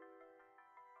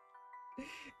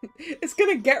 It's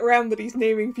gonna get round that he's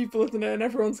naming people, isn't it? And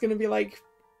everyone's gonna be like,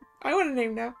 I want a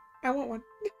name now. I want one. む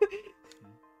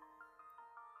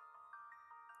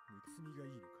つみがい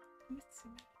いのか。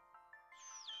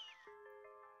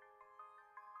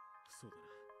そうだな。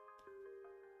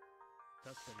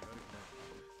確かに悪くない。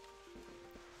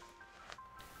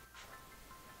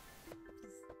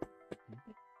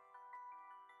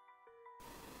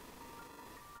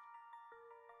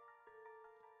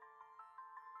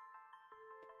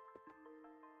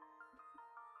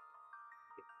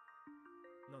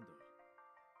なんだ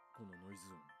このノイズ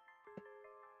音。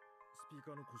スピー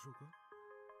カーの故障か。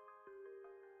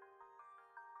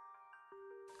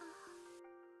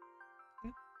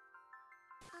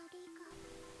ありがと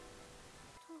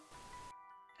う。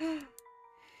こ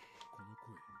の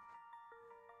声、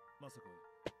まさか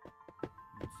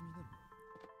むつみなの。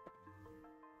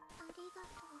ありが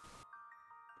と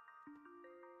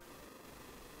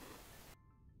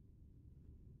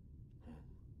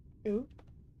う。Ooh.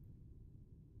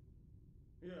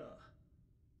 いや、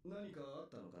何かあっ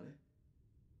たのかね。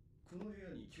この部屋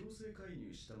に強制介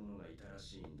入した者がいたら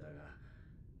しいんだが。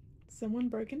 Someone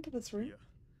broke into this い room. や、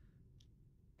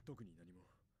特に何も。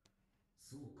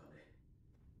そうかね。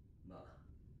まあ、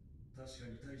確か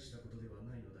に大したことでは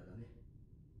ないのだがね。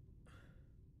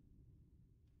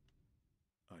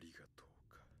ありがとう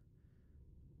か。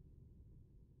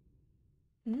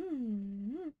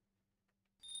Mm.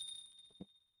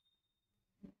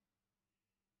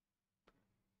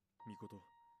 みこと。はい。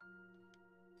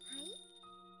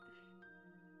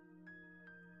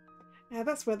 Yeah,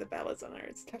 that's where the bell is on her.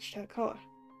 It's attached to her collar.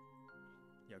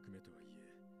 役目とはい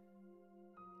え、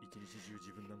一日中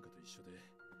自分なんかと一緒で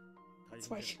大 That's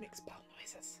変 why だ she よ。 makes bell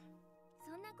noises.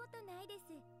 そんなことないで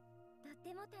す。とっ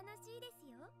ても楽しいです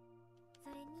よ。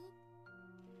それに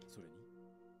それに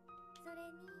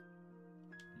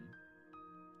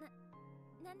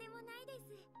なんでもないで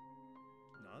す。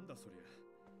なんだそりゃ。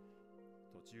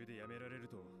途中でやめられる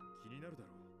と気になるだろ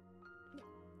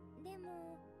う。で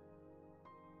も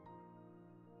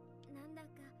なんだか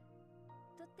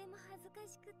とっても恥ずか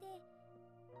しくて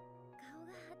顔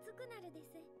が熱くなるで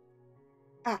す。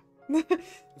Ah.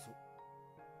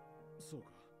 そうか。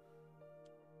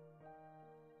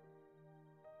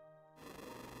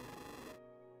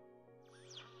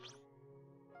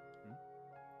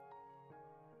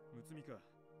むつみか。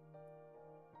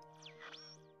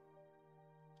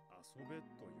遊べと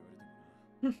言われても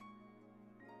な。も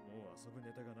う遊ぶ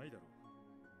ネタがないだろう。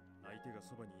相手が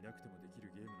そばにいなくてもでき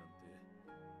るゲームなんて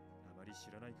あまり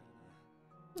知らないか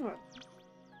らな。 Well,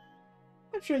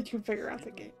 I'm sure you can figure out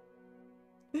the game.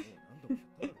 もう何度もやっ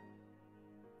ただろう。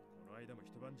この間も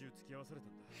一晩中付き合わされた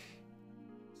んだ。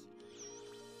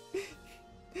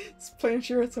 It's plain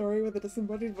Shiratari with a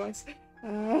disembodied voice. オ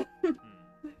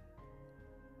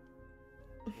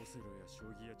セロや将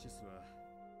棋やチェスは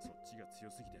そっちが強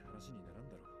すぎて話にならん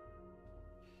だろう。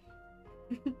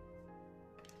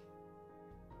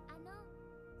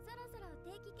そろそろ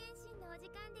定期検診のお時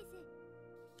間です。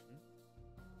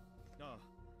ああ、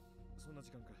そんな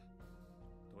時間か。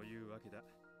というわけだ。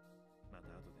また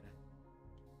後でな。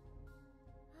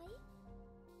はい。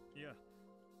いや、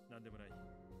なんでもない。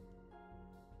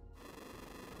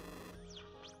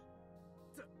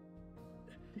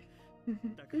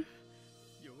だから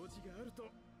用事があると。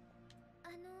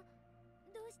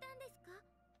どうしたんですか？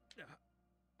あ、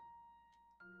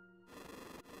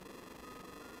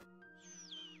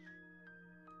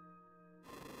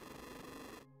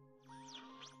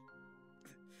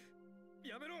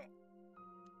やめろ。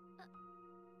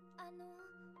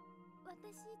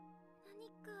私何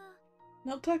か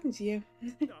Not talking to you.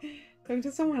 Talking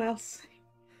to someone else.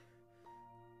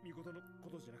 見事のこ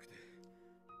とじゃなくて、いい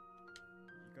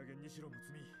加減にしろ、む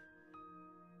つみ。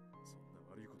そんな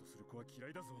悪いことする子は嫌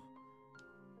いだぞ。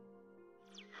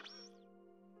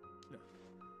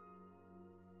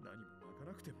何も泣か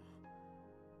なくても。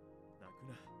泣く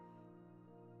な。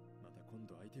また今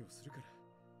度相手をするから。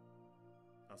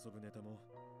遊ぶネタも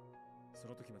そ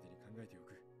の時までに考えてお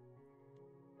く。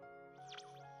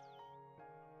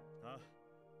ああ、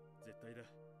絶対だ。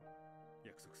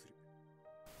約束する。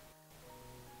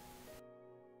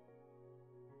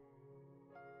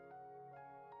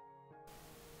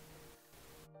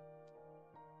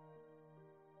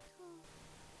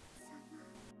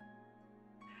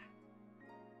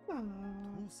父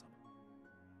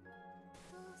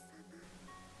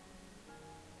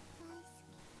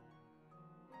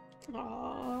様。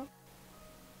ああ。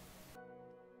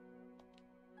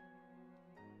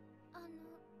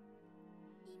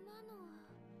今のは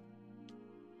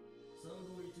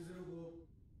35105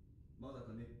まだ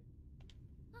かね。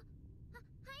はい、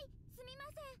すみ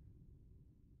ません。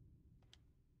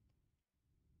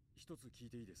一つ聞い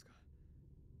ていいですか。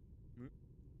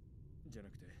じゃな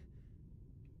くて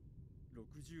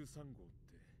63号っ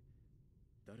て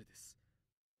誰です？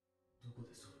どこ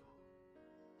でそれを。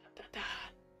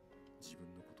自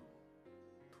分のことを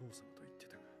父様と言って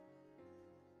たが、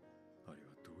あれ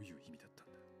はどういう意味だった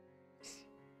んだ。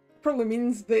 Probably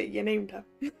means that you named her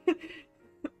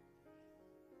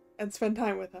and spent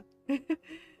time with her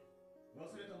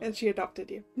and she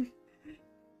adopted you.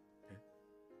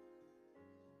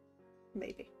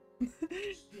 Maybe. 知って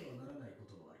はならないこ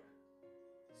ともある。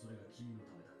それが君の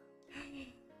ためだ。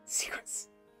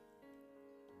Secrets.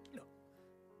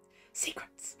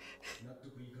 Secrets. 納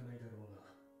得いかないだろうが、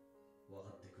分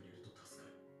かってくれると助か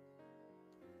る。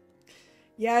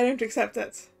Yeah, I don't accept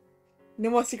it.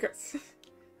 No more secrets.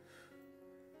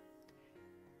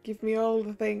 Give me all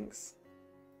the things.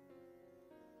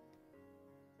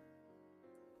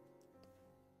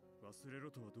 忘れ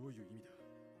ろとはどういう意味だ、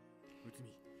むつ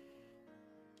み。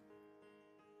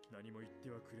何も言って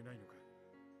はくれないのか。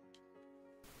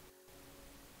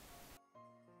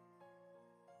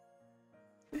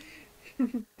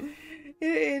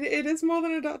it is more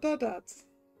than a dot dot dot.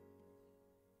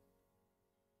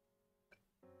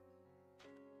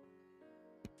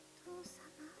 父様、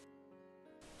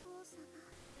父様、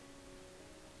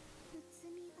むつ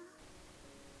みが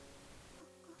こ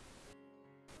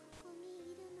こにい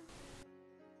るの。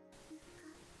ぬか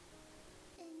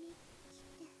えに来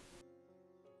て。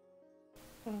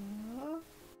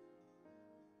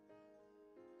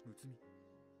むつみ。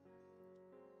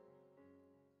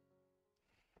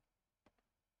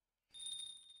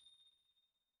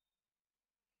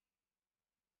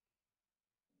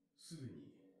すぐ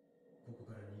にここ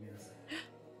から逃げなさい。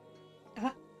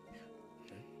あ、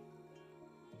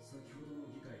先ほど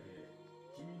の議会で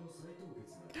君の再凍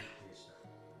結が決定した。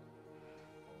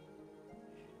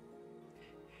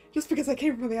 Just because I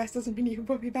came from the ice doesn't mean you can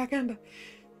put me back under.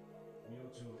 明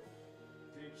朝、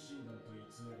定期診断と偽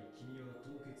り君は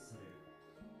凍結される。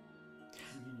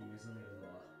次に目覚める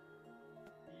のは、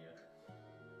いや、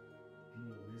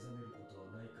もう目覚めること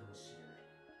はないかもしれない。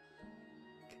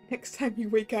 Next time you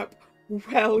wake up,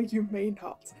 well, you may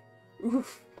not.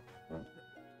 Oof. なん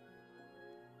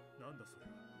だそれ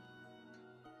は。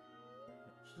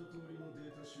一通りの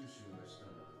データ収集がした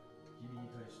が、君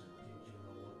に対しての研究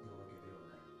が終わったわけで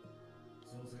はない。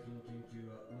その先の研究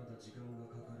はまだ時間が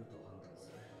かかると判断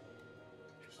され、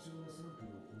貴重なサンプ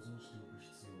ルを保存しておく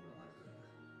必要があるからだ。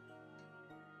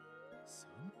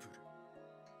サンプル。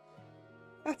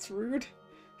 That's rude.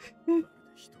 まる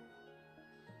で人を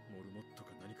モルモット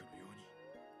か何かのように。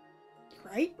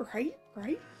 Right?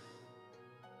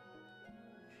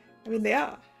 I mean, they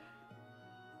are.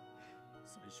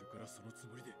 最初からそのつ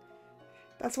もりで。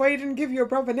 That's why you didn't give your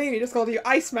proper name. You just called you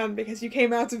Iceman because you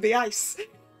came out of the ice. 俺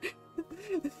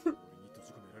に閉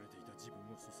じ込められていた自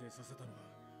分を蘇生させたのは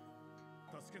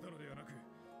助けたのではなく、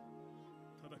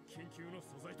ただ研究の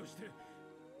素材として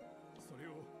それ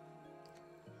を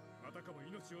あたかも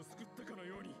命を救ったかの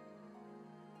ように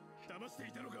騙して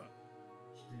いたのか。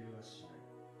否定はしない。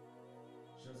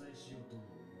謝罪しようとも思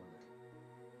わない。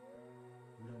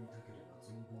恨みたければ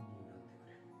存分に恨んで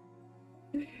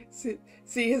くれ。 See,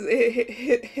 his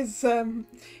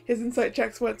insight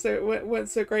checks weren't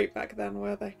so great back then,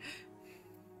 were they?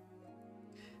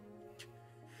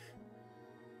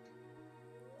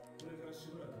 これから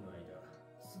しばらくの間、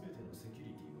すべてのセキュ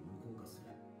リティを無効化する。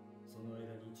その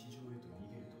間に地上へと逃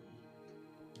げるといい。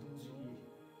同時に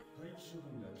廃棄処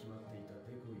分が決まっていた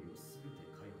デコイをすべて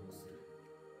解放する。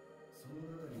その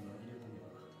中に紛れ込めば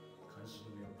監視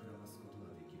の目をくらますこと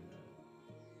ができるだろう。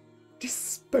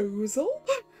Disposal?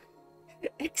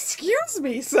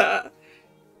 me, sir.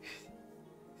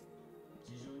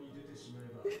 地上に出てしまえ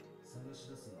ば探し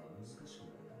出すのは難しく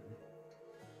なるからね。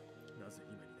なぜ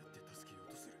今になって助けよう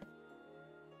とする。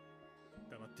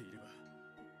黙っていれば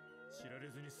知られ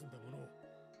ずに済んだものを。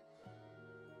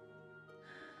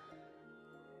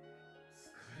疲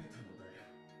れたのだよ。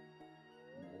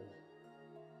もう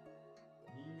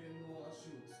人間の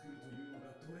足を作るというのが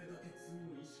どれだけ罪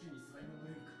の意識に苛ま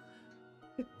れるか。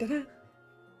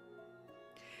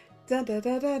Da da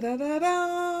da da da da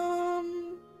da.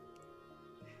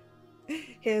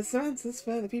 Here's some answers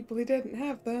for the people who didn't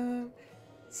have them.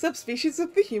 Subspecies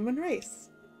of the human race.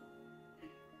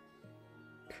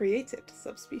 Created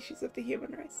subspecies of the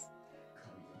human race.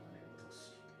 神の真似を通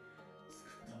し、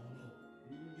作ったものを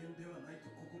人間ではないと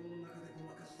心の中でご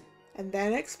まかして。And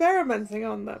then experimenting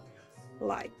on them.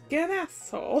 Like an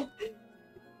asshole. だか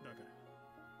ら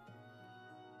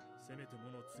せめても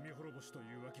の罪滅ぼしとい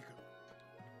うわけか。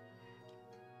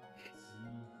罪滅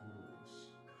ぼ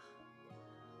しか。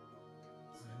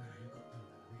それならよかったんだ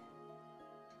ろうね。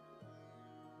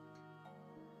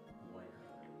怖いから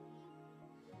だよ。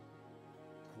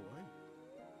怖い。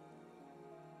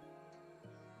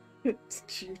It's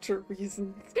due to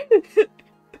reasons.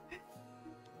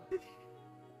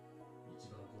 一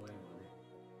番怖いのはね、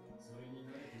それに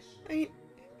慣れてしまう。 I mean,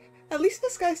 at least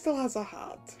this guy still has a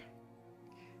heart.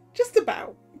 Just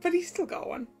about, but he's still got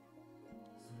one.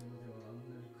 それまではあん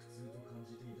なに苦痛と感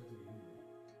じていたというのに、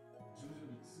徐々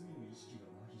に罪の意識が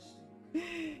麻痺していく。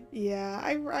 Yeah,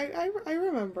 I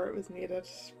remember it was needed,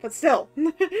 but still,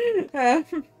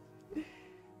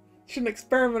 shouldn't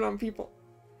experiment on people.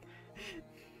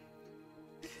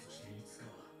 そしていつか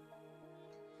は、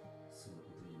その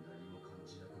ことに何も感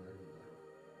じなくなるのだろう。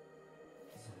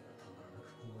それがたまらな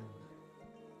く怖いのだよ。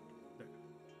だが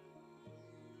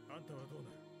あんたはどう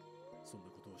なる。そんな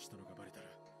ことをしたのがバレた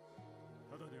らた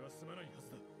だでは済まないは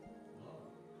ずだ。まあ、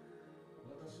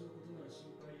私のことなら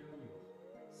心配いらんよ。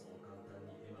そう簡単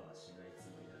にヘマはしない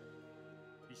つもりだ。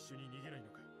一緒に逃げない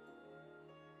のか。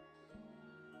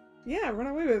 Yeah, run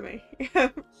away with me. 地上へか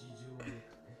ね。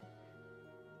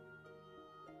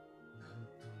なん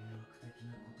と魅惑的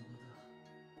な言葉だ。だ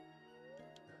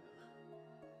が、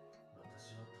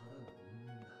私はただの人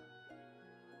間だ。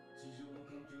地上の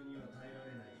環境には耐えら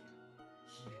れない。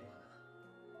ひ弱な。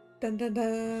 Dun dun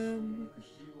dun.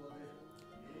 ひ弱で愚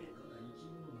かな生き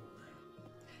物なのだよ。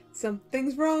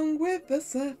 Something's wrong with the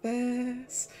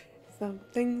surface.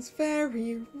 Something's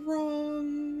very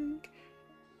wrong.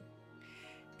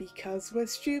 Because we're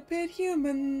stupid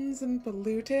humans and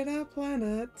polluted our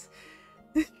planet.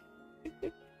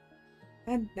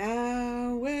 And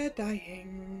now we're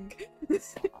dying.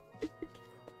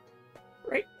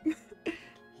 Right?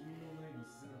 君の前に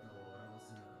姿を現せなかっ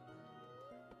たの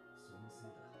はそのせい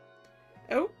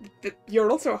だ。 Oh,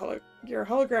 you're also you're a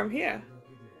hologram here. だ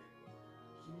けで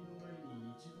君の前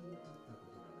に一度も立ったこ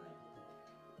とがないこと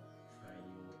不快に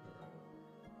思っただろ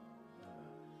う。だが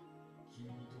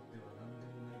君にとっては何で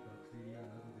もないバクテリア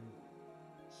などでも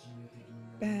致命的になる。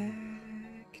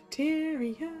 Bacteria. 皮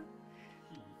肉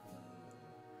なものだ。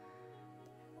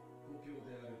故郷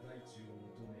である大地を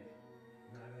求め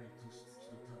長い年月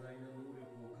と多大な能力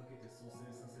をかけて蘇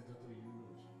生させたというの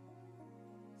に、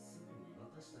すでに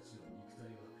私たちの肉体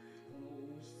はこの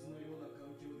温室のような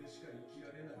環境でしか生き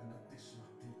られなくなってしま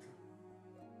っていた。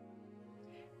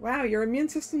 Wow, your immune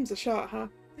system's a shot, huh?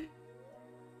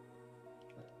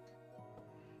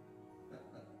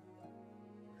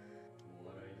 お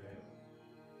笑いだよ。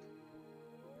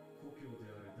故郷で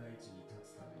ある大地に立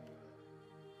つためには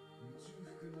宇宙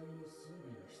服並みの装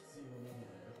備が必要なのだ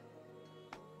よ。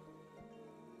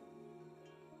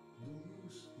道具を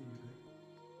知っているかい？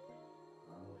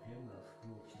あの変な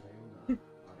服を着たような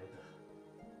あれだ。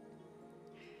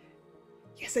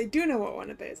 Yes, I do know what one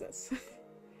of those is.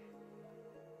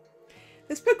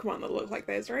 There's Pokemon that look like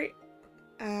those, right?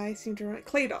 I seem to remember.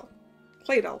 Claydol.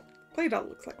 Claydol. Claydol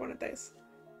looks like one of those.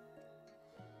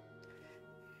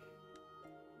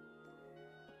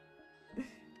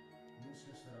 もし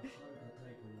かしたら遥か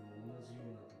太古にも同じよ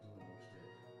うなことが起きて、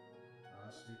あ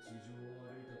あして地上を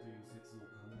歩いたという説を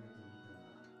考えてみたが、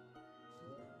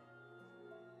どうかね。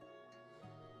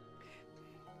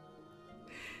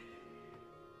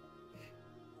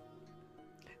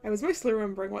 I was mostly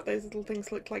remembering what those little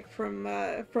things looked like from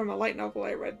a light novel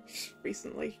I read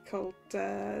recently called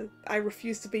I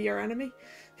Refuse to Be Your Enemy.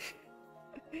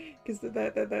 Because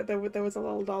there was a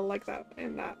little doll like that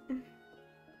in that.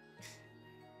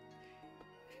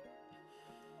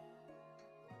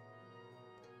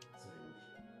 それに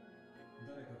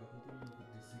誰かがここに残っ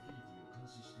てセキュリティを監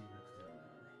視していなくてはならない。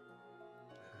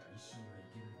だから一緒にはい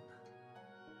けないのだ。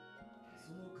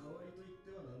その代わりといっ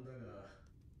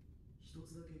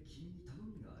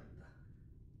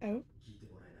Oh. 聞いて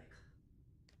もらえないか。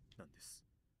なんです。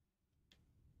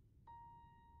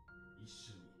一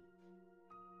緒に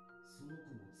その子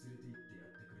も連れて行ってや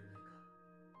ってくれない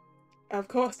か。 Of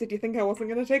course, did you think I wasn't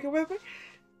going to take it with me?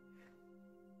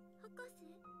 博士。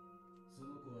そ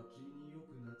の子は君によ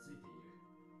く懐いている。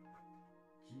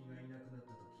君がいなくなった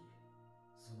時、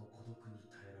その孤独に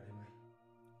耐えられまい。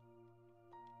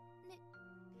でも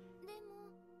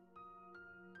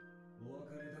お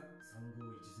別れだ、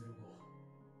35105。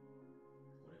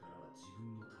これからは自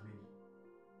分のために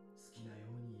好きな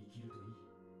ように生きるといい。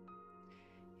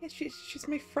 Yeah, she's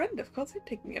my friend. Of course, I'm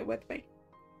taking it with me.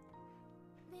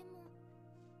 でも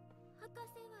博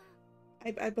士は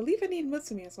I believe I need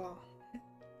Mutsumi as well.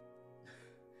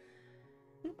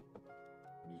 ミコトか。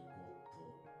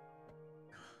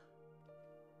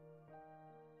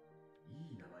い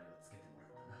い名前をつけてもらっ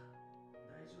たな。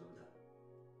大丈夫だ。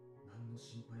何の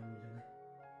心配もいらない。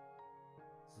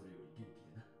それより元気で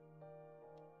な。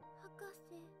博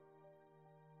士。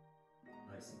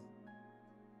アイスマン、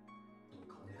どう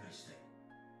かお願いしたい。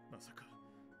まさか。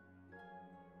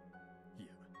い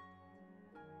や、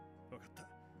わかった。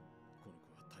この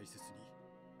子は大切に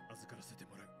預からせて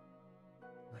もらう。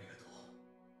ありがとう。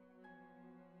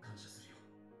感謝するよ。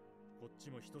こっち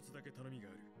も一つだけ頼みが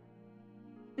ある。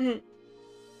Mm.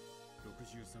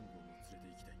 63号も連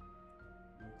れて行きたい。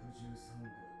63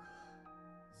号か。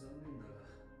残念だが、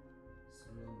そ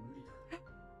れは無理だ。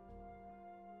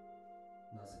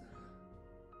なぜなら、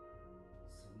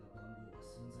そんな番号は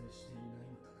存在していな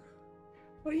いのだから。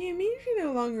What do you mean she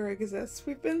no longer exists?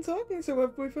 We've been talking, so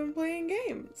we've been playing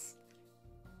games.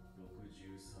 63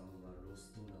はロ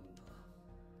ストナンバー。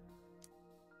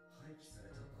廃棄され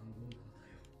た番号なのだ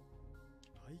よ。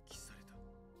廃棄された。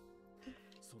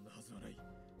そんなはずはない。だ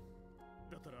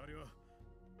ったらあれは。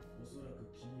おそらく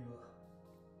君は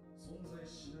存在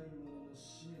しないものの思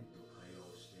念と会話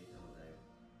をしていたのだよ。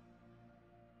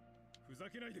ふざ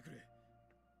けないでくれ。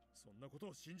そんなこと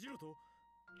を信じろと。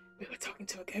 We were talking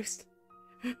to a ghost.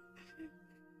 こん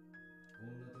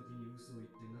な時に嘘を言っ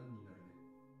て何になるね。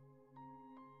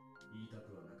言いた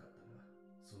くはなかったが、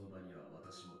その場には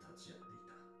私も立ち会ってい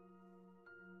た。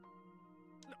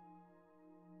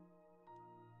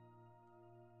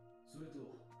それ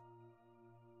と、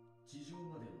地上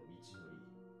までの道のり。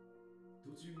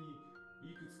途中に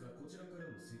いくつかこちらから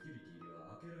のセキュリティで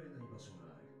は開けられない場所が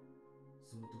ある。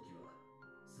その時は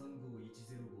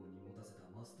35105号に持たせた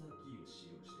マスターキーを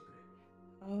使用してくれ。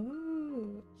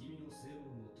Oh. 君の正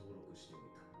論も登録しておい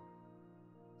た。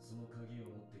その鍵を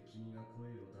持って君が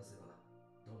声を出せば、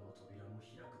どの扉も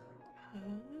開くだろう。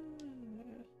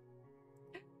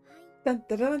Dun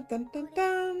dun dun dun dun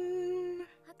dun.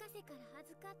 博士から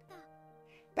預かった。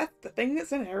 That's the thing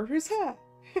that's in Haru's hair.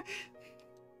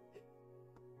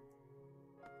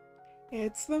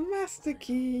 It's the master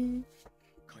key.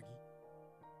 鍵。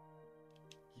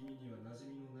君には馴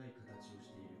染みのない形を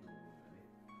していると思うがね。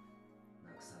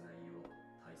なくさないよう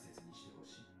大切にしてほ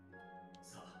しい。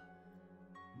さあ、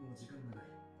もう時間がない。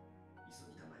急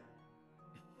ぎたまえ。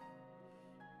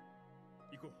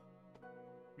行こ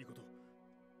う。ミコト。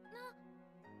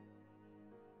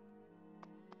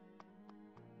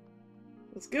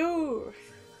Let's go. ミ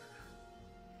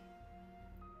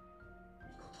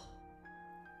コト、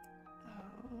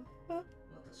 Uh,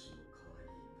 私の可愛い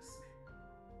娘。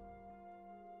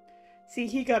 see,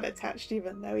 he got attached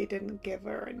even though he didn't give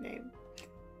her a name.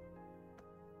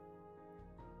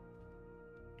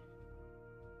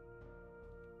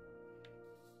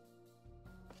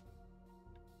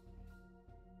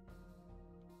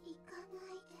 行かな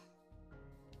いで。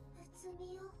うつ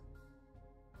みを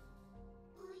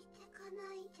置いてか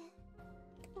ないで。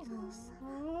父様。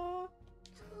 Aww.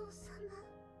 父様。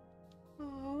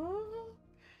 Aww.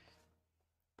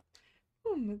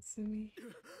 Oh, Mutsumi.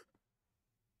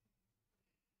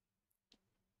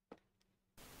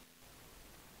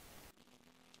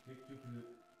 結局、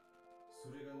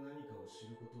それが何かを知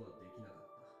ることはできなかっ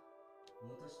た。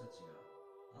私たちが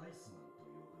アイスマンと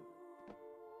呼ぶ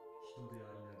人で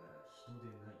ありながら人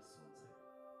でない存在。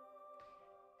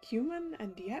 Human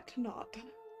and yet not.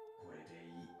 これでい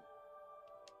い。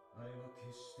あれは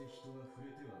決して人が触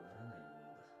れてはならないもの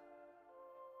だ。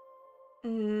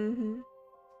 Mm-hmm.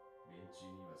 連中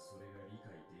にはそれが理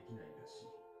解できないらし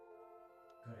い。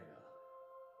彼ら、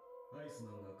アイス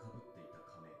マンが被っていた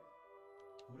仮面、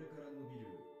これから伸び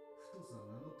る太さ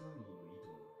ナノ単位の糸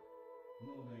が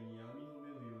脳内に網の目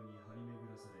のように張り巡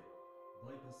らされ、バ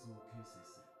イパスを形成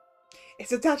する。 It's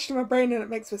attached to my brain and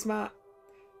it makes me smart.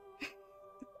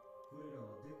 これら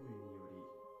はデコイにより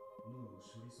脳の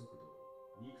処理速度、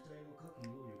肉体の各能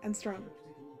力が And 飛 strong. 躍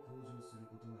的に向上する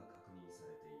ことが確認さ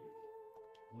れている。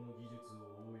この技術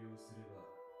を応用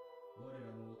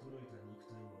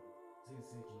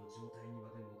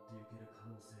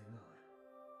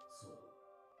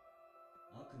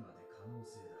能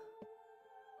性だ。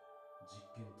実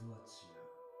験とは違う。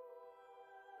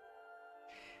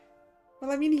 Well,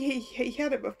 I mean, he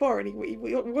had it before, and he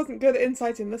wasn't good at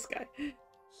inciting this guy.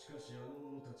 しかしあの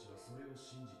者たちはそれを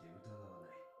信じて疑わ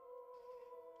ない。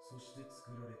そして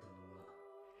作られたのが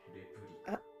レプリ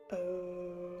カ。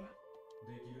Oh.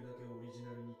 できるだけオリジ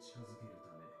ナルに近づける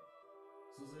ため、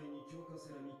素材に強化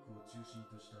セラミックを中心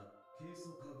としたケイ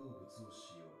素化合物を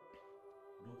使用。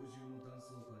六重の断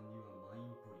層管にはマイ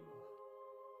ンポリマー、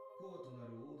コアと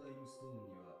なるオーダイムストーン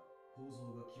には構造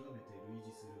が極めて類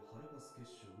似するハルパス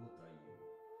結晶を代用。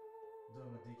だ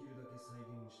ができるだけ再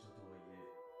現したとはいえ、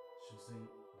所詮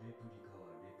レプリカ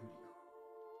はレプリカ。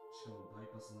しかもバ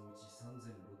イパスのうち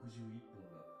3061本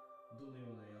がどの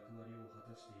ような役割を果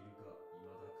たしているか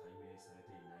未だ解明され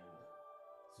ていないのだ。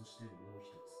そしてもう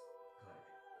一つ、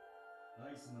ア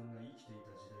イスマンが生きてい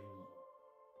た時代に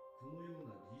このよ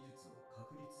うな技術は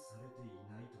確立されてい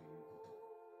ないというこ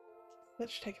と。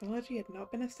 Such technology had not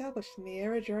been established in the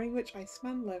era during which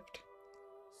Iceman lived.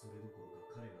 それどころ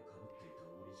か彼が被っていた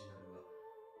オリジナルは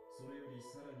それより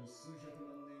さらに数百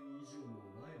万年以上も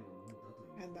前のものだとい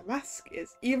う。 And the mask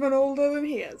is even older than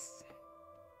he is.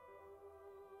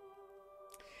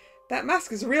 That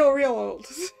mask is real old.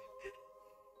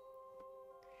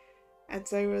 And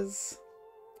so is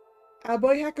our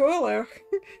boy Hakuolo.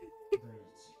 第一、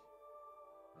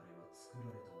あれは作ら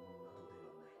れたものなどではな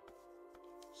い。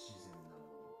自然なも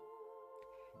の。ま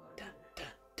るで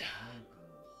何かの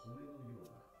骨のような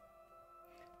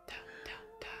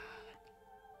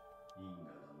因果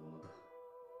なものだ。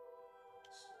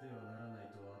知ってはならない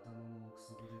と頭の奥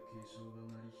底で警鐘が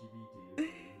鳴り響いているというのに、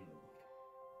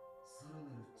さらな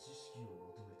る知識を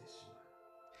求めてしまう。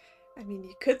 I mean,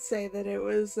 you could say that it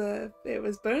was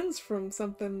bones from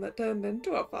something that turned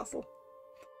into a fossil. こ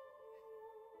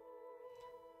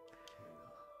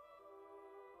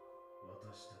れが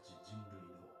私たち人類の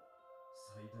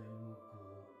最大の業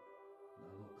な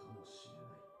のかもしれない。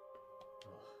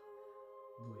ああ、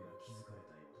どうやら気づかれ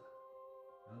たようだ。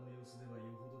あの様子では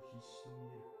よほど必死と見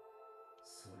える。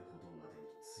それほどまでに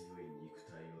強い肉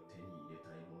体を手に入れた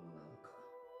いものなのか。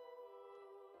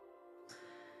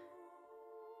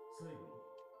最後に、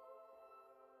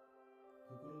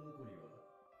心残りは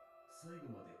最後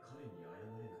まで彼に謝れ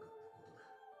なかったことだ。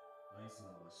アイス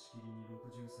マンはしきりに63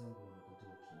号のこと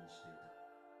を気にしていた。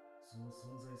その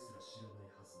存在すら知らな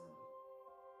いはずなの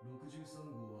に、63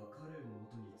号は彼をも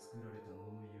とに作られたも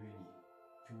のゆえに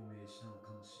共鳴したのか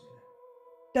もしれない。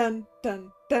 Dun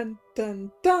dun dun dun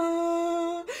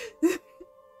dun.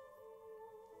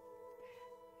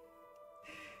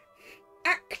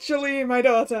 Actually, my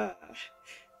daughter,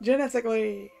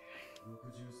 genetically.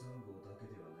 63号だけ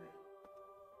ではない。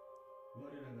我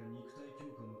らが肉体強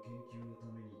化の研究の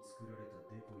ために作られた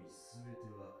デコイすべて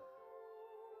は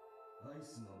アイ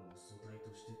スマンを素体と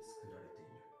して作られて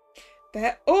いる。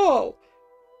 They're all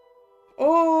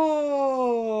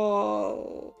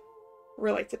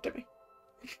related to me.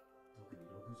 特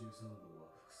に63号は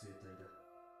複製体だ。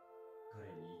彼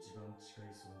に一番近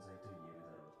い存在と言えるだ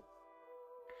ろう。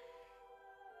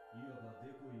いわば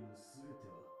デコイのすべて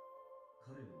は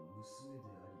彼の娘で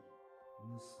あり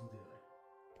息子である。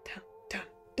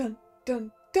 Dun dun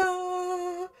dun.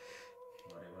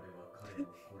 我々は彼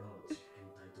の子らを実験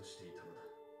体としていたのだ。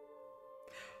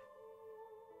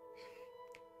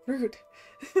 Rude.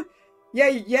 Yeah,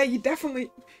 you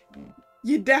definitely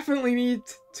need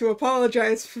to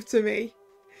apologize to me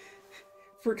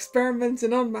for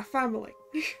experimenting on my family.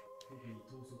 特に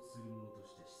統率するものと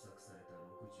して試作された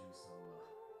63は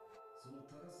その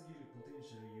高すぎるポテン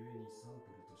シャルゆえにサン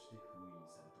プルとして封印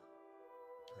された。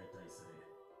解体され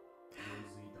洪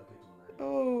水だけとなり、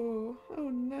 Oh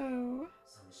no.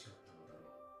 寂しかったのだろう。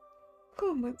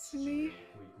 Poor 父 Matsumi. 親を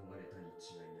恋焦がれたに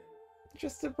違いない。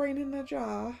 Just a brain in a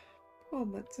jar. Poor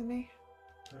Matsumi.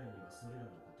 彼にはそれら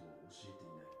のことを教えてい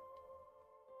ない。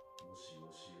もし教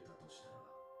えたとしたら、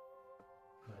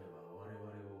彼は我々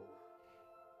を、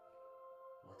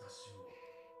私を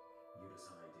許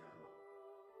さないであろ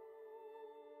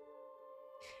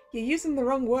う。 You're using the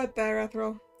wrong word there,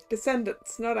 Ethel.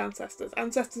 Descendants, not ancestors.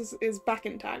 Ancestors is back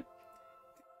in time.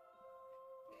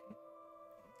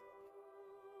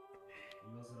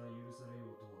 今さら許され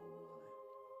ようとは思わない。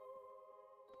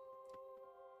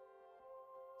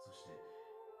そして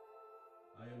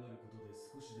謝ることで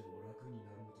少しでも楽に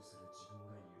なろうとする自分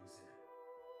が許せない。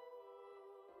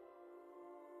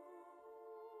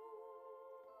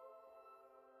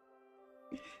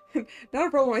 Not a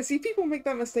problem. I see people make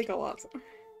that mistake a lot. だが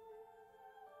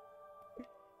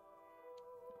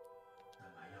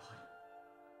やはり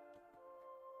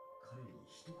彼に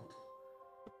一言謝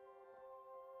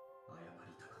り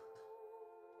たかった。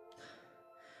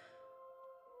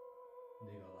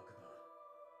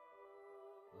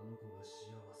あの子が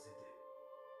幸せで。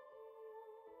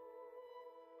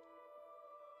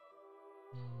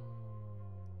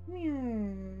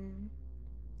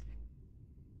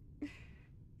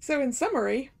So, in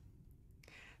summary,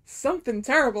 something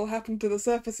terrible happened to the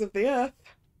surface of the Earth.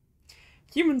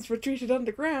 Humans retreated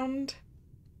underground,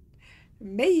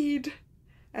 made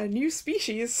a new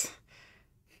species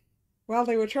while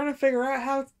they were trying to figure out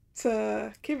how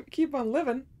to keep on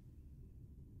living.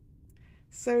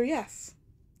 So, yes.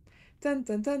 Dun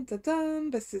dun dun dun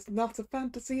dun, this is not a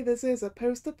fantasy, this is a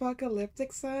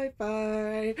post-apocalyptic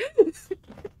sci-fi.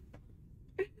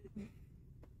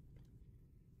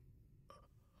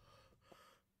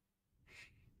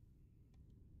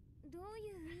 どう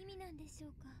いう意味なんでしょ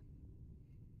うか。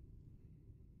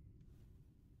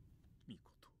ミコ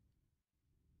ト、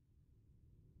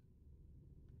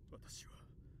私は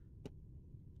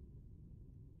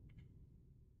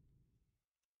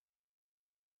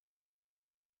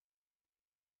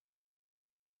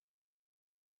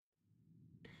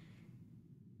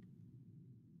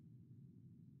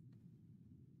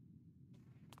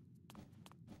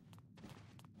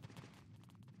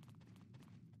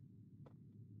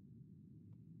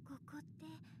ここって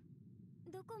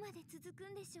どこまで続く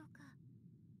んでしょうか。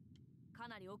か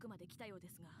なり奥まで来たようで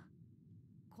すが、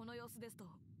この様子ですと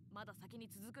まだ先に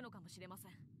続くのかもしれませ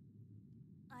ん。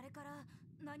あれから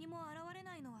何も現れ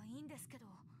ないのはいいんですけど、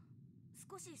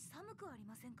少し寒くあり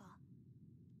ませんか。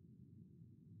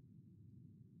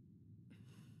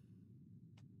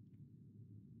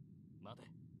待て。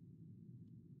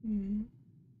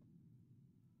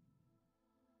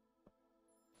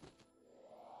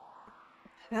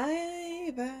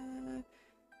Hi there.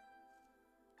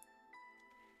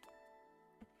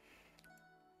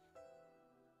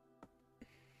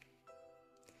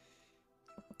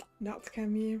 Not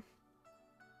Camus.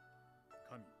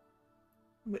 神、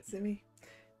 Mutsumi.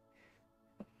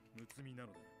 むつみな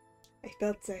のだな。 I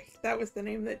thought so. That was the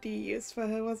name that Dee used for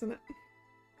her, wasn't it?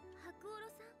 白オロ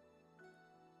さ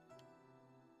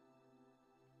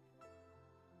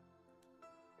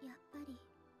ん、やっぱり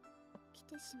来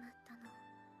てしまったの。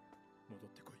戻っ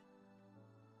てこい。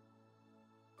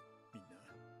みんな、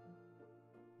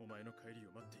お前の帰り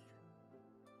を待っている。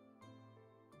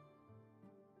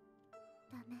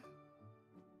ダメ。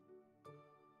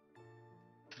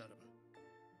ならば、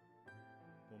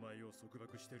お前を束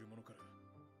縛している者から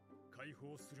解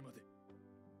放するまで。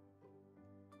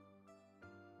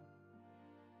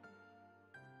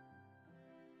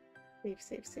Save,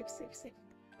 save, save, save, save.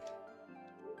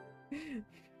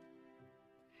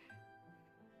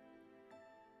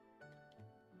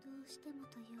 どうしても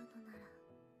というのな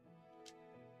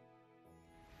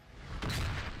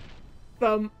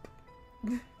ら。Thump.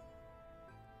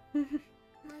 排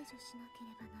除しなけれ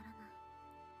ばならない。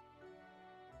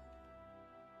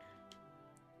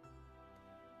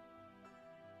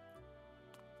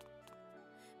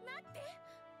待って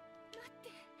待って。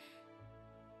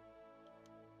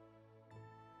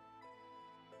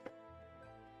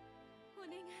お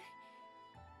願い、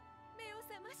目を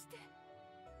覚まして。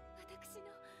私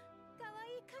の可愛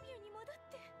いカミュに戻っ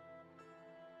て。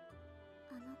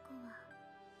あの子は、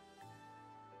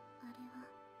あれは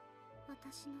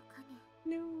私の影。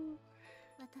 No.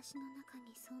 私の中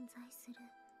に存在する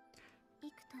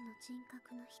幾多の人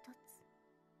格の一つ。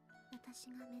私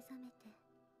が目覚めて、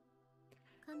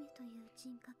神という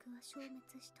人格は消滅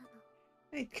したの。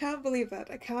I can't believe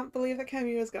that. I can't believe that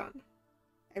Camus is gone.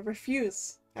 I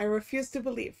refuse. I refuse to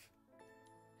believe.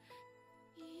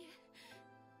 いいえ、いいえ。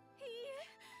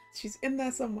 She's in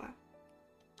there somewhere.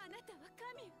 あなたは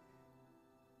神。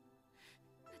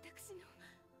私の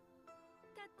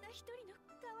たった一人の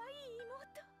可愛い妹。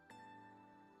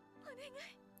お願い。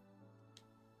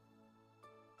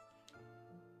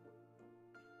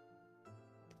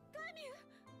カミュ。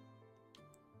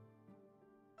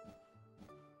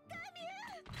カミュ。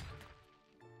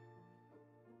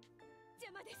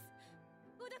邪魔です。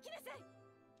ほどきなさい。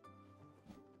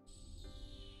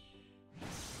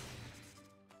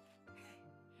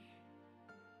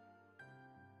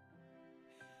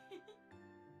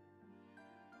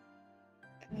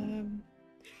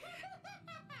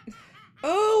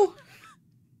Oh!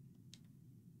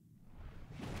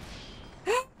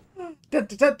 Da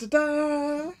da da da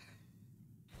da!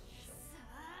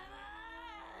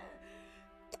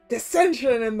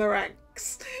 Dissension in the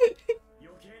ranks!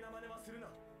 余計な真似はするな。う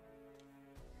る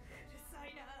さ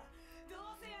いな。ど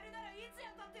うせやるならいつや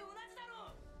ったって同じだ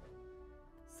ろう。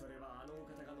それはあのお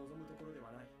方が望むところで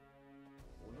はない。己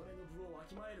の部をわ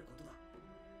きまえることだ。ああ、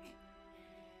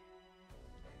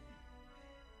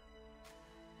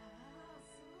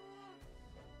そ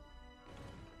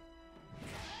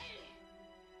う。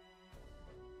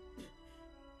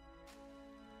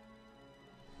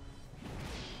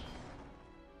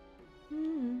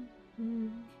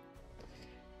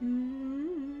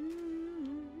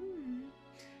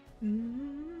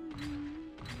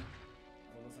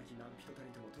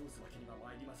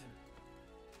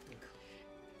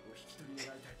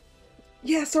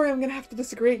Yeah, sorry, I'm gonna have to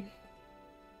disagree.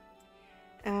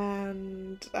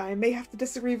 And I may have to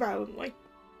disagree violently.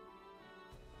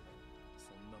 そ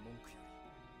んな文句よ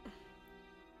り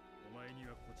お前に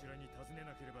はこちらに尋ね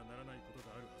なければならないこと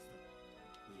があるはずだ。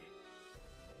いえ、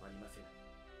ありません。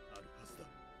あるはずだ。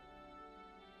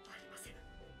ありません。ふ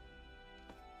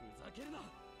ざけるな。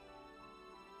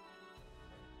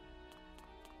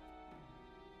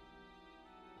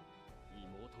妹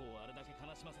をあれだけ悲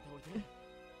しませておいて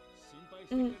心配し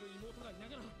てくれる妹がいな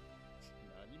がら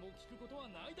何も聞くことは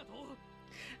ないだと。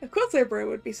 Of course, Obra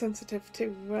would be sensitive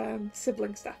to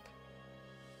sibling stuff.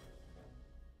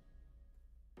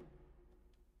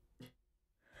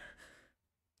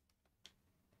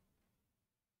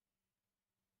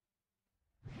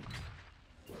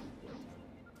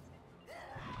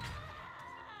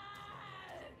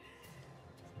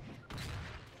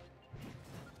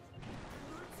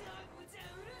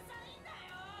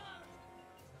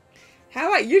 How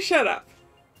about you shut up?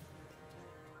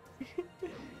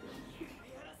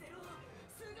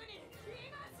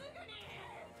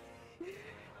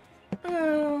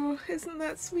 Oh, isn't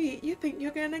that sweet? You think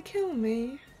you're gonna kill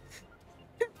me?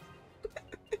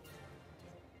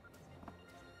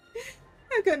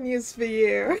 I've got news for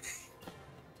you.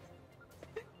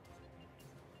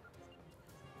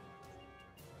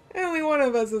 Only one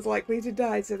of us is likely to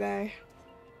die today.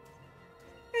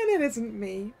 And it isn't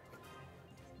me.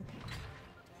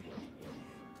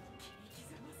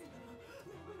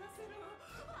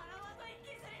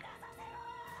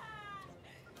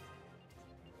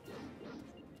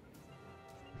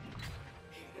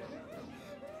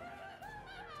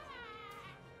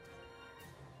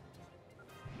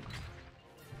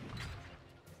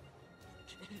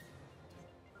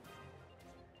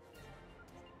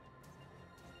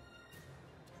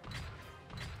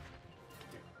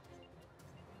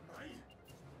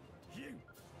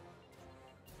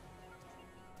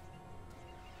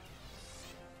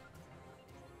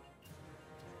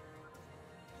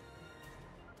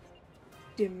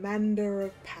 Demander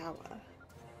of Power.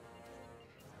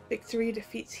 Victory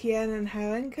defeats Hien and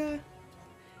Herenka.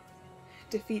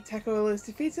 Defeat Takoil is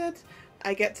defeated.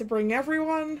 I get to bring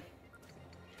everyone.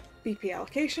 BP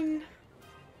allocation.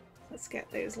 Let's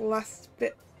get those last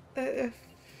bit of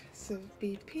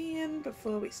BP in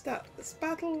before we start this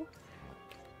battle.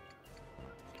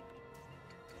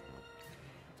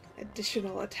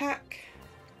 Additional attack.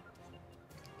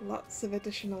 Lots of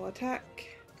additional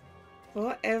attack.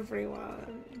 For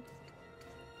everyone.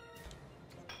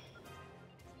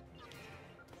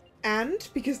 And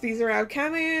because these are our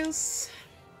cameos,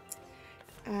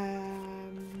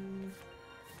 oh,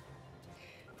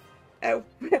 I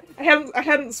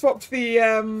hadn't swapped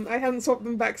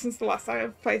them back since the last time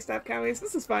I've placed our cameos.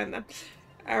 This is fine then.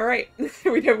 All right,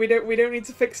 we don't need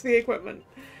to fix the equipment.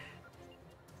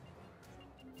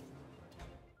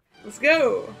 Let's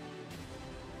go.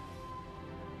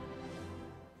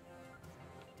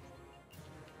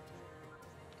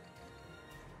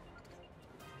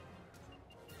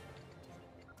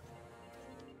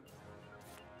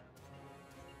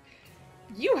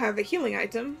 You have a healing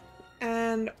item,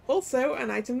 and also an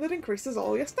item that increases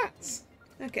all your stats.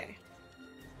 Okay.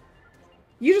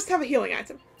 You just have a healing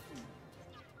item.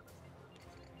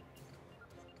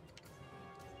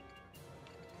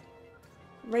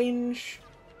 Range.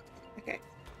 Okay.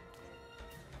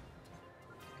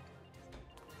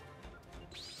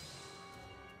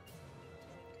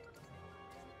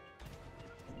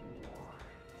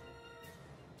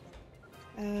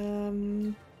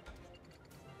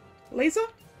 Laser?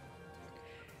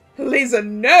 Laser,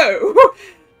 no!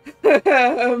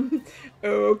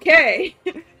 Okay.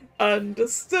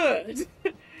 Understood.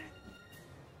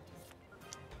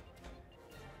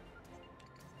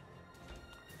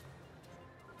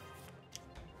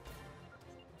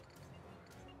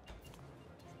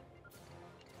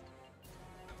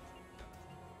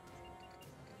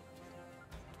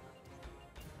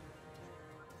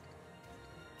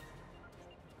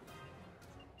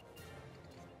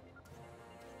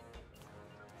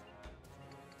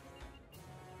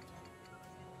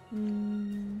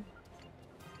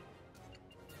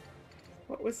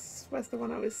 Where's the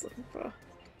one I was looking for?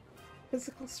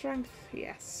 Physical strength?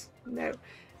 Yes. No.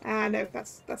 No,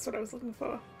 that's what I was looking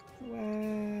for.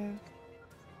 Where?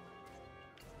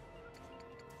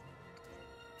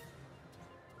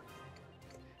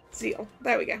 Zeal.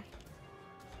 There we go.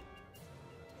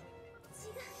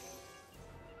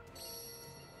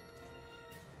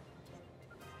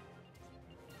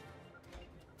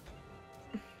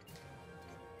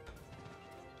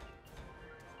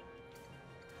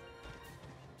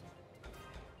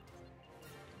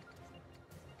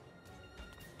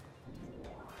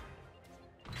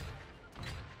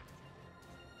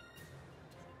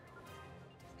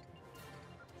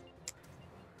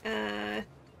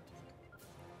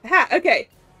 Ha, okay.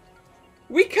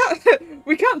 We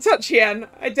can't touch Hien.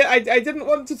 I didn't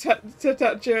want to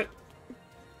touch it.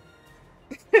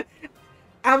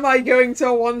 Am I going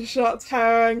to one-shot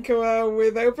Taranqua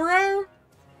with Obero?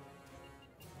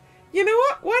 You know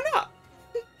what? Why not?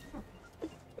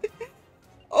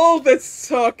 All this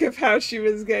talk of how she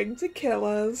was going to kill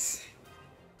us.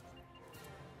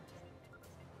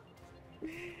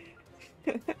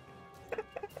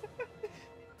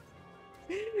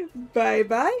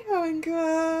 Bye-bye,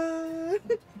 Taranqua.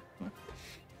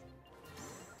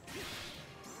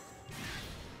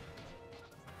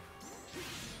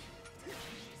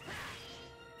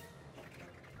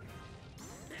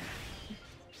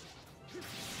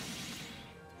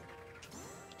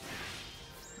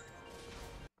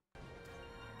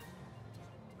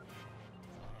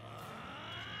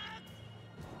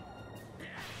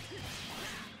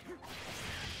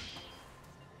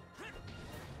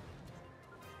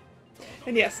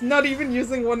 And yes, not even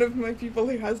using one of my people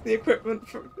who has the equipment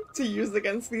to use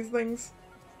against these things.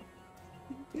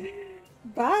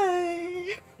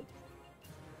 Bye!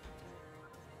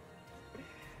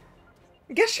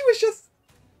 I guess she was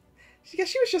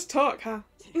just talk, huh?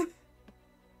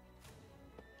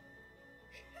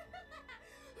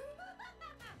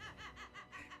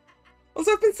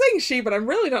 Also, I've been saying she, but I'm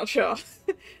really not sure.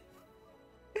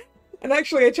 And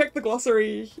actually, I checked the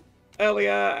glossary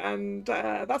earlier, and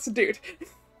that's a dude.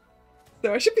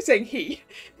 So I should be saying he.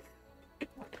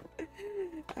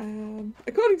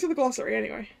 According to the glossary,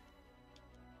 anyway.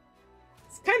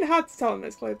 It's kind of hard to tell in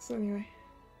those clothes, anyway.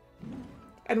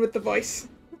 And with the voice.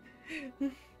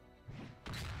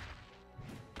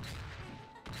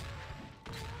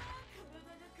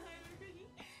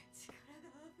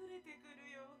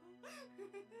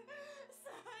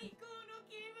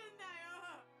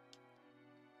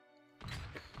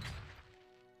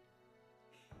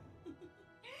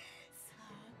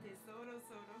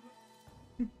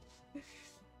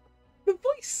 The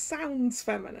voice sounds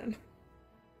feminine.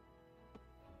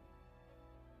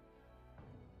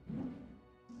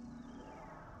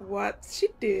 What's she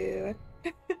doing?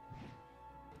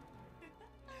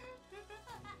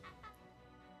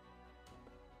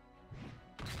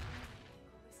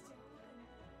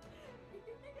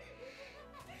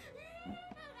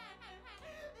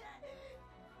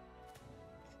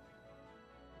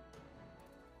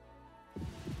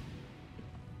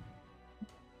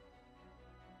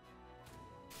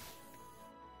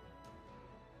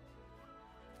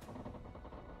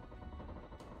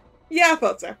 Yeah, I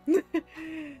thought so.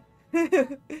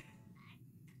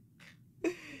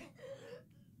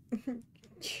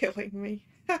 Killing me.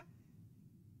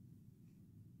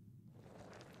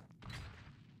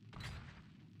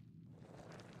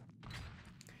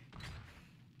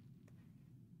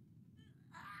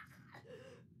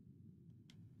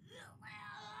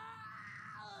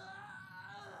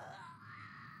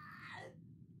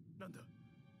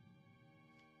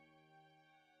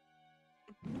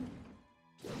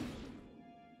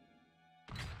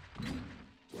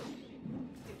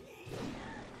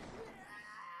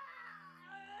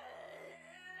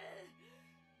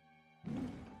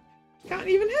 Can't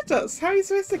even hit us. How are you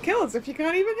supposed to kill us if you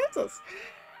can't even hit us?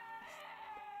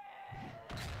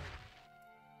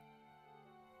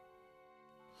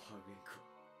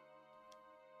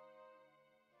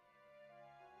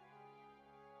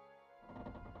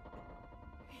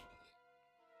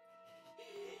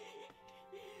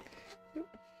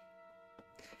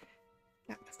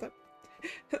 Yeah, messed up.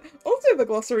 Also, the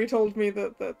glossary told me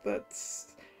that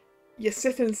you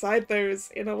sit inside those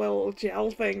in a little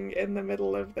gel thing in the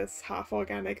middle of this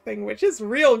half-organic thing, which is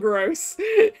real gross.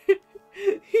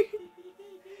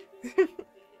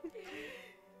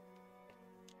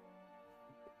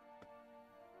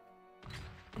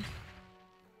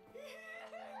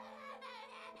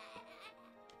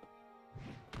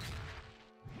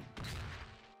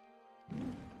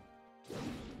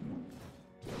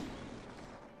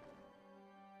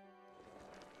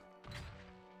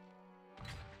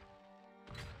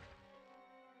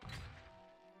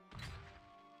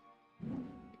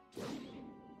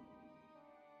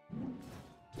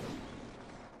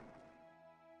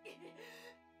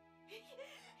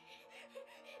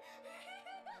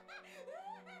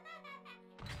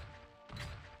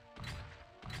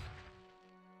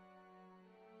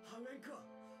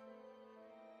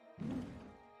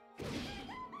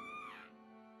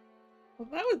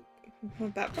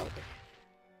 Well, that felt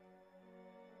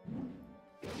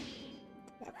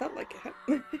like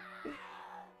it.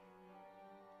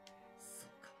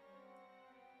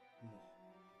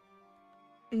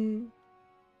 Mm.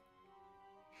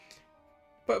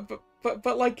 But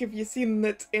but like, have you seen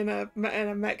it in a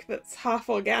mech that's half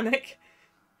organic?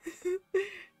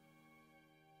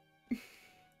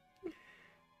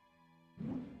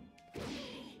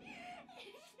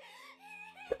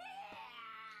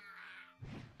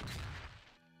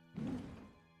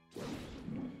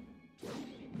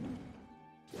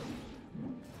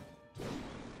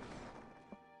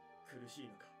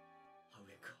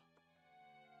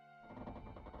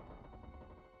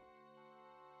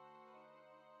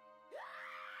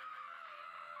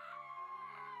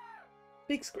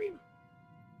 Big scream.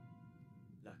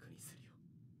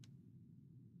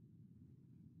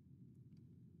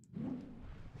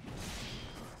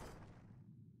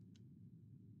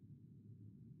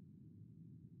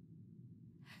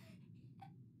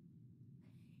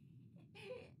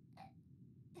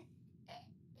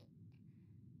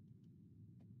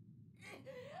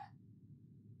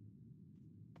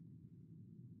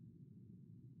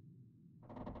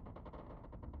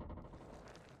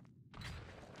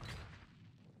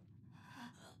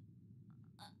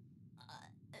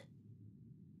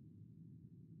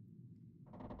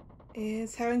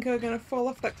 Is Harenko gonna fall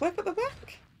off that cliff at the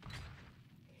back?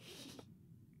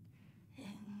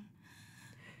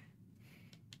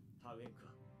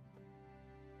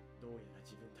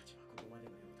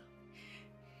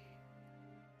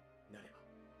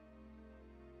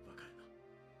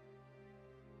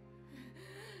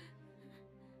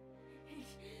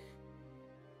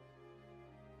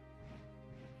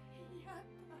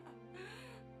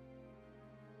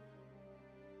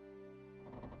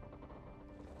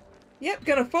 Yep,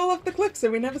 gonna fall off the cliff so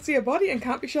we never see a body and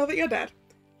can't be sure that you're dead.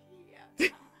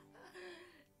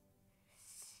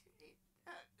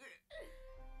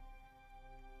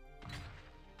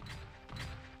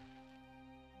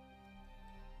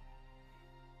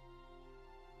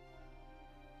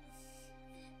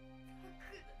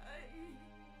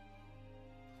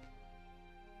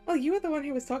 Well, you were the one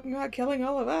who was talking about killing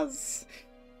all of us.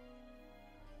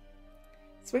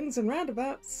 Swings and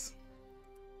roundabouts.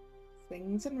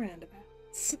 Swings and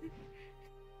roundabouts.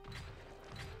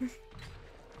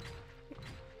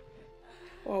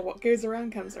 Or what goes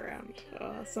around comes around.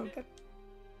 Or something.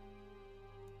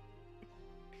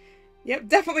 Yep,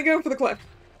 definitely going for the cliff.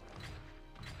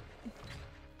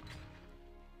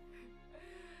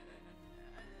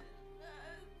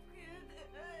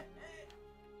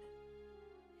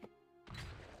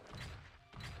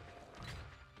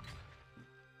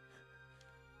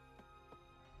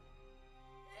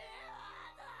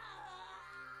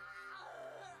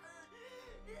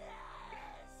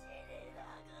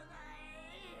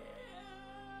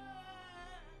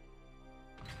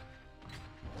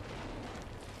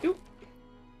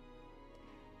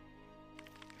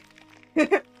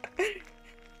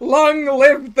 Long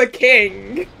live the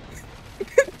king!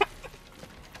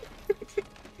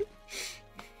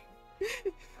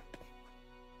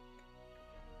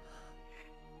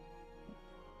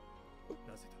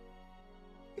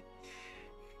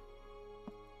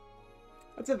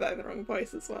 I did that in the wrong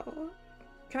voice as well.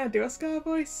 Can I do a Scar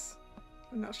voice?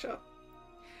 I'm not sure.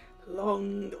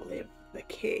 Long live the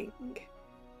king.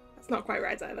 That's not quite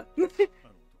right either.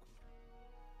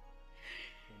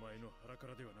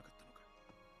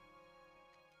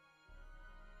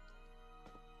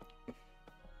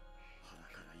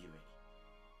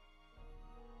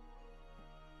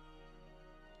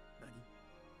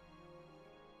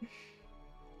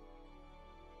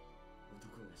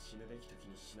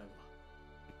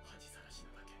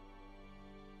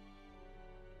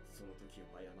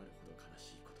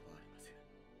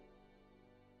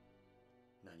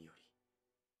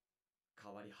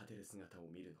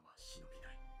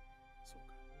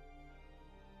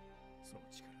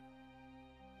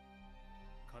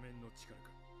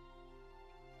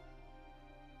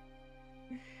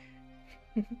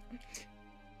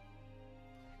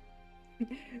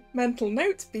 Mental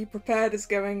note, be prepared as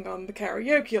going on the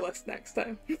karaoke list next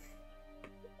time.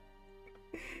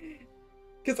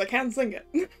 Because I can sing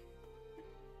it.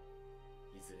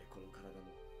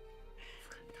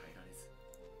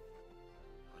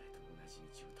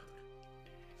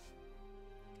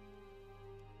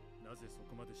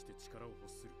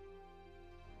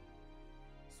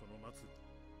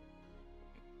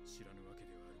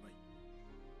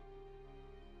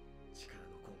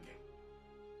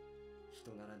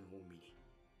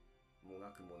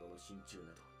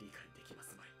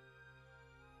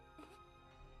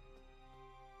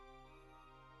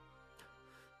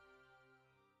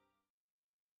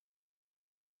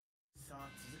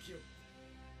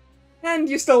 And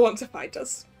you still want to fight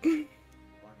us.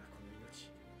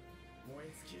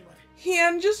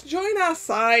 Hien, just join our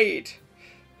side.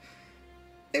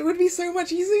 It would be so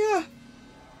much easier.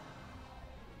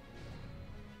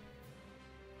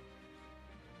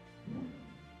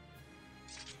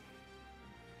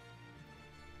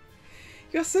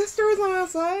 Your sister was on our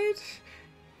side.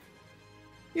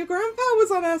 Your grandpa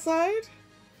was on our side.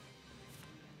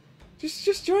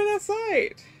 Just join our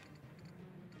side.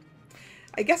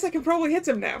 I guess I can probably hit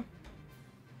him now.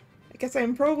 I guess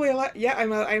I'm probably allowed. Yeah,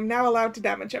 I'm now allowed to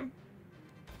damage him.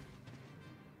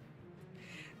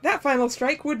 That final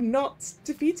strike would not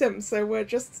defeat him, so we're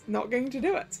just not going to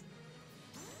do it.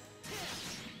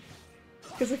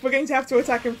 Because if we're going to have to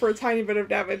attack him for a tiny bit of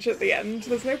damage at the end,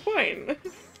 there's no point.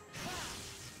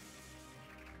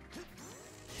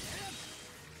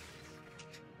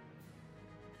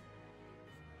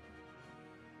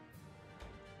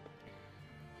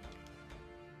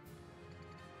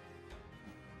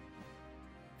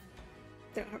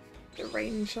 Don't have the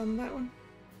range on that one.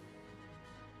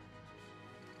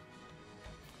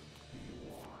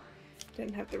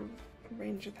 Didn't have the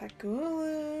range of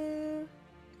Hakula.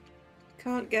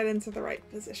 Can't get into the right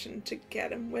position to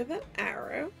get him with an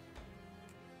arrow.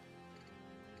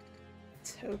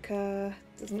 Toka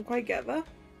doesn't quite get there.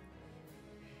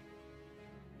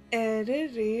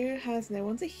 Edidu has no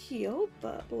one to heal,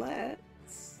 but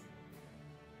let's...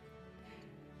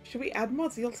 Should we add more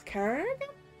zeal to Kara again?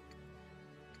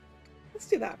 Let's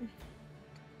do that.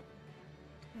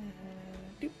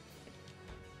 Doop.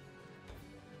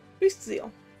 Boost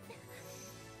zeal.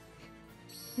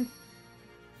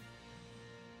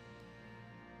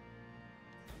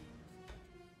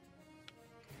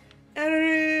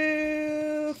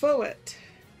 And forward.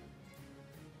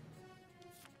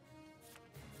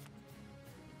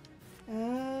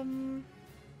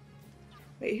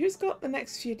 Wait, who's got the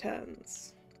next few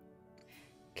turns?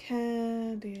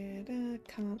 Can't get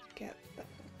that.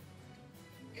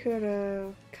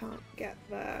 Kuro can't get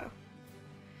there.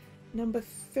 Number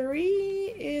 3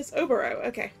 is Oboro.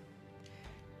 Okay.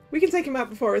 We can take him out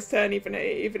before his turn, even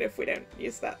if we don't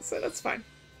use that, so that's fine.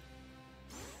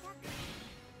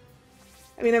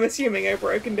 I mean, I'm assuming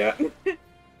Oboro can do it.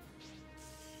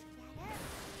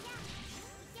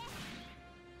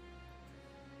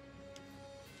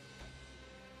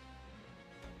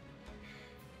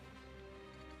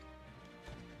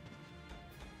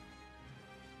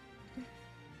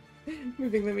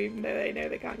 Moving them even though they know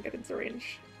they can't get into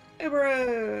range.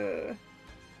 Oboro!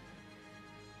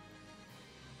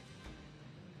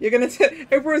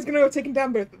 Oboro's gonna have taken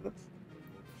down both of them.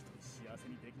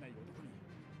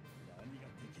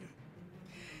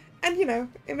 And you know,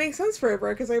 it makes sense for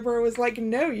Oboro, because Oboro was like,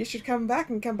 no, you should come back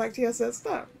and come back to your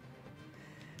sister.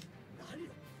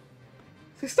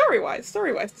 So story-wise,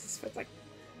 it's like...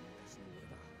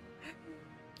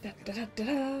 Da, da, da, da,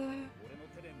 da.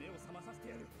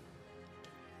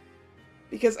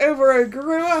 Because Oboro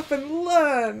grew up and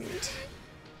learned!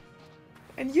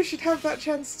 And you should have that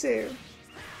chance too.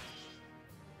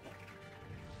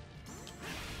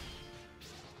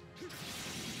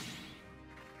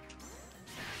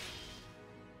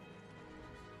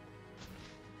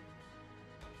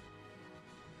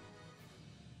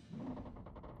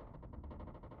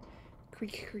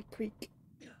 Creak, creak, creak.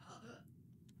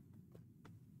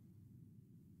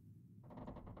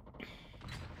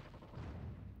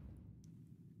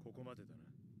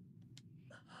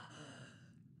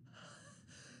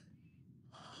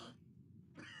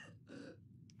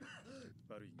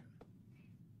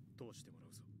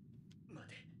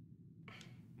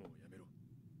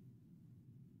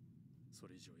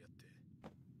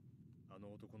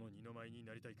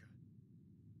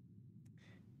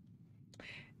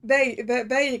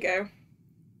 There you go.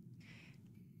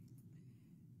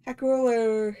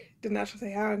 Hakuolo didn't actually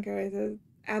say Hawenko is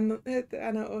an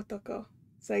otoko.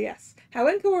 So yes,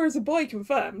 Hawenko is a boy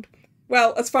confirmed.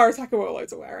 Well, as far as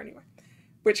Hakuolo's aware, anyway.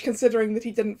 Which, considering that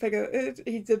he didn't figure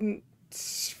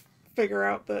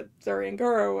out that Zuri and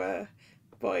Goro were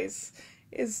boys,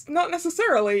 is not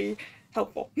necessarily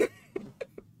helpful.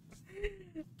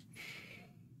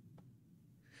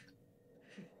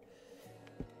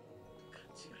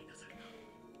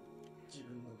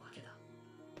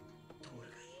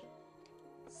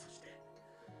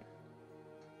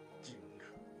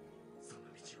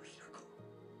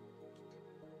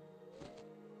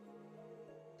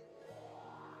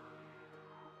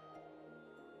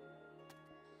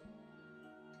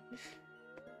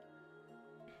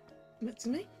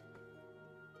 Mutsumi?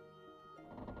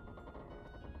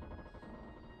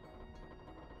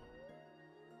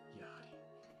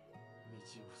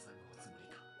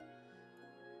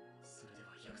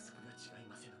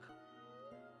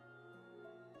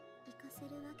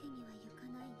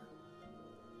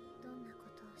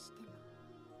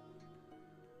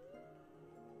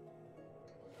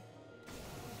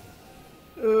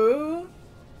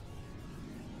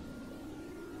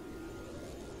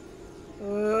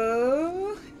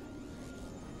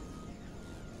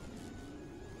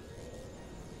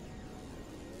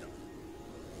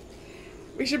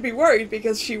 We should be worried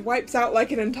because she wipes out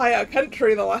like an entire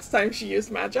country the last time she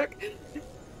used magic.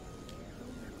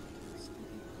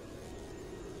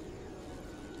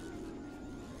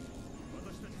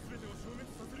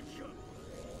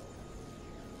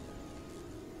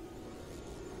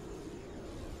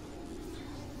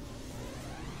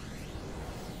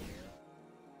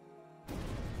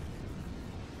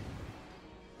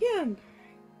 Yan.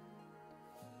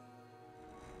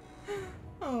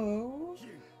 Oh.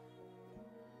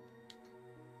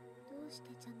 どうして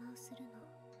邪魔をするの？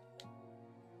こ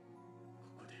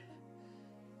こで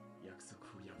約束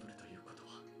を破るということ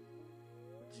は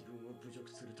自分を侮辱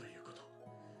するということ。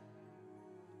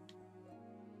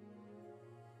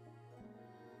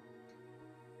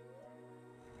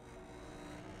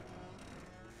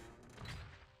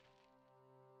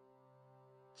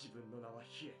自分の名は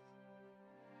ヒエ。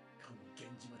かの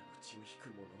源氏丸の血を引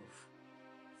く者の父。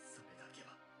それだけ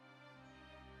は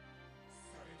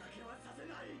させ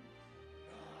ない。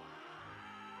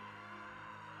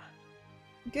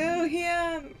Go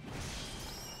him!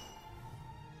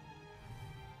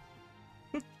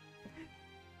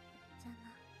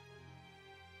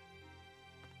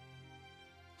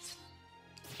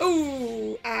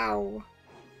 Oh, ow.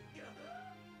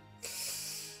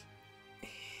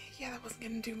 Yeah, that wasn't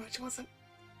gonna do much, was it?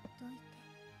 どいて。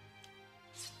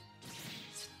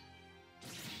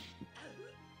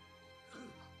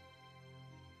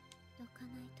どかな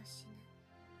いと死ぬ。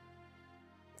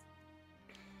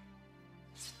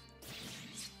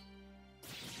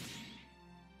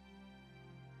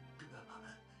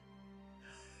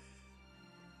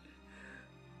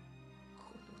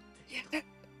Yeah,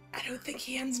 I don't think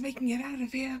Ian's making it out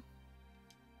of here.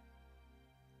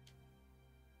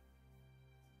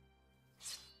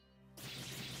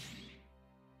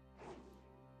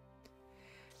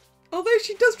 Although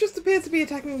she does just appear to be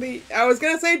attacking the... I was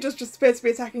gonna say just appears to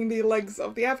be attacking the legs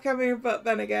of the Avcamu, but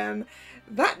then again,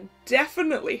 that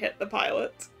definitely hit the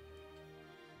pilot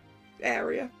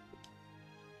area.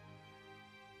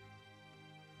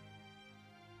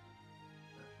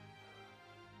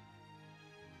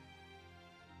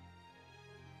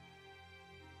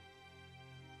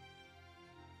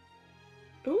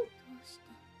 Ooh. どうして？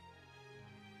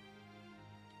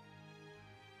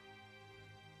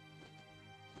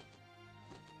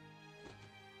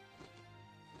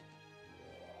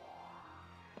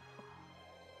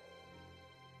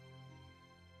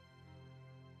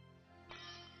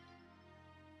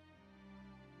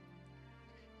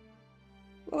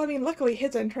 Well, I mean, luckily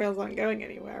his entrails aren't going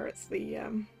anywhere. It's the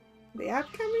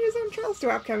Avcamu's entrails? Do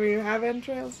Avcamu have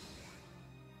entrails?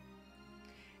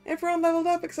 Everyone leveled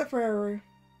up except for Eru.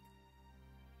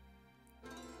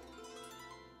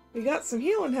 We got some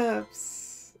healing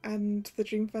herbs and the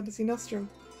Dream Fantasy Nostrum.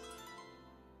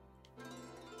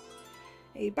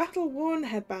 A battle-worn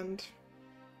headband.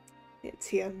 It's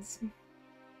Hian's.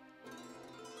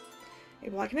 A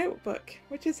black notebook,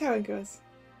 which is Hoenkua's.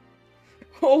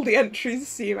 All the entries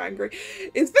seem angry.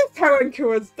 Is this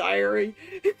Hoenkua's diary?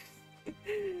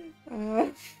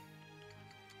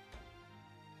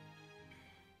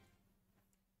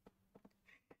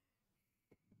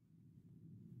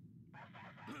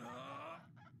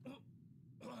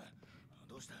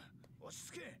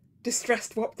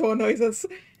 Distressed warp door noises.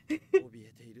 怯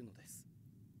えているのです。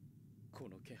こ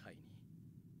の気配に。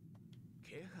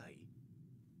気配？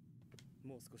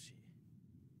もう少し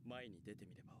前に出て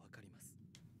みればわかります。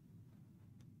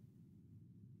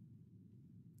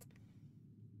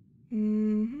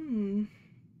Mm-hmm.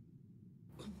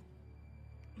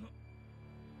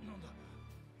 なんだ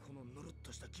このぬるっ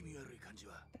とした気味悪い感じ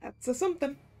は。That's a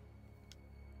something.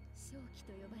 正気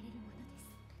と呼ばれるもの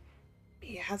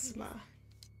です。 Miasma.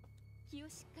 気を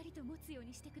しっかりと持つよう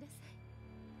にしてください。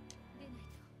でない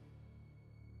と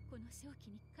この正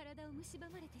気に体を蝕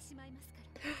まれてしまいます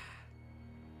から。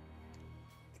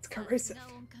It's corrosive. さすが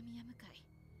オンカミヤ向かい。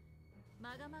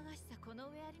まがまがしさこ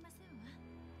の上ありませんわ。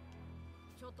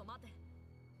ちょっと待て。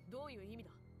どういう意味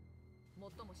だ。最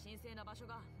も神聖な場所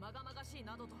がまがまがしい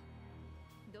などと。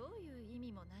どういう意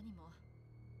味も何も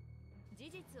事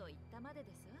実を言ったまで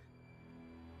ですわ。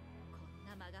こん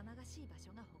なまがまがしい場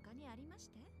所が他にありま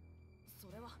して。そ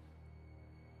れは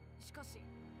しかし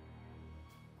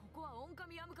ここはオンカ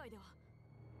ミヤ向かいでは。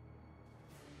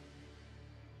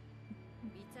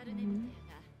ビツァルネミテ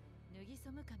アが脱ぎそ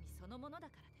む神そのものだか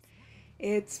ら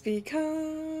ですわ。It's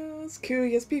because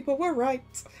Kuya's people were right.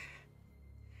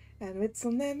 And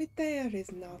Mitsunemi there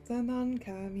is not an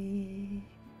onkami.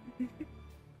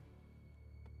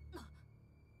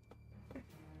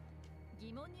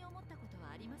 疑問に思ったこと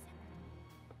はありませんか。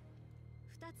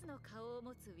二つの顔を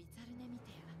持つウィツァルネミ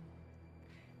テア。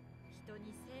人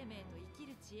に生命と生き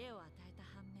る知恵を与えた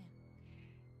反面、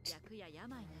役や病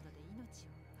などで命を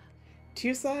奪う。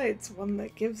Two sides, one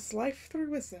that gives life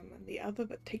through wisdom, and the other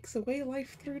that takes away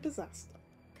life through disaster.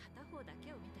 片方だ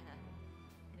けを見たら、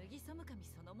脱ぎ背む神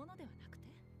そのものではなくて。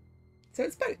So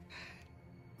it's both.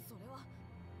 それは、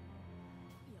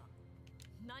いや、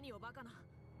何をバカな。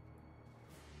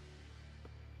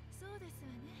そうですわ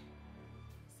ね。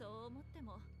そう思って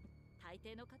も大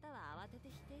抵の方は慌てて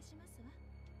否定しますわ。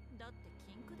だって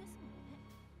禁句ですもんね。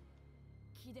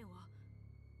貴殿は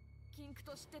禁句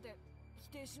と知ってて否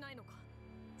定しないのか。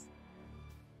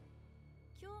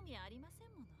興味ありませ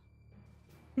んもの。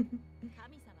神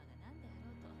様が何であろ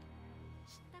うと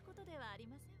知ったことではあり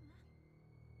ませんわ。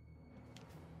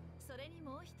それに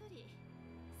もう一人、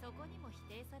そこにも否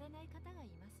定されない方がい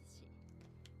ますし。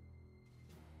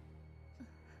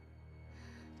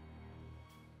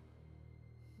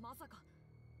まさか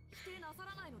否定なさ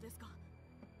らないのですか。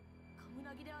カム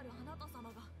ナギであるあなた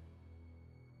様が。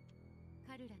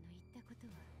カルラの言ったこと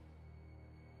は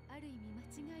ある意味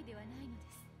間違いではないので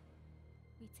す。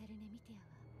ウィツァルネ・ミテア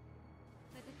は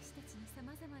私たちに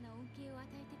様々な恩恵を与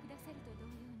えてくださると同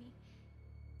様に、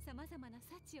様々な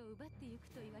幸を奪ってゆく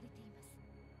と言われています。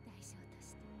代償と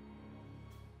して。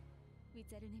ウィ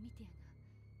ツァルネ・ミテアが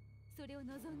それを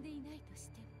望んでいないと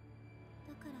しても。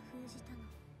だから封じたの。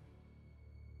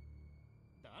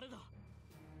誰だ。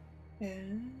お前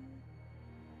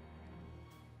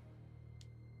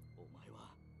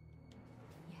は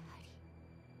やはり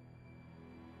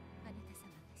あなた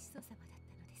様が始祖様だった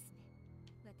のですね。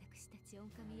私たちオン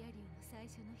カミヤリュウの最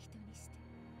初の人にして。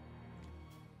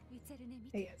ウィツァルネ・ミ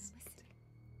テアの娘。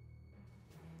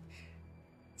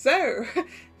So,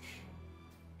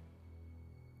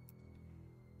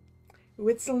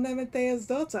 Witzelnemetea's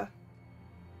daughter.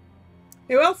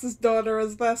 Who else's daughter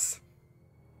is this?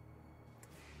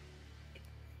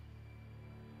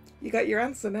 You got your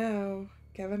answer now,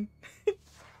 Kevin.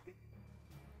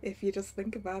 If you just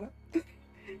think about it.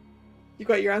 You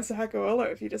got your answer,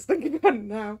 Hakuola, if you just think about it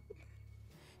now.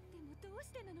 でもどうし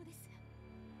てなのです。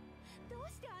どう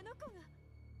してあの子が。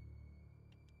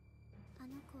あ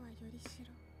の子はよりしろ。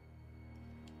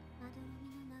まどろみ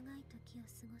の長い時を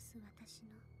過ごす私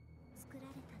の作ら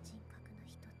れた人格の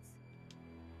一つ。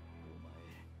お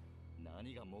前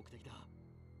何が目的だ。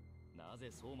な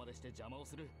ぜそうまでして邪魔を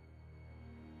する。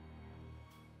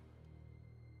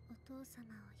お父様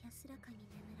を安らかに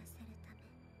眠らせるため、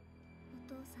お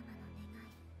父様の願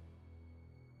い。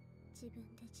自分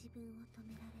で自分を止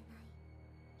められない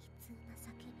悲痛な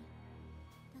叫び。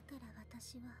だから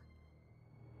私は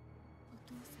お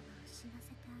父様を死な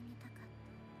せてあげたかった。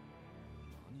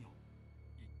何を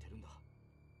言ってるんだ。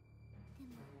で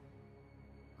も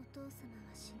お父様は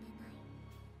死ねない。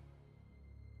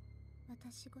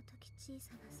私ごとき小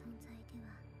さな存在で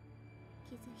は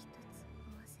傷一つ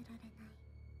負わせられない。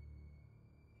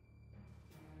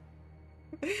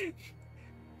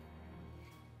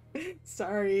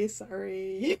Sorry.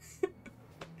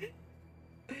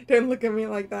 Don't look at me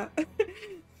like that. だか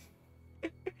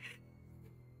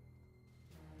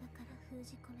ら封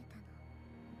じ込めたの。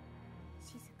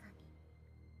静か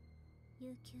に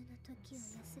悠久な時を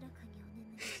安らかにお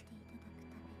眠りしていただく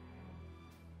ため。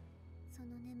そ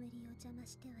の眠りを邪魔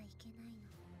してはいけないの。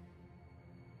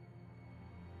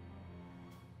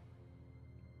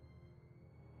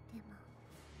でも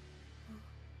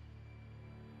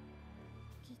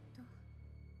きっと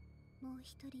もう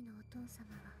一人のお父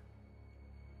様は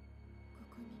こ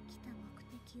こに来た目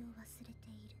的を忘れて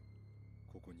いる。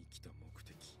ここに来た目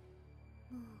的。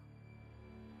もう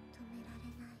止められ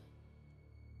ない。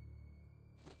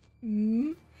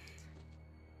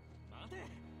待て。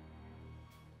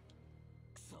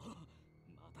くそ、ま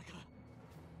たか。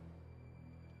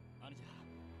アニジャ、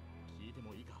聞いて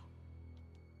もいいか。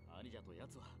アニジャと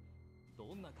奴は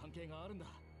どんな関係があるんだ。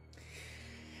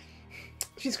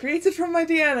She's created from my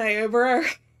DNA, bro.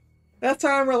 That's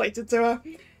how I'm related to her. 一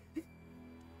体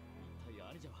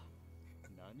アニジャは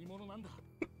何者なんだ。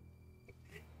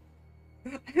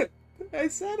I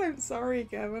said I'm sorry,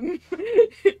 Kevin.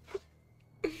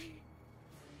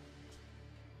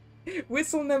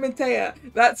 Witzelnemetea,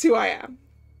 that's who I am.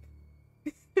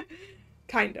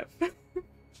 Kind of.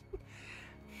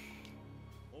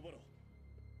 オボロ、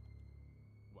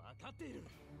分かっている。分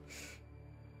かっ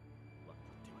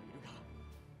てはいるが。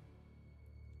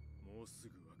もうす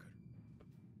ぐわかる。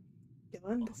 You'll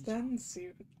understand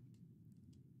soon.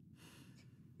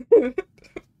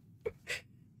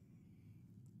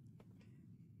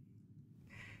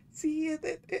 See,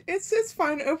 it's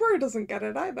fine. Oboro doesn't get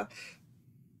it either.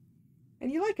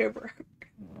 And you like Oboro.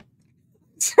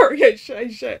 Sorry, I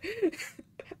shit.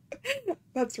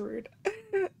 That's rude.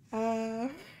 ま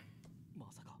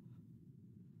さか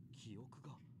記憶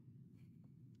が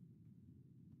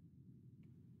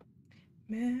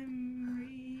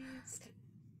Memories.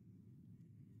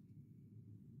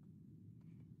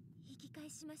 引き返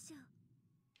しましょう。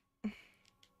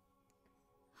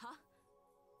は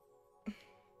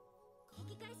引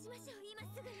き返しましょう、今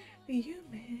すぐに。夢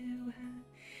は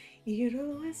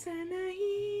色あさな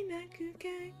いなくか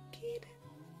きだ。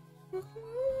もう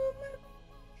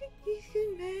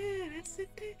ならせ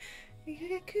て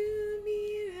描く未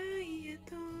来へと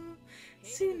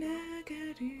つなが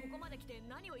る。ここまで来て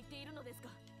何を言っているのですか。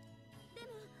でも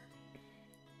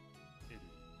エル、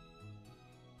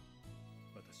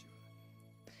私は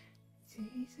小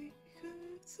さい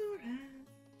空、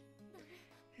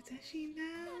私の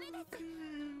奥は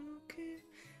奥。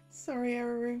Sorry,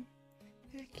 Aru.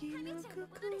 秋の心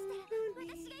に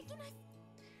私が行きます。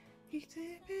いつべ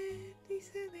に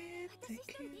されて私一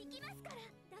く人で行きますから。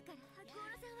だから白オ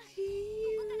ロさんは日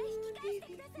ここから引き返し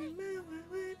てください。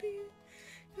回る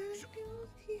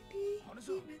花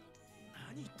さん、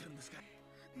何言ってるんですか。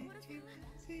白オロさんは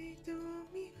生と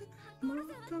身白オをロ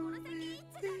さんはこの先行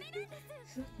っちゃダメなんで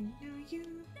す。その言うい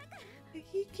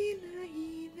けな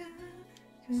いな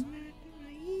困る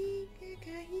はいい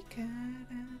がいいか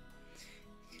ら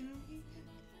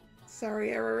Sorry,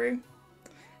 Aru.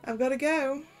 I've got to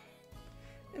go.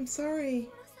 I'm sorry.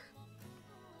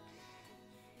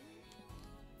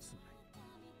 すまな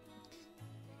い。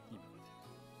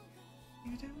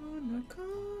今まで子供の頃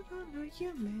の夢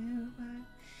は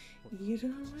色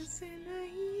あせない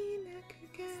なく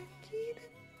がきだ。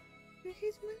湿ら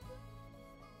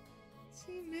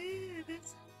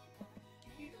せ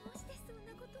どうしてそんな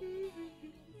こと言うんで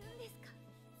すか。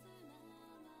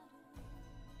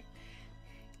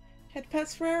 Head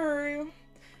past for Aru.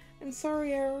 I'm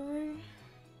sorry, Aru.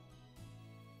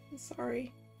 I'm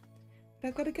sorry. But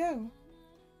I've got to go.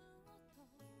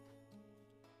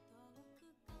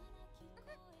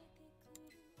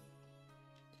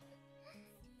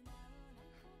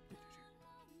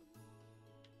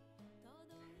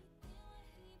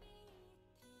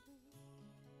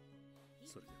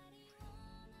 それでは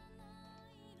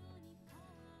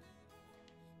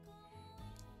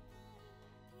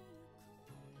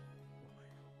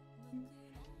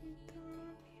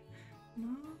求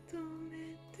め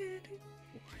てる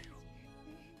おはよ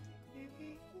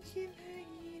未来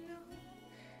の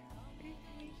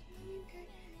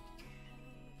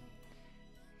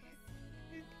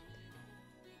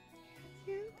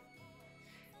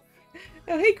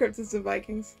Oh, hey, Cryptids and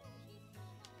Vikings.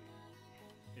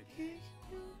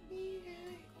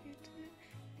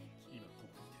 今こ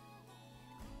こ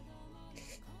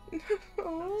にて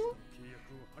Oh, 契約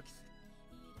を破棄する。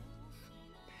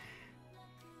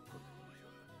これでお前は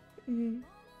mm.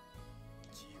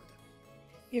 自由だ。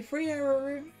 You're free,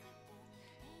 Aru.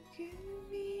 未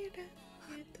来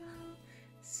へと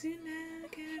つなが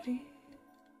る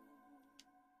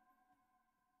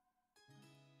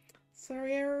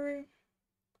Sorry, Aru.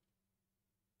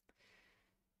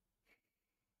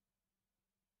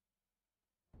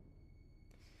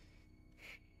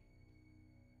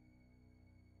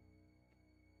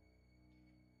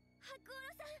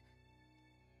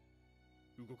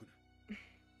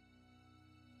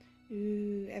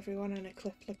 Ooh, everyone on a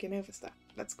cliff looking over stuff.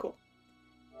 That's cool.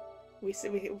 We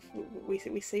saved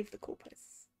the cool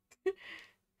places.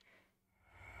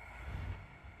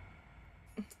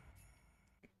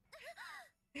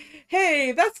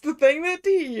 Hey, that's the thing that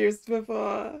Dee used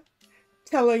before.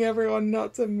 Telling everyone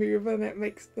not to move and it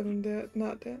makes them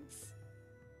not dance.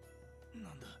 な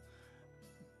んだ、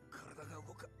体が動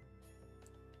か。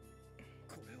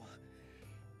これは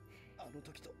あの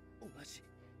時と同じ。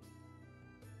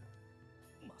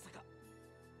まさか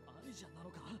アニジャなの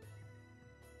か。な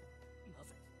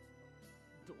ぜ、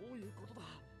どういうことだ。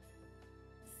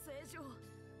正常。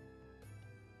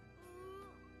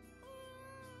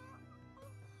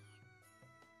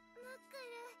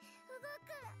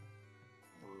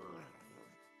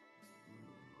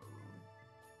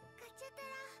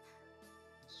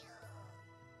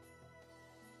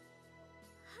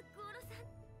白オロさん、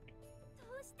ど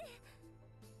うして。白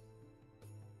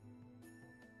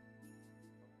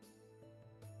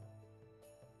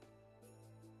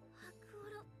オ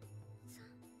ロさん、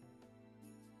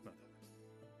まだ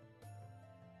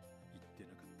言ってな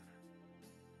かったな。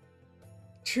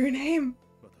 True name.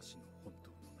 私の本当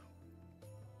の名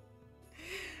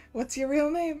を。 What's your real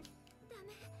name?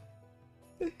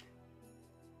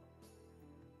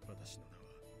 私の名は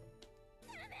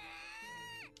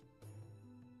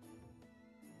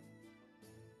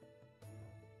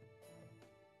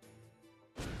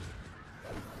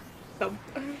Thump.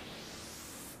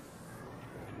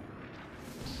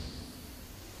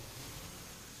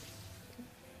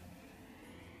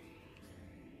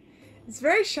 It's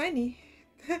very shiny.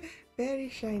 Very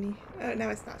shiny. Oh, no,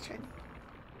 it's not shiny.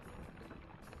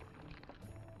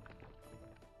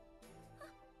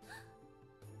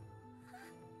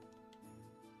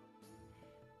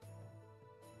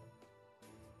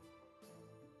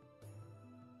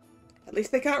 At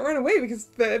least they can't run away because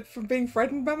they're from being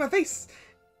frightened by my face.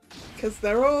 Because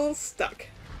they're all stuck.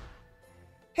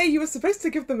 Hey, you were supposed to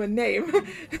give them a name.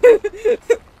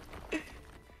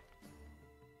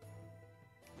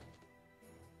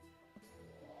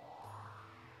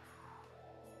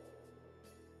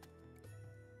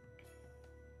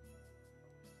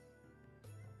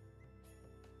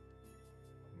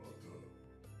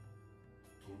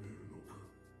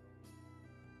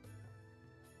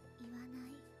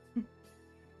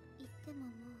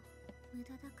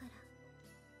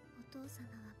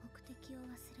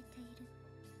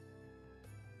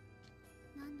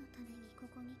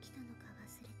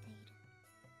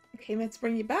 Okay, let's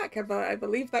bring you back. I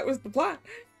believe that was the plan.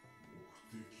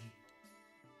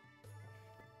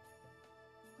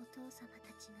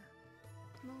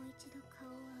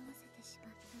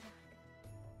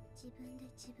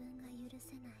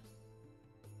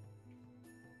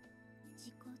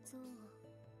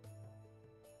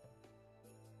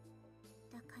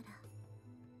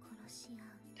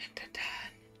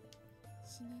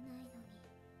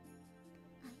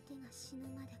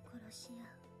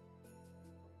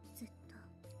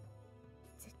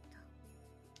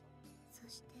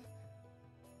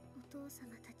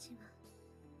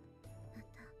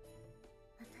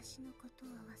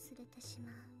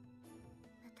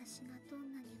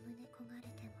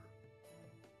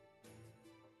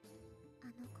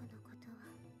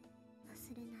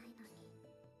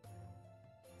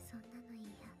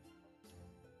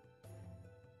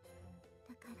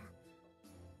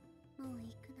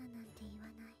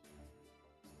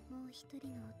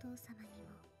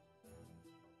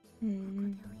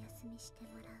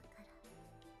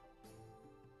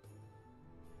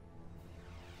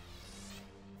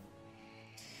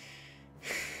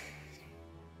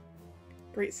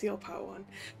 Great Seal Power 1.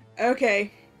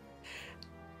 Okay.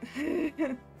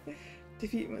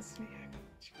 Defeat must be...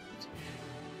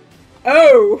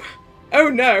 Oh! Oh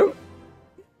no!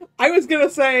 I was gonna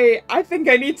say, I think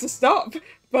I need to stop,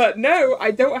 but no,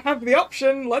 I don't have the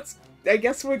option. I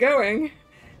guess we're going.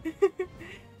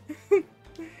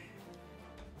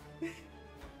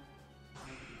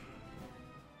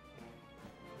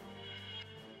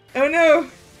 Oh no!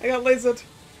 I got lasered.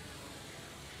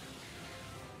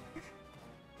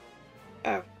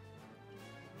 Oh.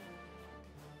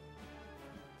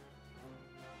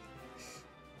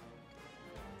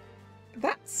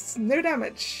 That's no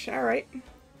damage. Alright.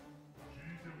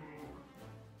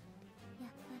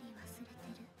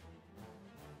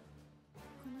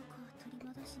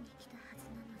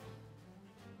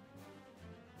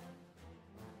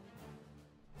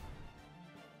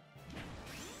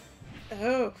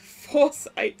 Oh,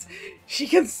 foresight. She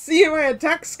can see my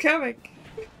attacks coming.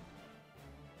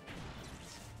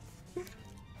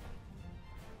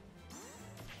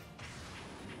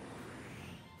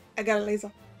 I got a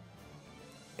laser.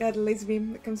 Got a laser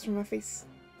beam that comes from my face.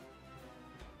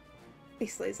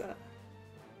 Face laser.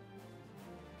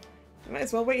 I might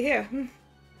as well wait here.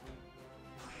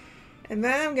 And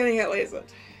then I'm gonna get lasered.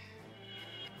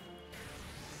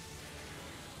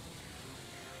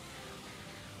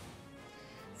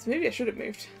 So maybe I should have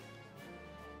moved.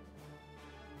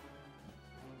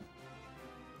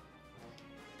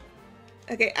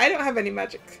 Okay, I don't have any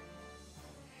magic.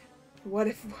 What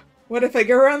if I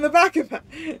go around the back of her?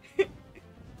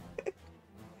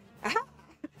 Aha!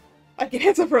 I can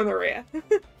hit her from the rear.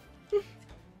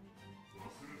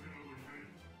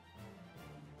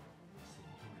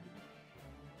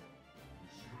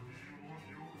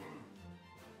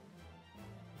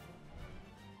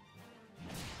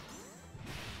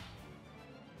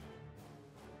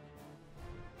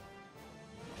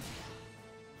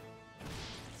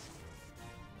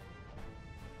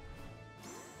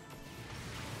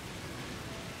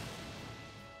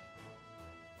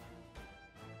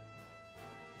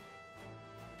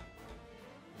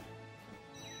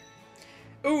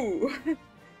 Ooh!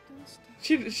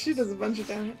 She does a bunch of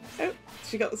damage. Oh,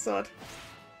 she got the sword.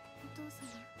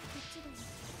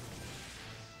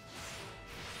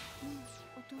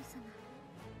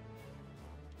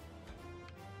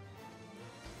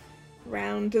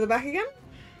 Round to the back again.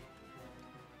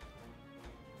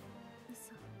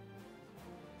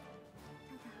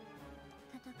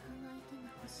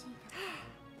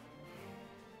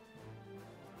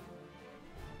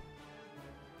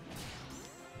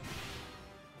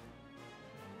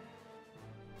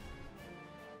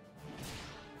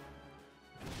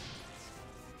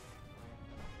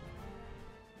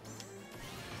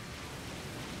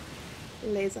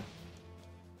 Laser.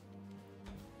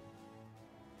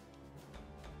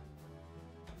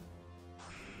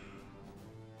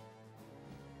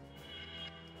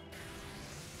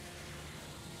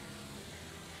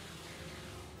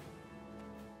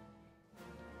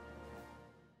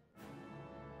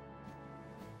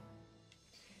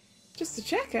 Just to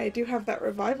check, I do have that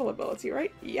revival ability,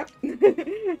 right? Yep.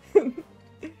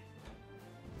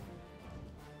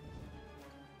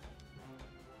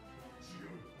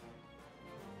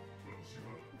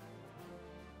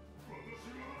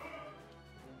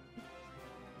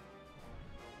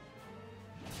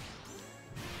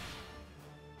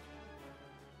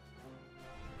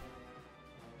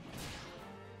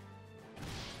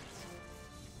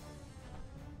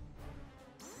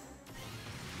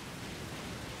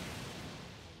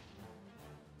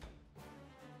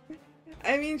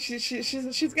 I mean, she's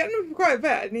getting them quite a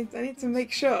bit. I need to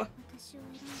make sure. 私を選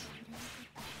んでくれなかっ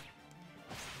た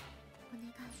お願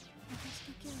い私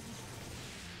だけをね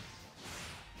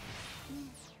え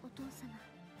お父様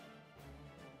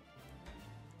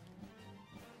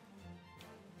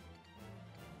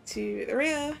To the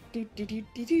rear. Do do do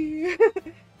do do.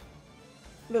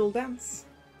 Little dance.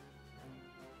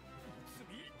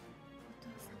 お父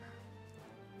様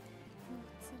もう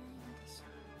辛いのでしょ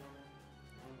う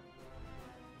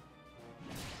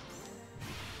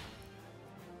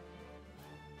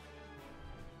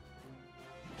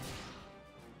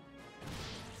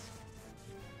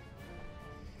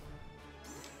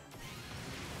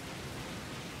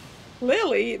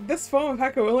Clearly, this form of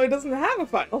Hakuwillow doesn't have a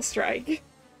final strike.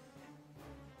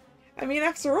 I mean,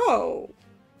 after all,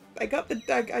 I got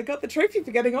the trophy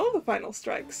for getting all the final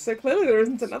strikes, so clearly there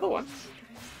isn't another one.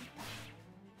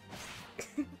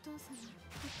 お父様こっ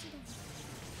ちだよね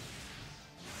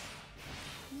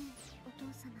えお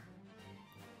父様 おや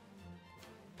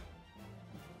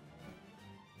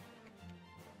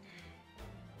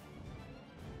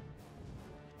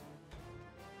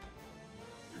す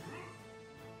みなさいあ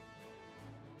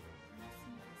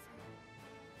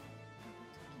の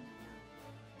時のように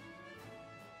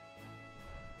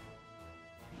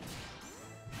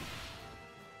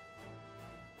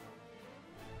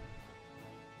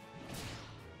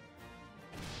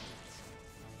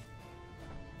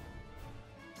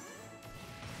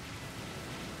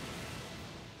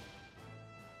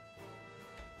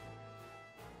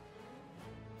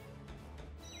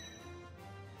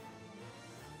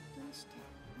どうして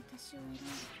私を選んで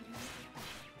くれなかっ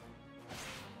た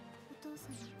お父様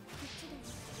こっちだよ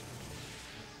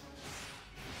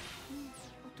ねえ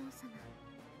お父様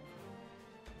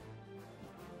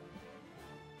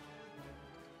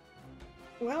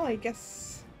Well, I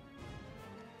guess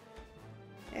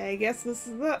this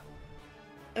is it.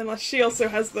 Unless she also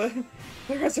has the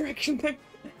resurrection thing.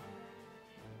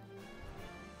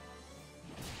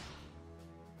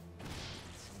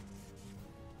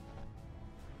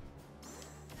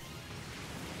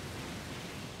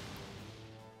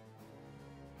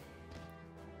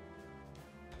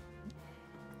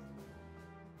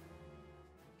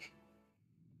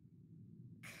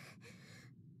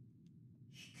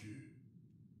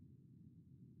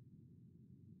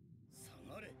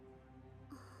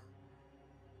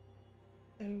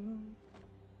 Oh.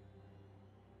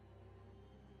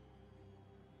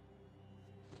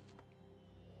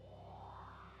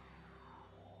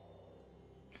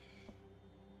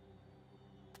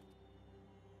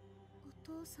 お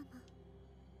父様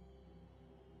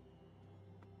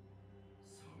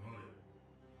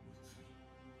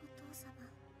お父様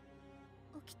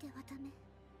起きてはダメ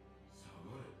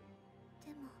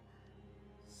でも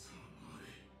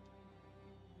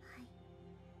はい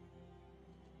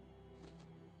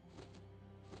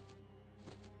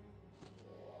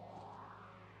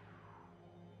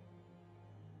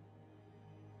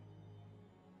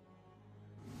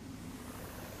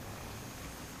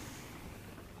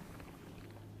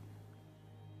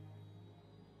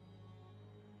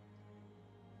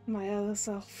My other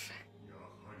self. や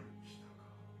はり来たか。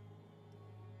我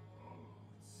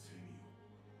がセミオ。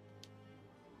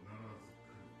必ず来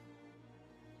ると。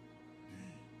リート。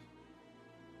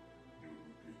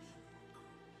呼ぶべきなのか。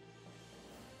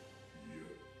いや。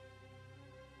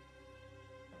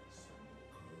その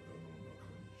体の中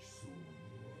に潜む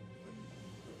のは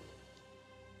何者だ。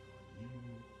何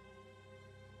者。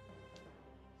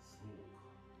そうか。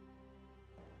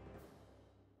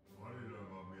我ら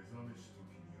が目覚めし時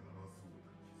に争うた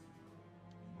傷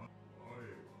が今我は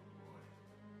我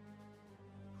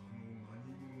他の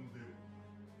何者でも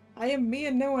I am me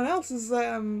and no one else is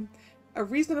a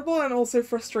reasonable and also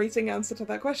frustrating answer to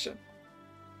that question.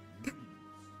 唯一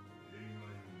例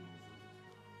外を除いた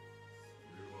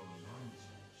それは何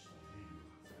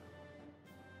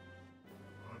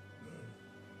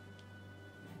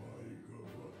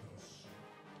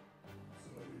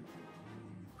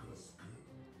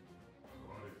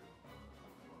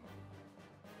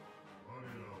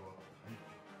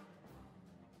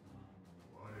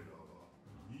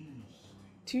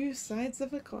two sides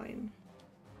of a coin.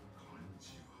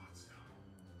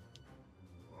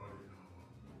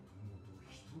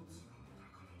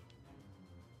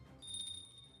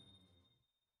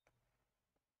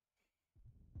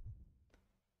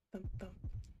 Thump, thump.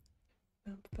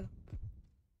 Thump, thump.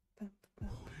 Thump,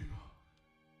 thump.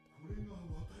 これが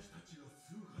私たちが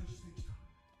崇拝してきた。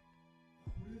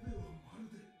これではまる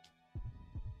で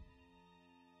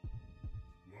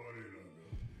我らが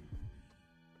巡り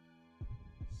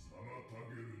妨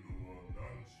げるのは何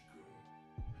時か。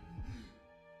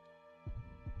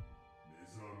目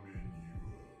覚めに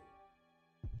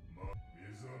は目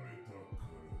覚めたか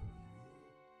らには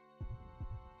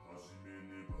始め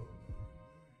ねばなる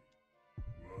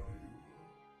まい。我は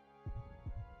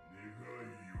願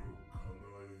いを叶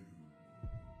えるも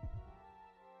の、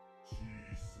小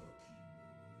さ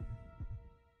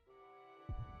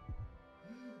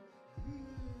きも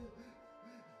のよ。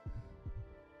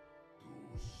ど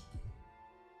うした？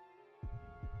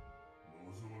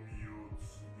望みを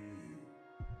告げよ。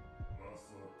ま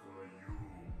さかよう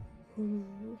も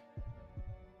なく。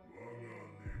我が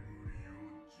眠り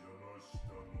を邪魔し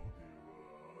たのでは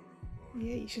あるまい。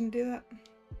 Yeah, you shouldn't do that.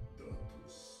 だと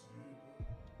すれば、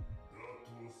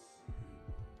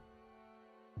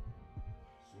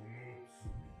その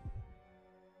罪、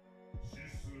死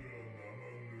すら生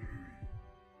ぬるい。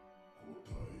答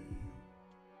え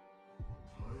よ、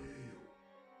答えよ、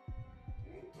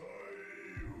答え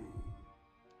よ。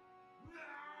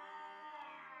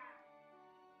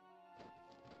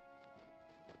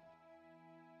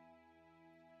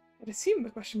I'd assume the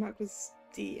question mark was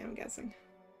D, I'm guessing.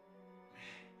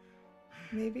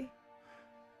 Maybe? こ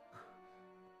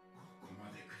こま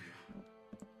で来れば。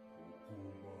こ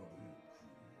こまで来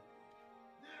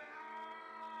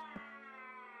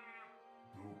れ。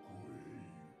どこへ行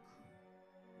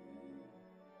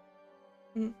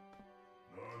く？うん。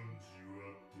汝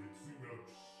は哲学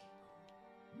士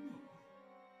か。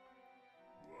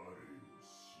我を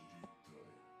知りたい。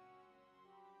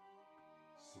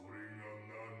それが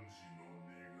汝の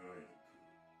願いか。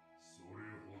それ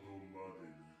ほどまで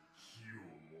に死を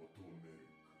求める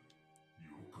か。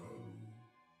よかろう。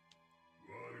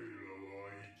我ら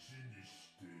は一に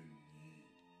して二。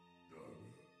だが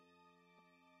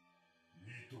二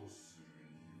とする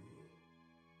には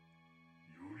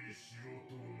より代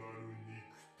となる肉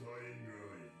体が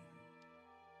い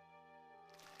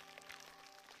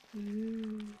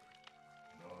る。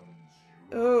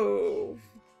Oh,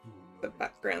 the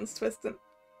background's twisting.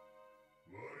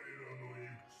 我らの行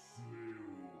く末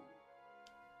を。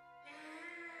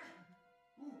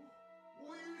お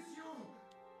許しを。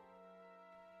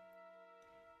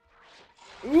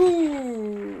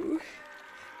 Ooh!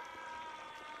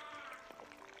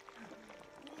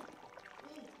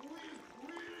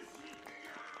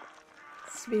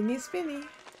 Spinny, spinny.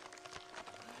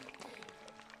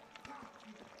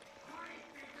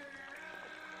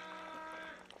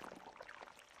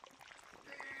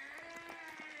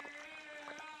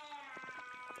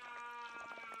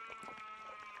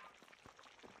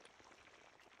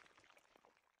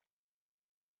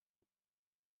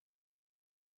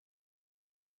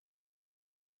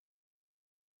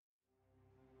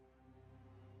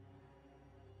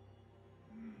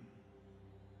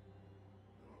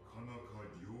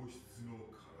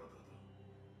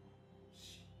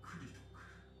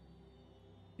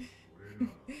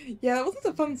 Yeah, that wasn't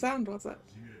a fun sound, was it?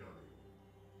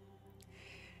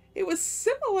 It was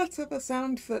similar to the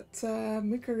sound that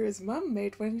Mukuru's mum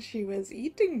made when she was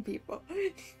eating people.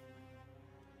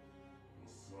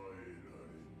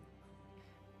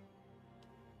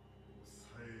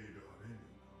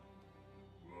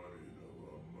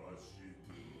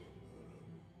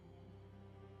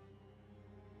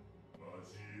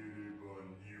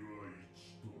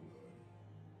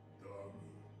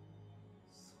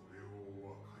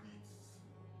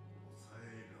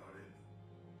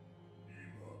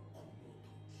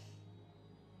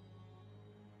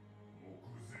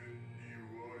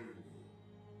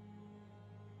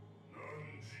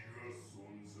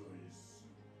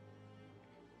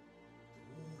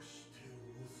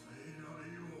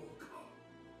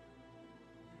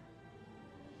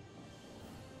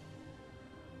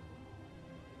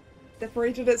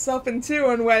 Separated itself in two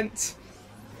and went,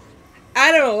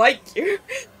 I don't like you.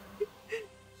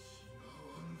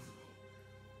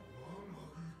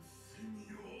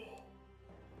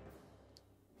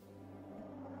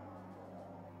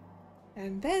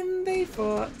 And then they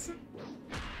fought.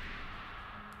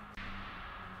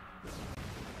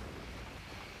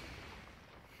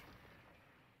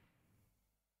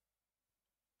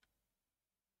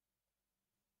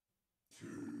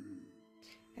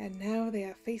 And now they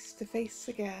are face to face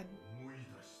again. 思い出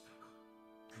したか。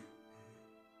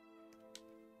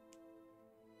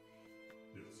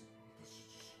奴が私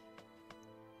自身。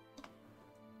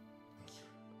確か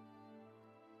に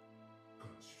感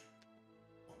じる。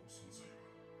この存在は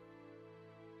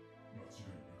間違い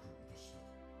なく私だ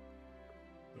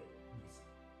と。なぜ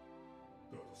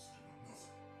だとすればな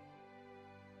ぜ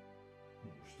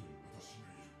もう一人私が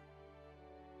いる。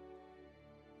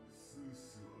うすう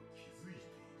すは気づいている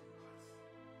はず。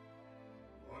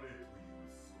我という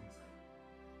存在。い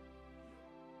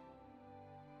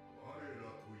や、我ら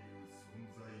という存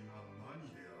在が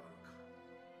何であるか。な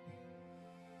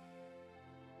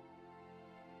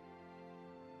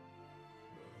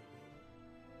らば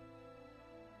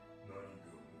何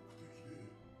が目的で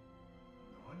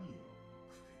何が目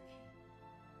的。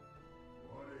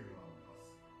我がな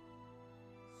す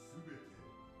すべて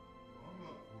我が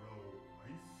子らを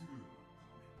愛するが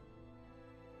ため。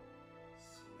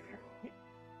それは汝も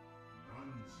同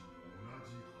じは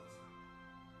ずだ。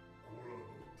子らの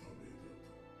ためだと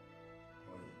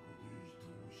太鼓で糸を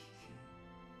引き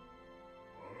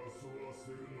争わせ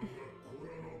るのが子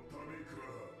らのためか。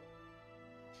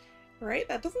 Right?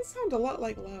 That doesn't sound a lot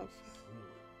like love. そうだ。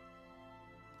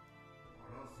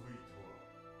争いとは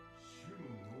種の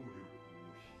能力を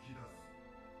引き出す。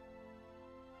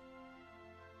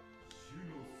種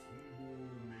の存亡を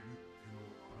めぐっての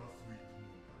争いと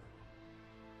もなれば、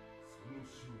その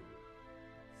種を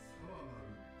さらな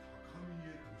る高み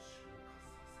へと昇華さ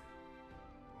せる。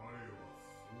我は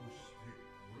そうして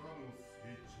子らの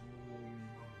成長を見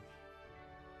守り、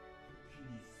時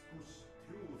に少し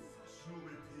手を差し伸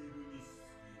べているに過ぎ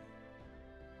る。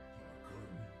高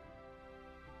み、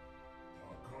高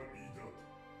みだと。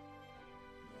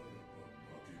ならば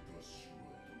負けた種は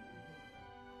どうなる。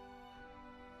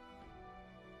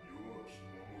弱き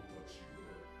者たちが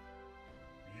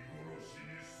見殺し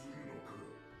にするのか。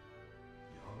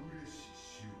破れし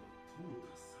種は淘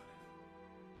汰される。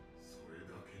それ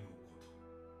だけのこと。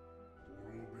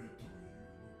滅べという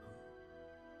のか。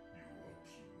弱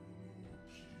き者を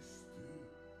切り捨て。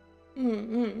それの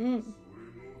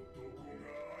どこ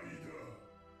が愛だ。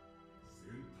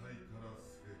全体から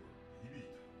すればビビ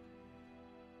たる。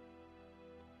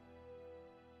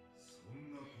そ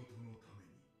んなことのため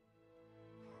に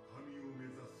高みを目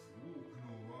指す多く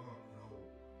の我が子らを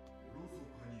おろそ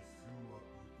かにするは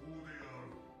無効であ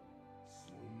る。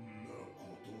そんな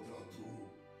ことだと。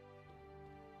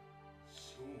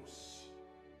少子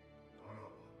なら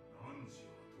ば汝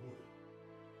はどうだ。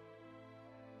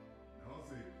な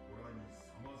ぜ子らに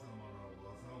さまざまな技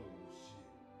を教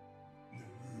え、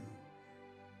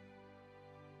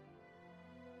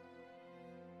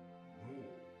脳、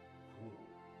口、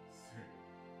線。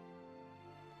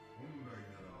本来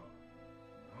なら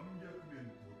何百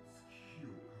年と月日を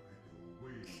かけて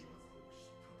覚える技を知っ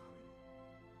たために。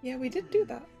 Yeah, we did do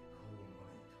that. 結果を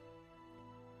招いた。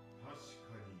確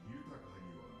かに豊かに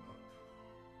はなった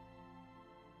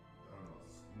だろう。だが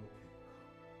その結果、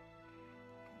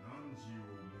汝を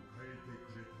迎えて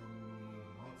くれた者の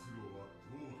末路は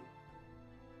どうだ。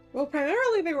 Well,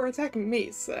 primarily they were attacking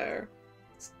me, so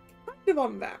it's kind of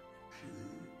on them.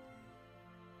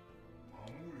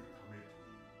 守るためと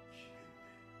いう決めで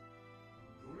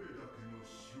どれだけの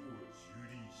種を蹂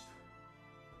躙した。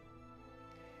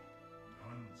汝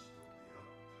と出会った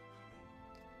ため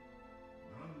に、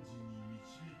汝に導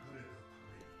かれたた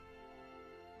めに、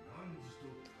汝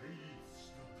と対立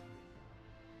したために、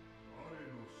我の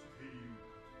している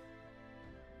こ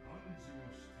とと汝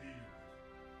もしている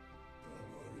こと。黙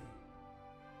れ。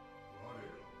我らは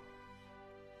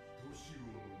愛し子の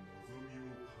望み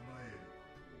を叶えるこ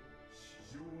とを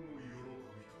至上の喜び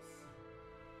とする。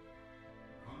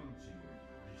汝のよ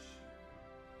りしろ、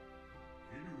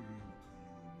ペルルー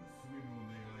という娘の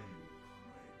願いを叶えるために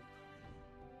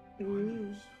何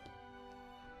をした。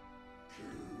そ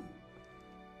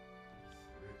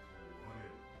れと我ら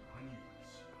何が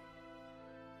違う。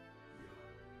いや、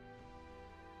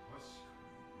確かに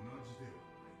同じでは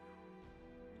ない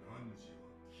が、汝は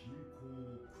均衡を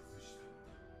崩したのだ。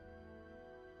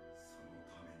その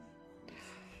ために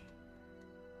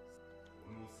こ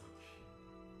の先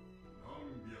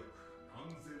何百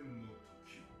何千の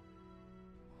時を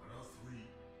争い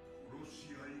殺し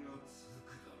合いが続く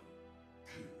だろう。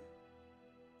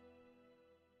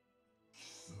貴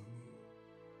様。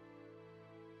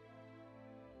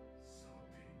さ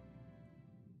て、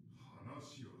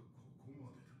話はここま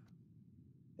でだ。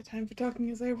 The time for talking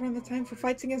is over and the time for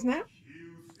fighting is now. 消え失せよ。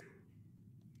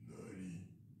何。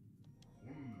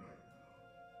本来なら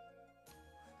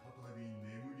再び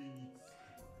眠りにつく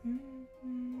まで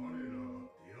我らが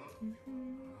出会ってはな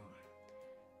らない。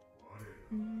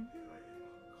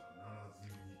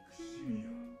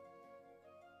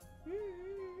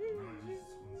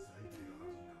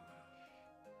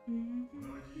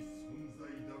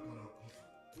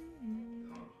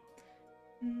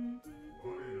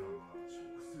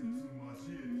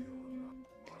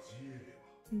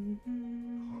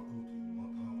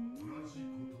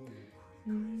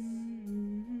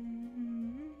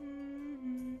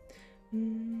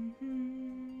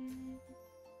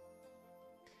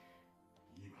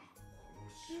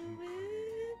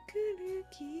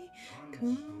声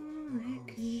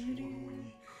来る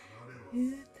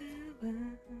歌は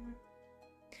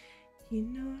祈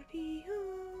りを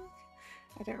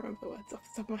I don't remember the words off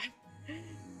the top of my head.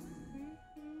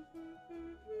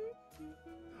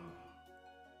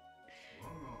 我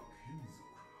が眷属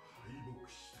が敗北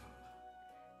したのだ。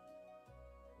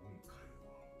今回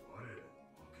は我の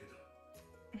負けだ。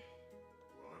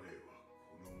我は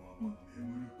このまま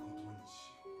眠ることにし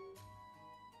よう。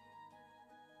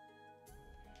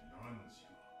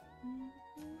汝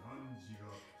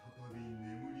が再び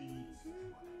眠りにつく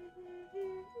まで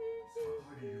サ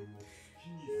タリルを好き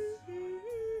にする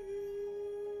が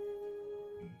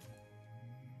いい。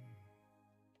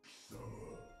貴様、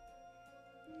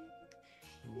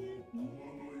人を駒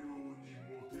のようにも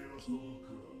てあそぶ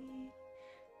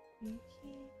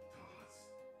か。たはず。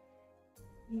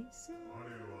我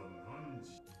は汝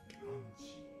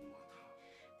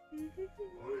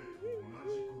もまた我と同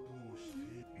じことをしてい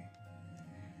る。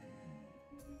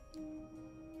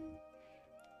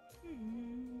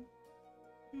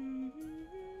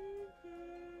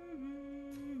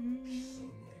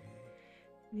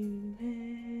ぬれ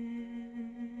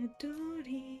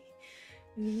鳥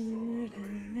裏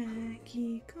泣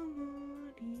きこも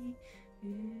り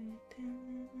歌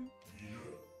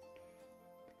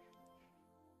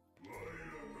我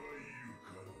らがいるか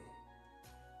ら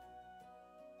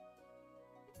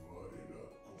我ら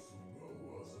こそが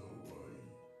災い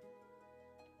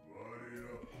我ら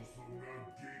こそが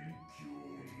元凶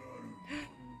なる。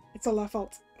 It's all our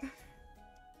fault.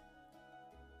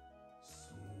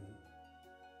 そう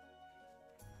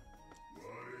我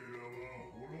らは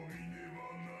滅びねば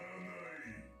な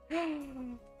らな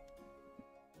い。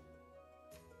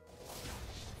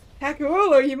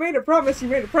Hakuolo, you made a promise. You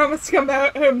made a promise to come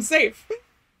out home safe.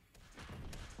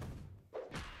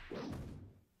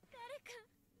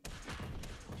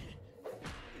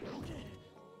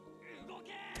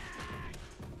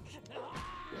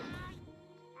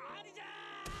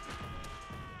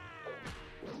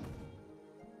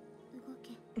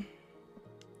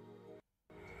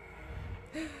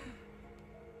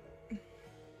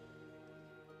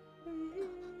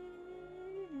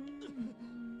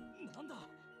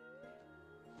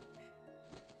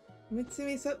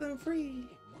 Mitsumi set them free.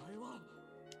 お前は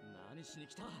何しに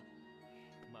来た？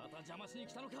また邪魔しに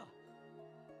来たのか？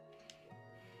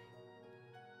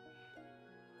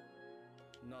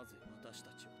なぜ私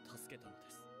たちを助けたので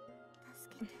す？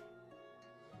助けて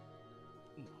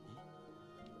何？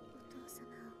お父様を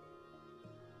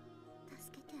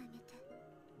助けてあげて。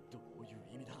どういう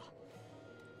意味だ？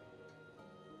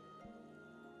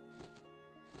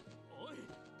おい、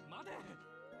待て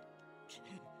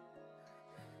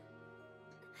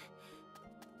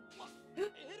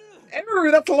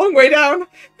Eru, that's a long way down.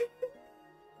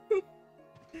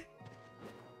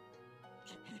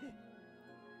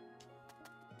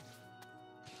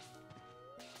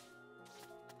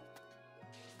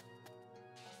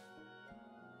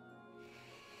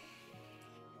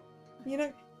 You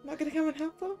know, not gonna come and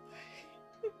help them?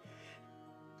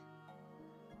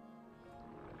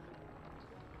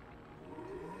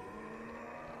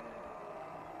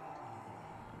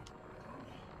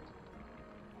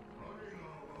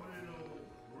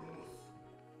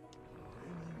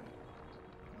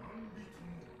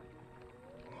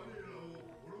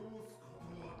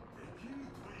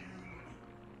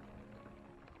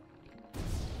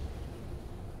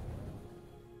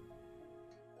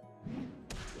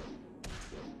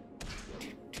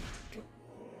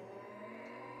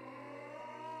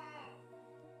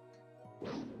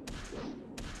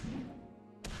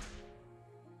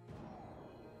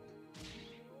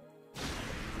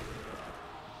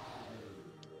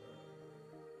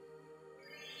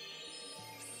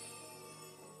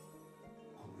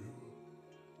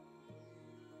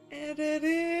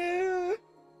 Eru.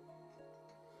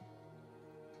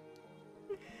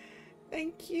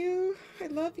 Thank you. I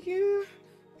love you.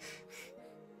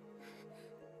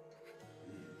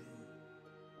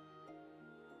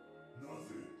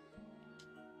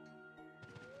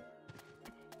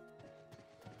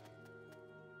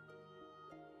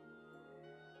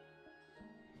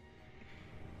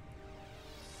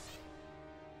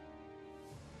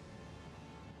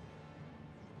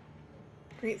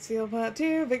 Great Seal Part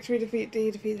 2, Victory, Defeat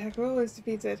D, Defeat Hakuolo is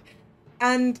defeated.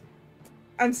 And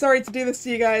I'm sorry to do this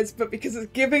to you guys, but because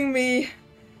it's giving me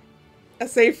a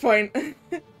save point,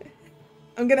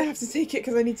 I'm gonna have to take it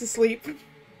because I need to sleep.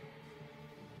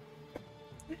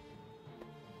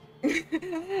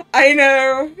 I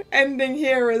know, ending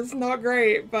here is not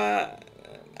great, but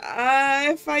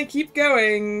if I keep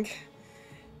going,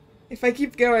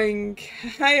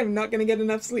 I am not gonna get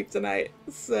enough sleep tonight,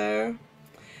 so...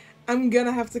 I'm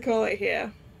gonna have to call it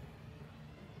here.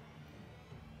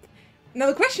 Now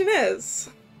the question is,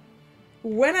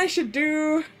 when I should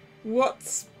do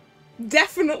what's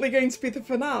definitely going to be the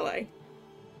finale.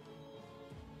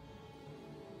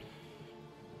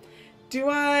 Do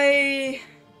I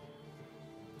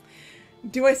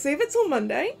save it till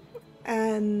Monday,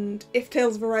 and if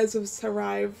Tales of Arise has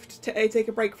arrived, I take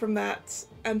a break from that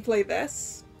and play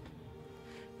this?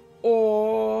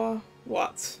 Or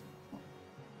what?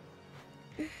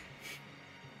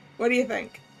 What do you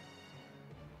think?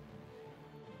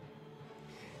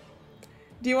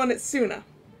 Do you want it sooner?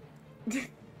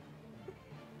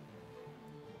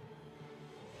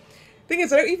 Thing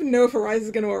is, I don't even know if Arise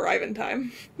is going to arrive in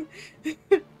time.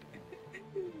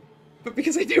 But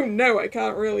because I don't know, I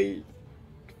can't really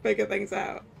figure things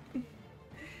out.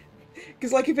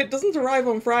 Because, like, if it doesn't arrive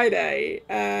on Friday,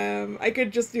 I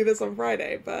could just do this on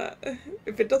Friday, but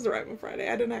if it does arrive on Friday,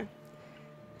 I don't know.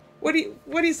 What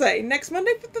do you say? Next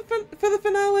Monday for the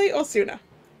finale, or sooner?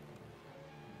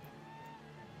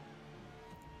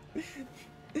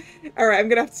 Alright, I'm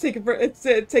gonna have to take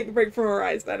a break from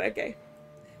Arise then, okay.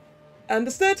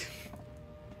 Understood?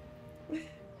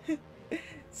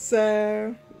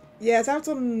 So, yeah, it's out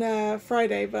on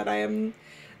Friday, but I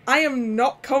am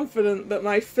not confident that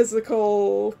my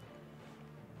physical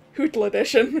Hootle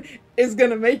edition is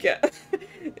gonna make it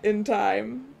in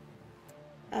time.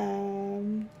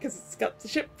 Because it's got to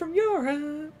ship from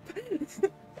Europe.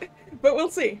 But we'll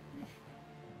see.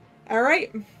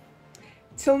 Alright.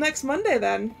 Till next Monday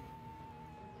then.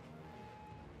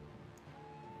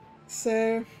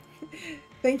 So,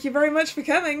 thank you very much for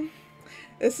coming.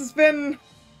 This has been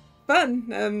fun,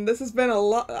 and this has been a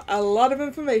lot of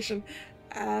information.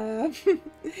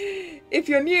 If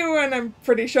you're new, and I'm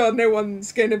pretty sure no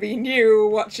one's going to be new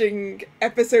watching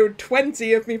episode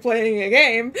 20 of me playing a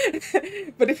game,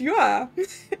 but if you are,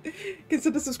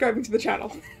 consider subscribing to the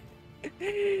channel.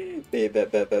 The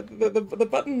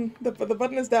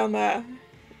button is down there.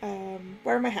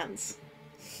 Where are my hands?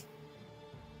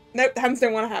 Nope, the hands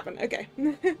don't want to happen. Okay.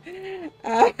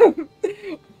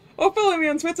 Or follow me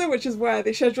on Twitter, which is where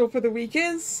the schedule for the week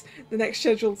is. The next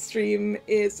scheduled stream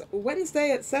is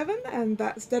Wednesday at 7, and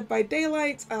that's Dead by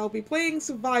Daylight. I'll be playing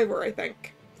Survivor, I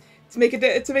think, to make a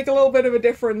little bit of a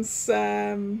difference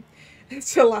to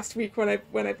last week when I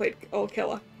played All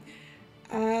Killer.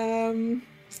 And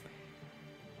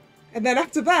then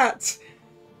after that,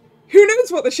 who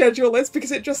knows what the schedule is,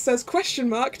 because it just says question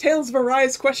mark, Tales of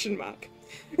Arise question mark.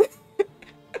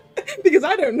 Because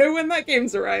I don't know when that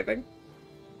game's arriving.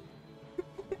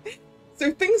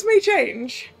 So things may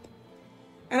change.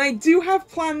 And I do have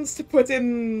plans to put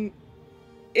in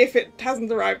if it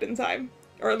hasn't arrived in time.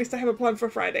 Or at least I have a plan for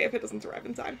Friday if it doesn't arrive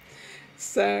in time.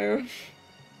 So,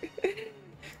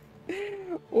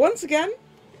 once again,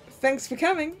 thanks for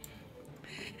coming.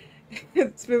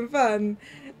 It's been fun.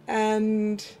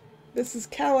 And this is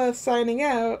Kalla signing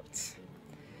out.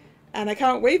 And I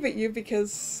can't wave at you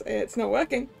because it's not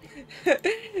working.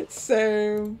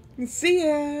 So, see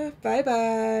ya! Bye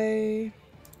bye!